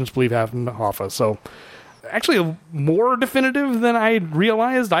what agents believe happened to Hoffa. So, actually, more definitive than I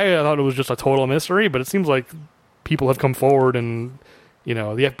realized. I thought it was just a total mystery, but it seems like people have come forward and, the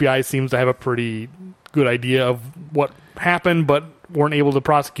FBI seems to have a pretty good idea of what happened, but weren't able to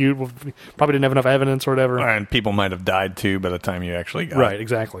prosecute. Probably didn't have enough evidence or whatever. And people might have died, too, by the time you actually got right,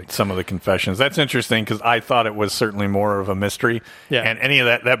 exactly. some of the confessions. That's interesting, because I thought it was certainly more of a mystery. Yeah. And any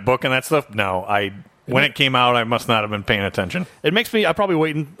of that book and that stuff, no, when it came out, I must not have been paying attention. It makes me. I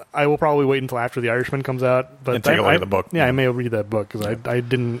will probably wait until after The Irishman comes out. But And take a look at the book. Yeah, I may read that book because I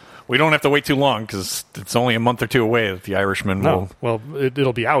didn't. We don't have to wait too long because it's only a month or two away that The Irishman will well,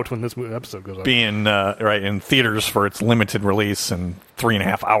 it'll be out when this episode goes up. be in theaters for its limited release and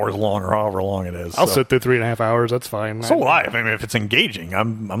 3.5 hours long or however long it is. I'll sit through 3.5 hours. That's fine. So will I. I mean, if it's engaging,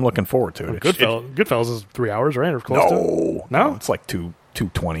 I'm looking forward to it. Goodfellas is 3 hours, right? Or close to? No, it's like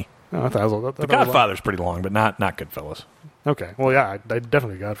 2:20. Oh, The Godfather's pretty long, but not Goodfellas. Okay. Well, yeah, I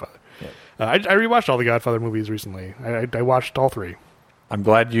definitely Godfather. Yeah. I rewatched all the Godfather movies recently. I watched all 3. I'm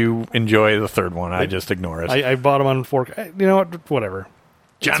glad you enjoy the third one. I just ignore it. I bought them on 4K. You know what? Whatever.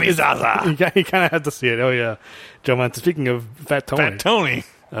 Johnny Zaza. You kind of had to see it. Oh, yeah. Joe Monte. Speaking of Fat Tony. Fat Tony.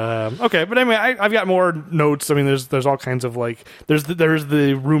 Okay, but anyway, I've got more notes. I mean, there's all kinds of there's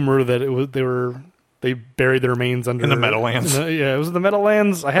the rumor that they buried their remains under in the Meadowlands. It was in the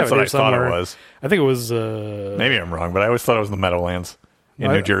Meadowlands. I have That's it what here I somewhere. thought it was. I think it was. Maybe I'm wrong, but I always thought it was the Meadowlands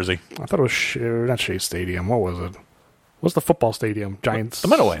in New Jersey. I thought it was not Shea Stadium. What was it? What's the football stadium? Giants. The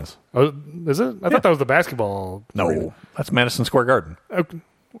Meadowlands. Oh, is it? I thought that was the basketball. No, arena. that's Madison Square Garden.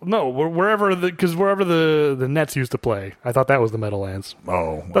 No, wherever the Nets used to play. I thought that was the Meadowlands.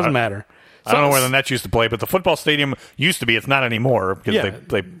 Oh, doesn't matter. I don't know where the Nets used to play, but the football stadium used to be. It's not anymore because Yeah.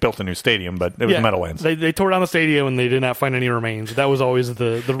 they built a new stadium, but it was Meadowlands. They tore down the stadium and they did not find any remains. That was always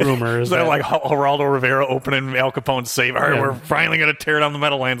the rumor. Is that like Geraldo Rivera opening Al Capone's safe? All right, we're finally going to tear down the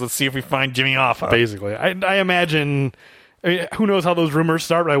Meadowlands. Let's see if we find Jimmy Hoffa. Basically, I imagine. I mean, who knows how those rumors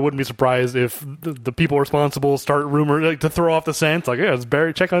start? But I wouldn't be surprised if the people responsible start rumors to throw off the scent. Like, yeah, it's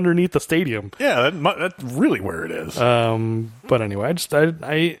buried. Check underneath the stadium. Yeah, that's really where it is. But anyway,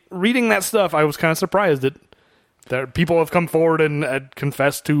 I reading that stuff, I was kind of surprised that people have come forward and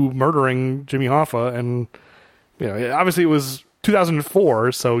confessed to murdering Jimmy Hoffa, and obviously it was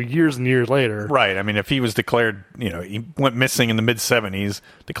 2004, so years and years later. Right. I mean, if he was declared, he went missing in the mid-'70s,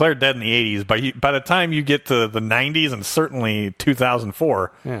 declared dead in the 80s, by the time you get to the 90s and certainly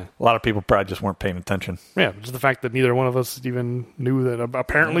 2004, a lot of people probably just weren't paying attention. Yeah, just the fact that neither one of us even knew that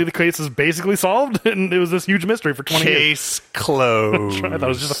apparently the case is basically solved, and it was this huge mystery for 20 years. Case closed. I thought it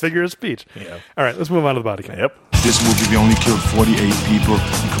was just a figure of speech. Yeah. All right, let's move on to the body count. Yep. This movie, we only killed 48 people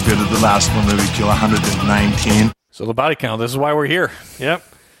compared to the last one where we killed 119. So the body count, this is why we're here. Yep.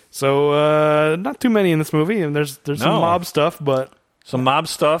 So not too many in this movie, and there's some mob stuff, but some mob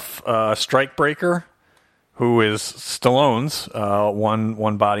stuff. Strikebreaker, who is Stallone's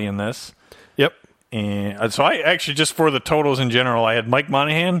one body in this. Yep. And so I actually, just for the totals in general, I had Mike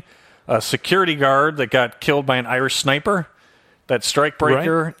Monaghan, a security guard that got killed by an Irish sniper, that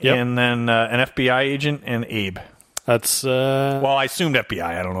Strikebreaker, right. Yep. and then an FBI agent and Abe. That's well, I assumed FBI.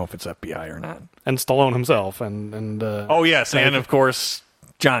 I don't know if it's FBI or not. And Stallone himself, and oh yes, and of course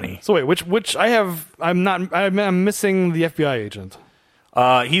Johnny. So wait, which I'm missing the FBI agent.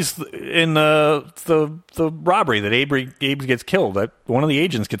 He's in the robbery that Abe gets killed. That one of the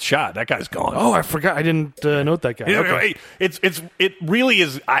agents gets shot. That guy's gone. Oh, I forgot. I didn't note that guy. Okay. It really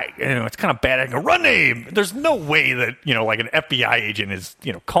is. It's kind of bad. I go, run Abe. There's no way that like an FBI agent is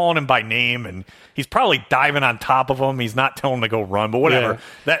calling him by name, and he's probably diving on top of him. He's not telling him to go run, but whatever.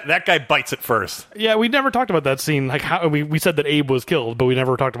 Yeah. That guy bites it first. Yeah, we never talked about that scene. Like how we said that Abe was killed, but we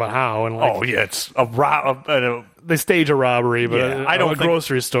never talked about how. And it's they stage a robbery, but I don't a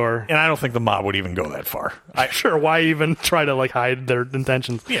grocery store, and I don't think the mob would even go that far. Sure, why even try to hide their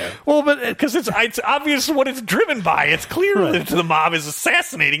intentions? Yeah, well, but because it's obvious what it's driven by. It's clear that the mob is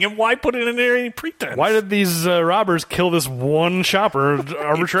assassinating him. Why put it in there any pretense? Why did these robbers kill this one shopper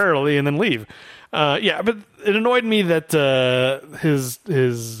arbitrarily and then leave? Yeah, but it annoyed me that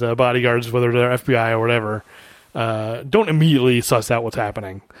his bodyguards, whether they're FBI or whatever, don't immediately suss out what's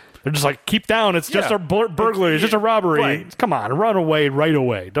happening. They're just like, keep down. It's just a burglary. It's just a robbery. Right. Come on, run away right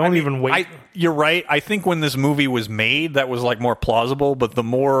away. Don't even wait. You're right. I think when this movie was made, that was more plausible. But the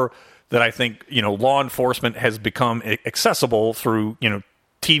more that I think law enforcement has become accessible through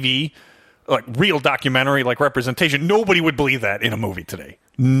TV, like real documentary, like representation, nobody would believe that in a movie today.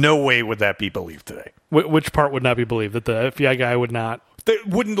 No way would that be believed today. Which part would not be believed? That the FBI guy would not? They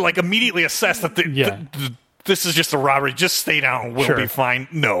wouldn't immediately assess that the this is just a robbery. Just stay down. We'll be fine.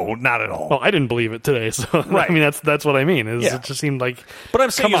 No, not at all. Well, I didn't believe it today, so Right. I mean that's what I mean. It just seemed like. But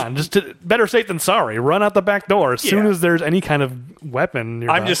I'm saying, come on, better safe than sorry. Run out the back door as soon as there's any kind of weapon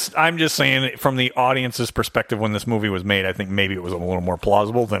nearby. I'm just saying, from the audience's perspective, when this movie was made, I think maybe it was a little more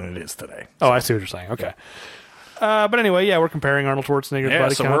plausible than it is today. Oh, I see what you're saying. Okay. But anyway, we're comparing Arnold Schwarzenegger's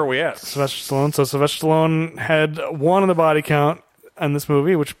body so count. where are we at? Sylvester Stallone. So Sylvester Stallone had 1 on the body count in this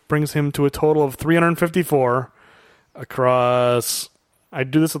movie, which brings him to a total of 354 across. I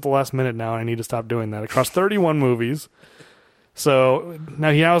do this at the last minute now, and I need to stop doing that. Across 31 movies. So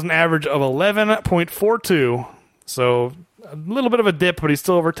now he has an average of 11.42. So a little bit of a dip, but he's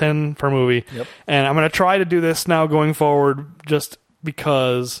still over 10 per movie. Yep. And I'm going to try to do this now going forward just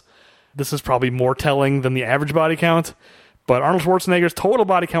because this is probably more telling than the average body count. But Arnold Schwarzenegger's total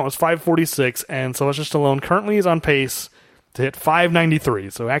body count was 546, and Sylvester Stallone currently is on pace to hit 593.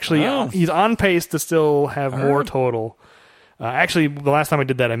 So actually, he's on pace to still have more total. Actually, the last time I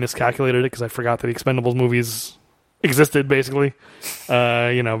did that, I miscalculated it because I forgot that the Expendables movies existed, basically.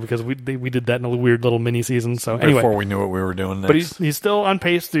 Because we did that in a weird little mini season. So anyway, Before we knew what we were doing next. but he's still on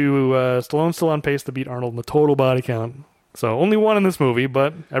pace to Stallone's still on pace to beat Arnold in the total body count. So only 1 in this movie,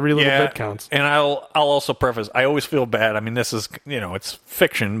 but every little bit counts. And I'll also preface, I always feel bad. I mean, this is, it's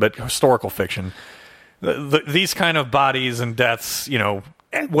fiction, but historical fiction. These kind of bodies and deaths,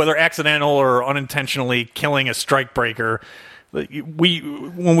 whether accidental or unintentionally killing a strikebreaker,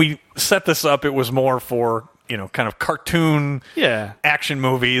 when we set this up, it was more for kind of cartoon action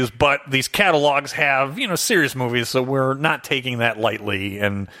movies, but these catalogs have, serious movies, so we're not taking that lightly.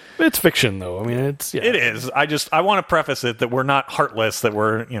 And it's fiction, though. I mean, it is. I want to preface it that we're not heartless, that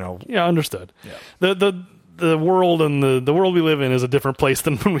we're, understood. Yeah. The world and the world we live in is a different place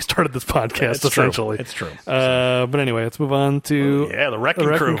than when we started this podcast, essentially. It's true. But anyway, let's move on to the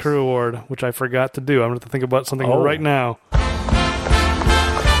Wrecking Crew Award, which I forgot to do. I'm going to have to think about something right now.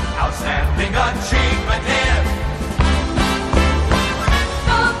 Outstanding achievement here.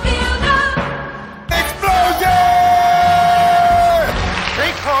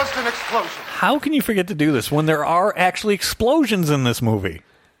 An explosion. How can you forget to do this when there are actually explosions in this movie?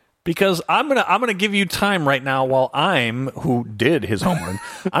 Because I'm gonna give you time right now while who did his homework.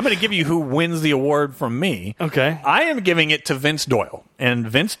 I'm gonna give you who wins the award from me. Okay. I am giving it to Vince Doyle, and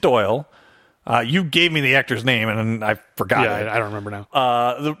Vince Doyle. You gave me the actor's name, and I forgot it. I don't remember now.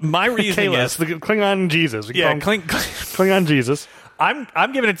 My reasoning is the Klingon Jesus. Klingon Jesus.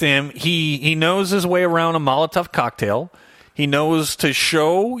 I'm giving it to him. He knows his way around a Molotov cocktail. He knows to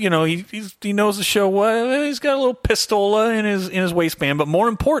show, he knows to show. He's got a little pistola in his waistband, but more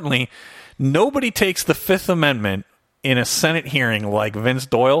importantly, nobody takes the Fifth Amendment in a Senate hearing like Vince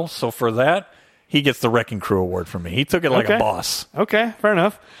Doyle. So for that, he gets the Wrecking Crew Award from me. He took it like a boss. Okay, fair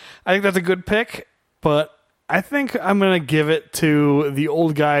enough. I think that's a good pick, but I think I'm going to give it to the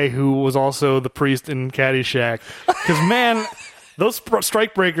old guy who was also the priest in Caddyshack. Because, man, those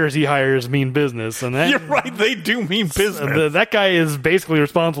strike breakers he hires mean business. And You're right, they do mean business. That guy is basically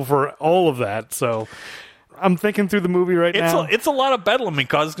responsible for all of that, so I'm thinking through the movie now. It's a lot of bedlam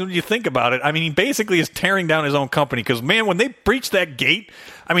because when you think about it, I mean, he basically is tearing down his own company because, man, when they breach that gate,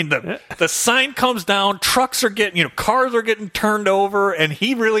 I mean, the sign comes down, trucks are getting, cars are getting turned over, and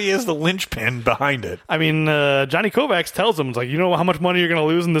he really is the linchpin behind it. I mean, Johnny Kovacs tells him, like, you know how much money you're going to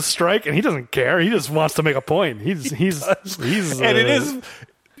lose in this strike? And he doesn't care. He just wants to make a point. He's and it is...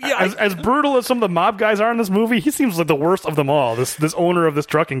 Yeah, as brutal as some of the mob guys are in this movie, he seems like the worst of them all. This owner of this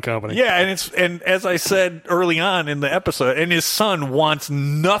trucking company. Yeah, and as I said early on in the episode, and his son wants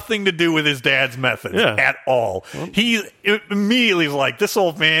nothing to do with his dad's methods at all. He immediately is like, this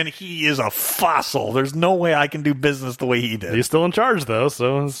old man, he is a fossil. There's no way I can do business the way he did. He's still in charge though,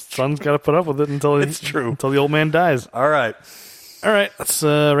 so his son's got to put up with it until until the old man dies. All right, let's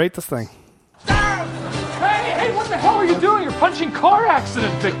rate this thing. Hey, what the hell are you doing? You're punching car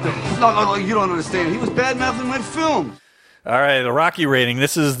accident victims. No, you don't understand. He was bad mouthing my film. All right, the Rocky rating.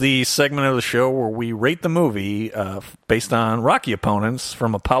 This is the segment of the show where we rate the movie based on Rocky opponents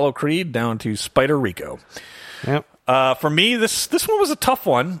from Apollo Creed down to Spider Rico. Yep. For me, this one was a tough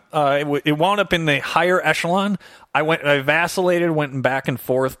one. It wound up in the higher echelon. I vacillated, went back and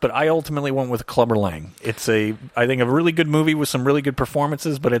forth, but I ultimately went with Clubber Lang. It's I think a really good movie with some really good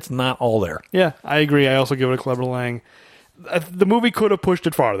performances, but it's not all there. Yeah, I agree. I also give it a Clubber Lang. The movie could have pushed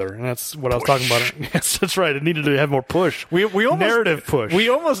it farther, and that's what I was talking about. Yes, that's right. It needed to have more push. We almost, narrative push. We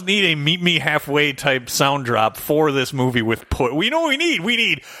almost need a meet me halfway type sound drop for this movie with push. We know what we need. We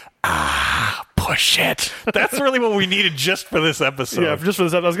need push. Push it. That's really what we needed just for this episode. Yeah, just for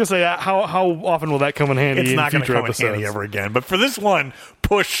this episode. I was going to say, how often will that come in handy It's not in going to future come episodes? in handy ever again. But for this one,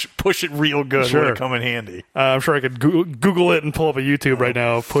 push it real good. Sure. Will it come in handy? I'm sure I could Google it and pull up a YouTube right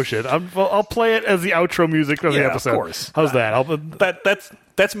now. Push it. I'll play it as the outro music of the episode. Of course. How's that?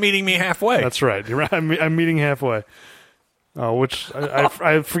 That's meeting me halfway. That's right. You're right. I'm meeting halfway. Oh, which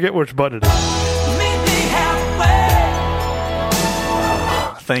I forget which button it is.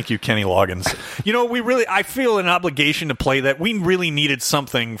 Thank you, Kenny Loggins. I feel an obligation to play that. We really needed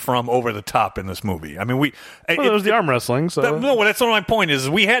something from Over the Top in this movie. I mean, there was the arm wrestling. So that's what my point is.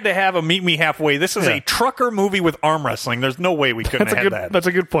 We had to have a Meet Me Halfway. This is a trucker movie with arm wrestling. There's no way we couldn't have that. That's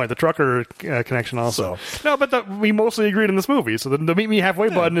a good point. The trucker connection also. No, but we mostly agreed in this movie. So the Meet Me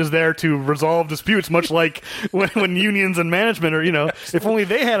Halfway button is there to resolve disputes, much like when unions and management are, if only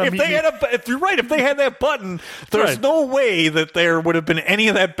they had a if you're right, if they had that button, there's no way that there would have been any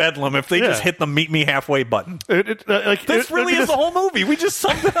of that bedlam if they just hit the Meet Me Halfway button. This really is the whole movie. We just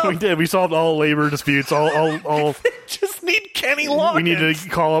summed it up. We did. We solved all labor disputes. All. Just need Kenny Loggins. We need to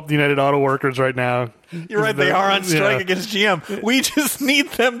call up the United Auto Workers right now. You're right. They are on strike against GM. We just need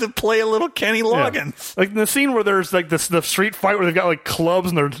them to play a little Kenny Loggins. Like in the scene where there's like the street fight where they've got like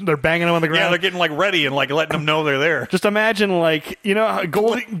clubs and they're banging them on the ground. Yeah, they're getting like ready and like letting them know they're there. Just imagine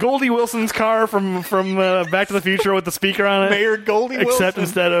Goldie Wilson's car from Back to the Future with the speaker on it. Mayor Goldie Wilson. Except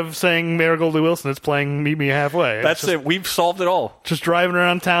instead of saying Mayor Goldie Wilson, it's playing Meet Me Halfway. That's it. We've solved it all. Just driving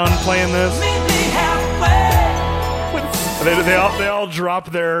around town playing this. Meet me halfway. They all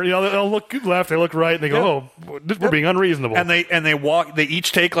drop their, they all look left, they look right, and they go, we're being unreasonable. And they walk, they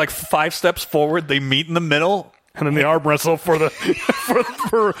each take like 5 steps forward, they meet in the middle. And then they arm wrestle for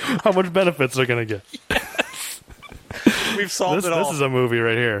for how much benefits they're going to get. We've solved it all. This is a movie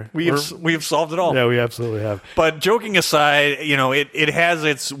right here. We have solved it all. Yeah, we absolutely have. But joking aside, it has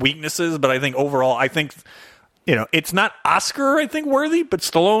its weaknesses, but I think overall, it's not Oscar, worthy, but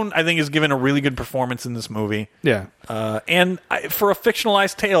Stallone, is given a really good performance in this movie. Yeah. And for a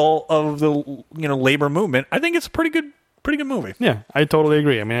fictionalized tale of the, labor movement, I think it's a pretty good movie. Yeah, I totally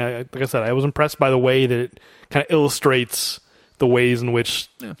agree. I mean, like I said, I was impressed by the way that it kind of illustrates the ways in which,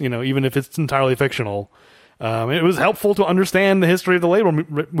 even if it's entirely fictional, it was helpful to understand the history of the labor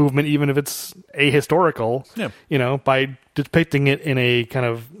movement, even if it's ahistorical, by depicting it in a kind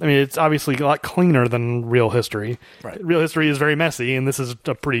of, it's obviously a lot cleaner than real history. Right. Real history is very messy, and this is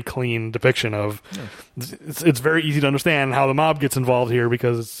a pretty clean depiction of, it's very easy to understand how the mob gets involved here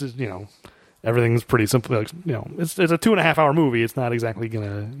because it's, everything's pretty simple. It's a 2.5 hour movie. It's not exactly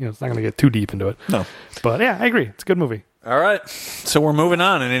it's not gonna get too deep into it. No. But yeah, I agree. It's a good movie. All right, so we're moving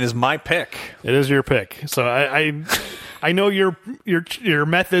on, and it is my pick. It is your pick. So I know your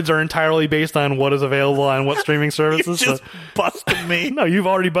methods are entirely based on what is available on what streaming services. You just busted me. No, you've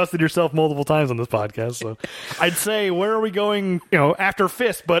already busted yourself multiple times on this podcast. So I'd say, where are we going? After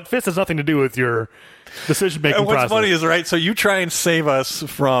Fist, but Fist has nothing to do with your decision making process. What's funny is, right, so you try and save us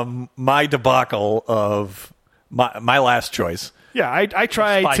from my debacle of my last choice. Yeah, I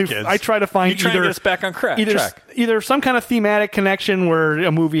try to find get us back on track. Either some kind of thematic connection where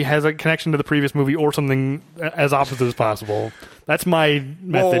a movie has a connection to the previous movie, or something as opposite as possible. That's my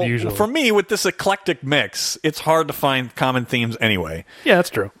method usually. For me, with this eclectic mix, it's hard to find common themes anyway. Yeah, that's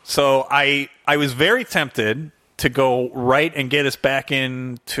true. So I was very tempted to go right and get us back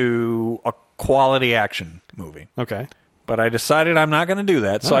into a quality action movie. Okay. But I decided I'm not going to do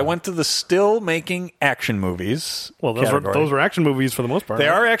that, so I went to the still-making action movies. Well, those are action movies for the most part. They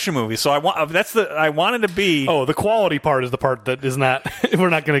are action movies, so I wanted to be. Oh, the quality part is the part that is not. We're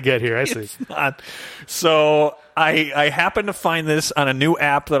not going to get here. I see. It's not. So I happened to find this on a new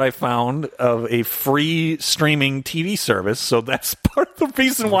app that I found of a free streaming TV service. So that's part of the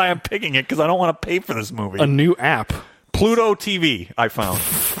reason why I'm picking it, because I don't want to pay for this movie. A new app. Pluto TV, I found.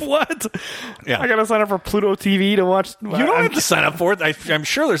 What? Yeah. I got to sign up for Pluto TV to watch. You don't have to sign up for it. I'm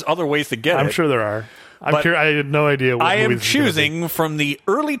sure there's other ways to get it. I'm sure there are. I had no idea what I am movies choosing from the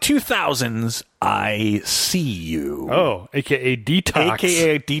early 2000s, I See You. Oh, a.k.a. Detox.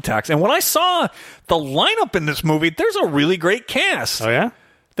 A.k.a. Detox. And when I saw the lineup in this movie, there's a really great cast. Oh, yeah?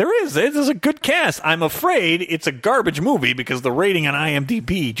 There is. There's a good cast. I'm afraid it's a garbage movie because the rating on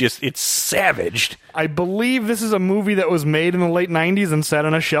IMDb it's savaged. I believe this is a movie that was made in the late 90s and sat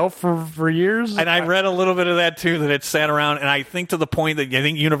on a shelf for years. And I read a little bit of that, too, that it sat around. And I think to the point that I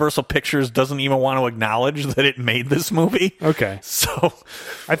think Universal Pictures doesn't even want to acknowledge that it made this movie. Okay. So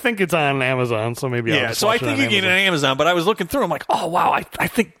I think it's on Amazon, so maybe I'll just so I watch it think on you get it on Amazon. But I was looking through. I'm like, oh, wow. I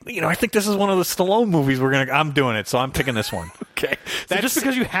think this is one of the Stallone movies I'm doing it. So I'm picking this one. Okay. So just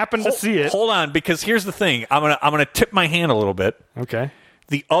because you happen to see it. Hold on, because here's the thing. I'm gonna tip my hand a little bit. Okay.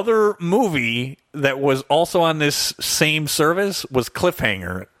 The other movie that was also on this same service was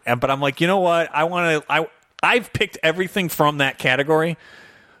Cliffhanger, but I'm like, you know what? I've picked everything from that category.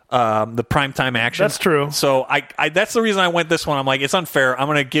 The primetime action. That's true. So I that's the reason I went this one. I'm like, it's unfair. I'm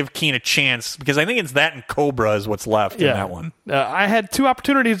going to give Keen a chance because I think it's that and Cobra is what's left in that one. I had 2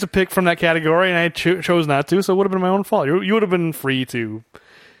 opportunities to pick from that category, and I chose not to, so it would have been my own fault. You would have been free to.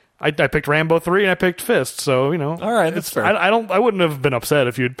 I picked Rambo 3 and I picked Fist, so All right, that's fair. I wouldn't have been upset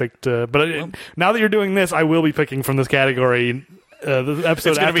if you had picked. Now that you're doing this, I will be picking from this category. The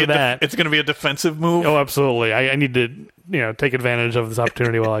episode after that, it's going to be a defensive move. Oh, absolutely. I need to take advantage of this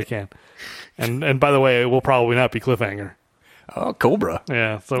opportunity while I can. And by the way, it will probably not be Cliffhanger. Oh, Cobra.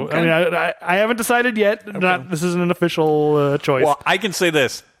 Yeah. So Okay. I mean, I haven't decided yet. Okay. This isn't an official choice. Well, I can say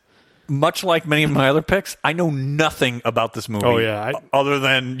this. Much like many of my other picks, I know nothing about this movie. Oh, yeah. Other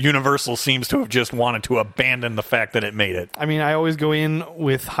than Universal seems to have just wanted to abandon the fact that it made it. I mean, I always go in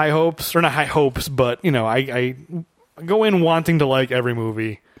with high hopes, or not high hopes, but I go in wanting to like every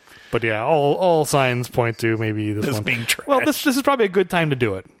movie. But yeah, all signs point to maybe this one being trash. Well, this is probably a good time to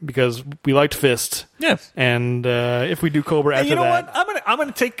do it because we liked Fist. Yeah, and if we do Cobra after you know that, what? I'm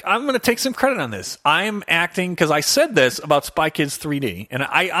gonna take some credit on this. I'm acting because I said this about Spy Kids 3D, and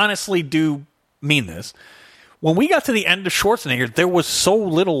I honestly do mean this. When we got to the end of Schwarzenegger, there was so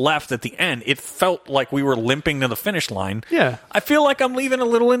little left at the end. It felt like we were limping to the finish line. Yeah. I feel like I'm leaving a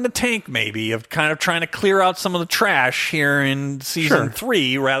little in the tank, maybe, of kind of trying to clear out some of the trash here in Season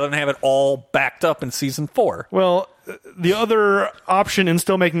 3 rather than have it all backed up in Season 4. Well, the other option in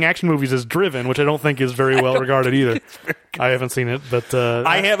still making action movies is Driven, which I don't think is very well regarded either. I haven't seen it, but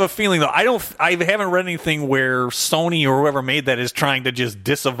I have a feeling though. I haven't read anything where Sony or whoever made that is trying to just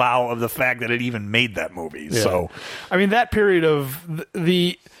disavow of the fact that it even made that movie. Yeah. So, I mean, that period of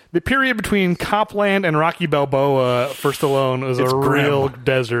the period between Copland and Rocky Balboa for Stallone is It's a grim. real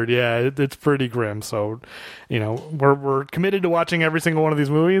desert. Yeah, it's pretty grim. So, we're committed to watching every single one of these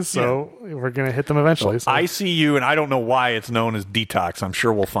movies. So we're gonna hit them eventually. So. ICU, and I don't know why it's known as Detox. I'm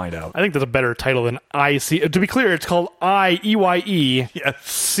sure we'll find out. I think there's a better title than IC. To be clear, it's called IEYE. Yes.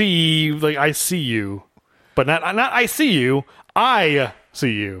 C like I see you, but not I see you. I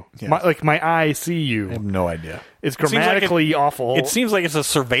see you. Yes. My I see you. I have no idea. It's grammatically awful. It seems like it's a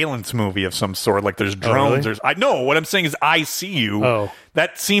surveillance movie of some sort. Like there's drones. really? I know what I'm saying is I see you. Oh.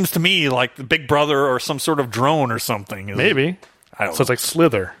 That seems to me like the Big Brother or some sort of drone or something. Maybe. I don't So know. it's like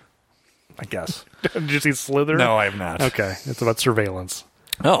Slither. I guess. Did you see Slither? No, I have not. Okay, it's about surveillance,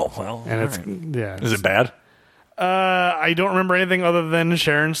 Oh well. and all it's right. yeah. Is it bad? I don't remember anything other than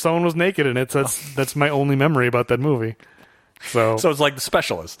Sharon Stone was naked in it. That's my only memory about that movie. So So it's like The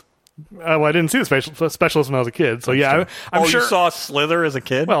Specialist. well, I didn't see the specialist when I was a kid. So yeah, I'm sure. You saw Slither as a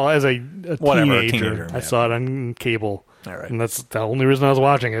kid? Well, as a Whatever, a teenager, teenager, I yeah. saw it on cable. All right. And that's the only reason I was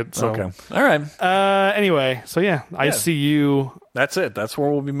watching it. So Okay. All right. anyway, so yeah, I see you. That's it. That's where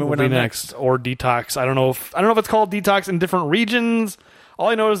we'll be moving Will be on next, or Detox. I don't know if it's called Detox in different regions. All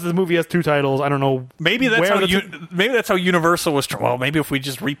I know is the movie has 2 titles. I don't know. Maybe that's where how maybe that's how Universal was. Well, maybe if we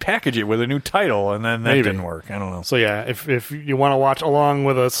just repackage it with a new title, and then that Maybe. didn't work. I don't know. So yeah, if you want to watch along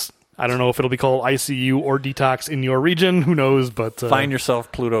with us, I don't know if it'll be called ICU or Detox in your region. Who knows? But Find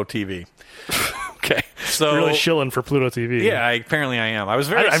yourself Pluto TV. okay. So You're really shilling for Pluto TV. Yeah, apparently I am. I was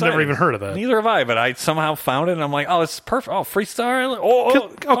very. I've excited. never even heard of that. Neither have I, but I somehow found it, and I'm like, oh, it's perfect. Oh,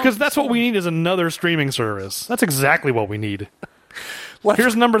 Freestar. Because that's what we need is another streaming service. That's exactly what we need. What?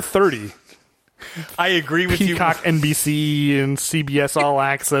 Here's number 30. I agree with Peacock, you. NBC, and CBS All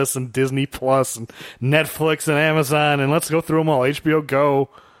Access, and Disney Plus, and Netflix, and Amazon, and let's go through them all. HBO Go.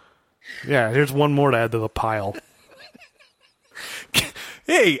 Yeah, here's one more to add to the pile.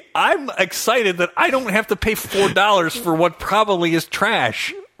 Hey, I'm excited that I don't have to pay $4 for what probably is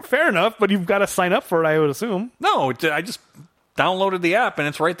trash. Fair enough, but you've got to sign up for it, I would assume. No, I just downloaded the app, and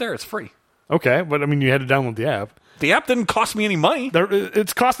it's right there. It's free. Okay, but I mean, you had to download the app. The app didn't cost me any money.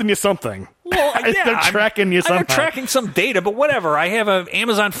 It's costing you something. Well, yeah, They're tracking you somehow. They're tracking some data, but whatever. I have an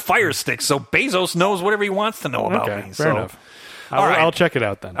Amazon Fire Stick, so Bezos knows whatever he wants to know about Okay, me. fair enough. All right. I'll check it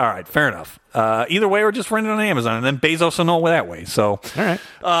out then. All right, fair enough. Either way, we're just renting it on Amazon, and then Bezos will know that way. So, all right.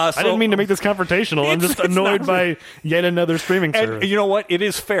 I I didn't mean to make this confrontational. I'm just annoyed by yet another streaming service. And you know what? It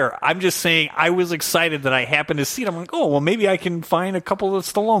is fair. I'm just saying I was excited that I happened to see it. I'm like, oh, well, maybe I can find a couple of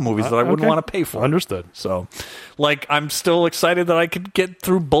Stallone movies that I wouldn't okay. want to pay for. Understood. So, like, I'm still excited that I could get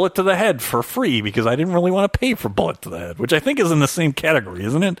through Bullet to the Head for free because I didn't really want to pay for Bullet to the Head, which I think is in the same category,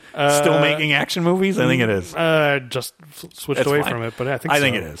 isn't it? Still making action movies? I think it is. Just switched It's away fine. from it, but I think I so.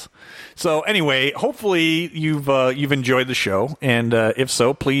 think it is. So So anyway, hopefully you've enjoyed the show, and if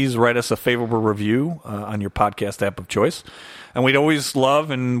so, please write us a favorable review on your podcast app of choice. And we'd always love,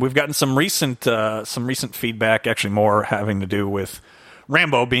 and we've gotten some recent feedback, actually more having to do with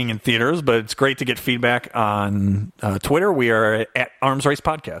Rambo being in theaters, but it's great to get feedback on Twitter. We are at Arms Race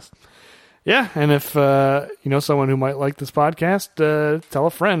Podcast. Yeah, and if you know someone who might like this podcast, tell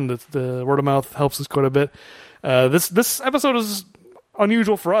a friend. The word of mouth helps us quite a bit. This episode is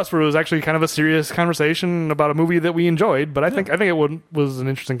unusual for us, where it was actually kind of a serious conversation about a movie that we enjoyed. But I think it was an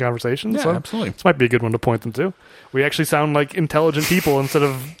interesting conversation. Yeah, so absolutely. This might be a good one to point them to. We actually sound like intelligent people instead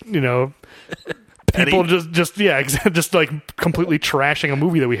of people just like completely trashing a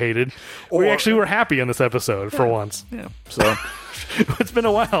movie that we hated. We actually were happy in this episode for once. Yeah. So. It's been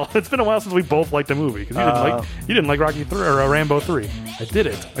a while. It's been a while since we both liked a movie, because you didn't like Rocky 3 or Rambo 3. I did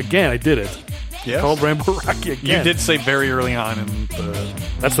it again. I did it. Yes. Called Rambo Rocky again. You did say very early on in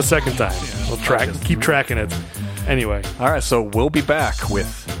That's the second time. We'll keep tracking it. Anyway. All right, so we'll be back with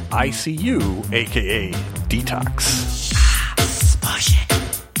ICU, aka Detox.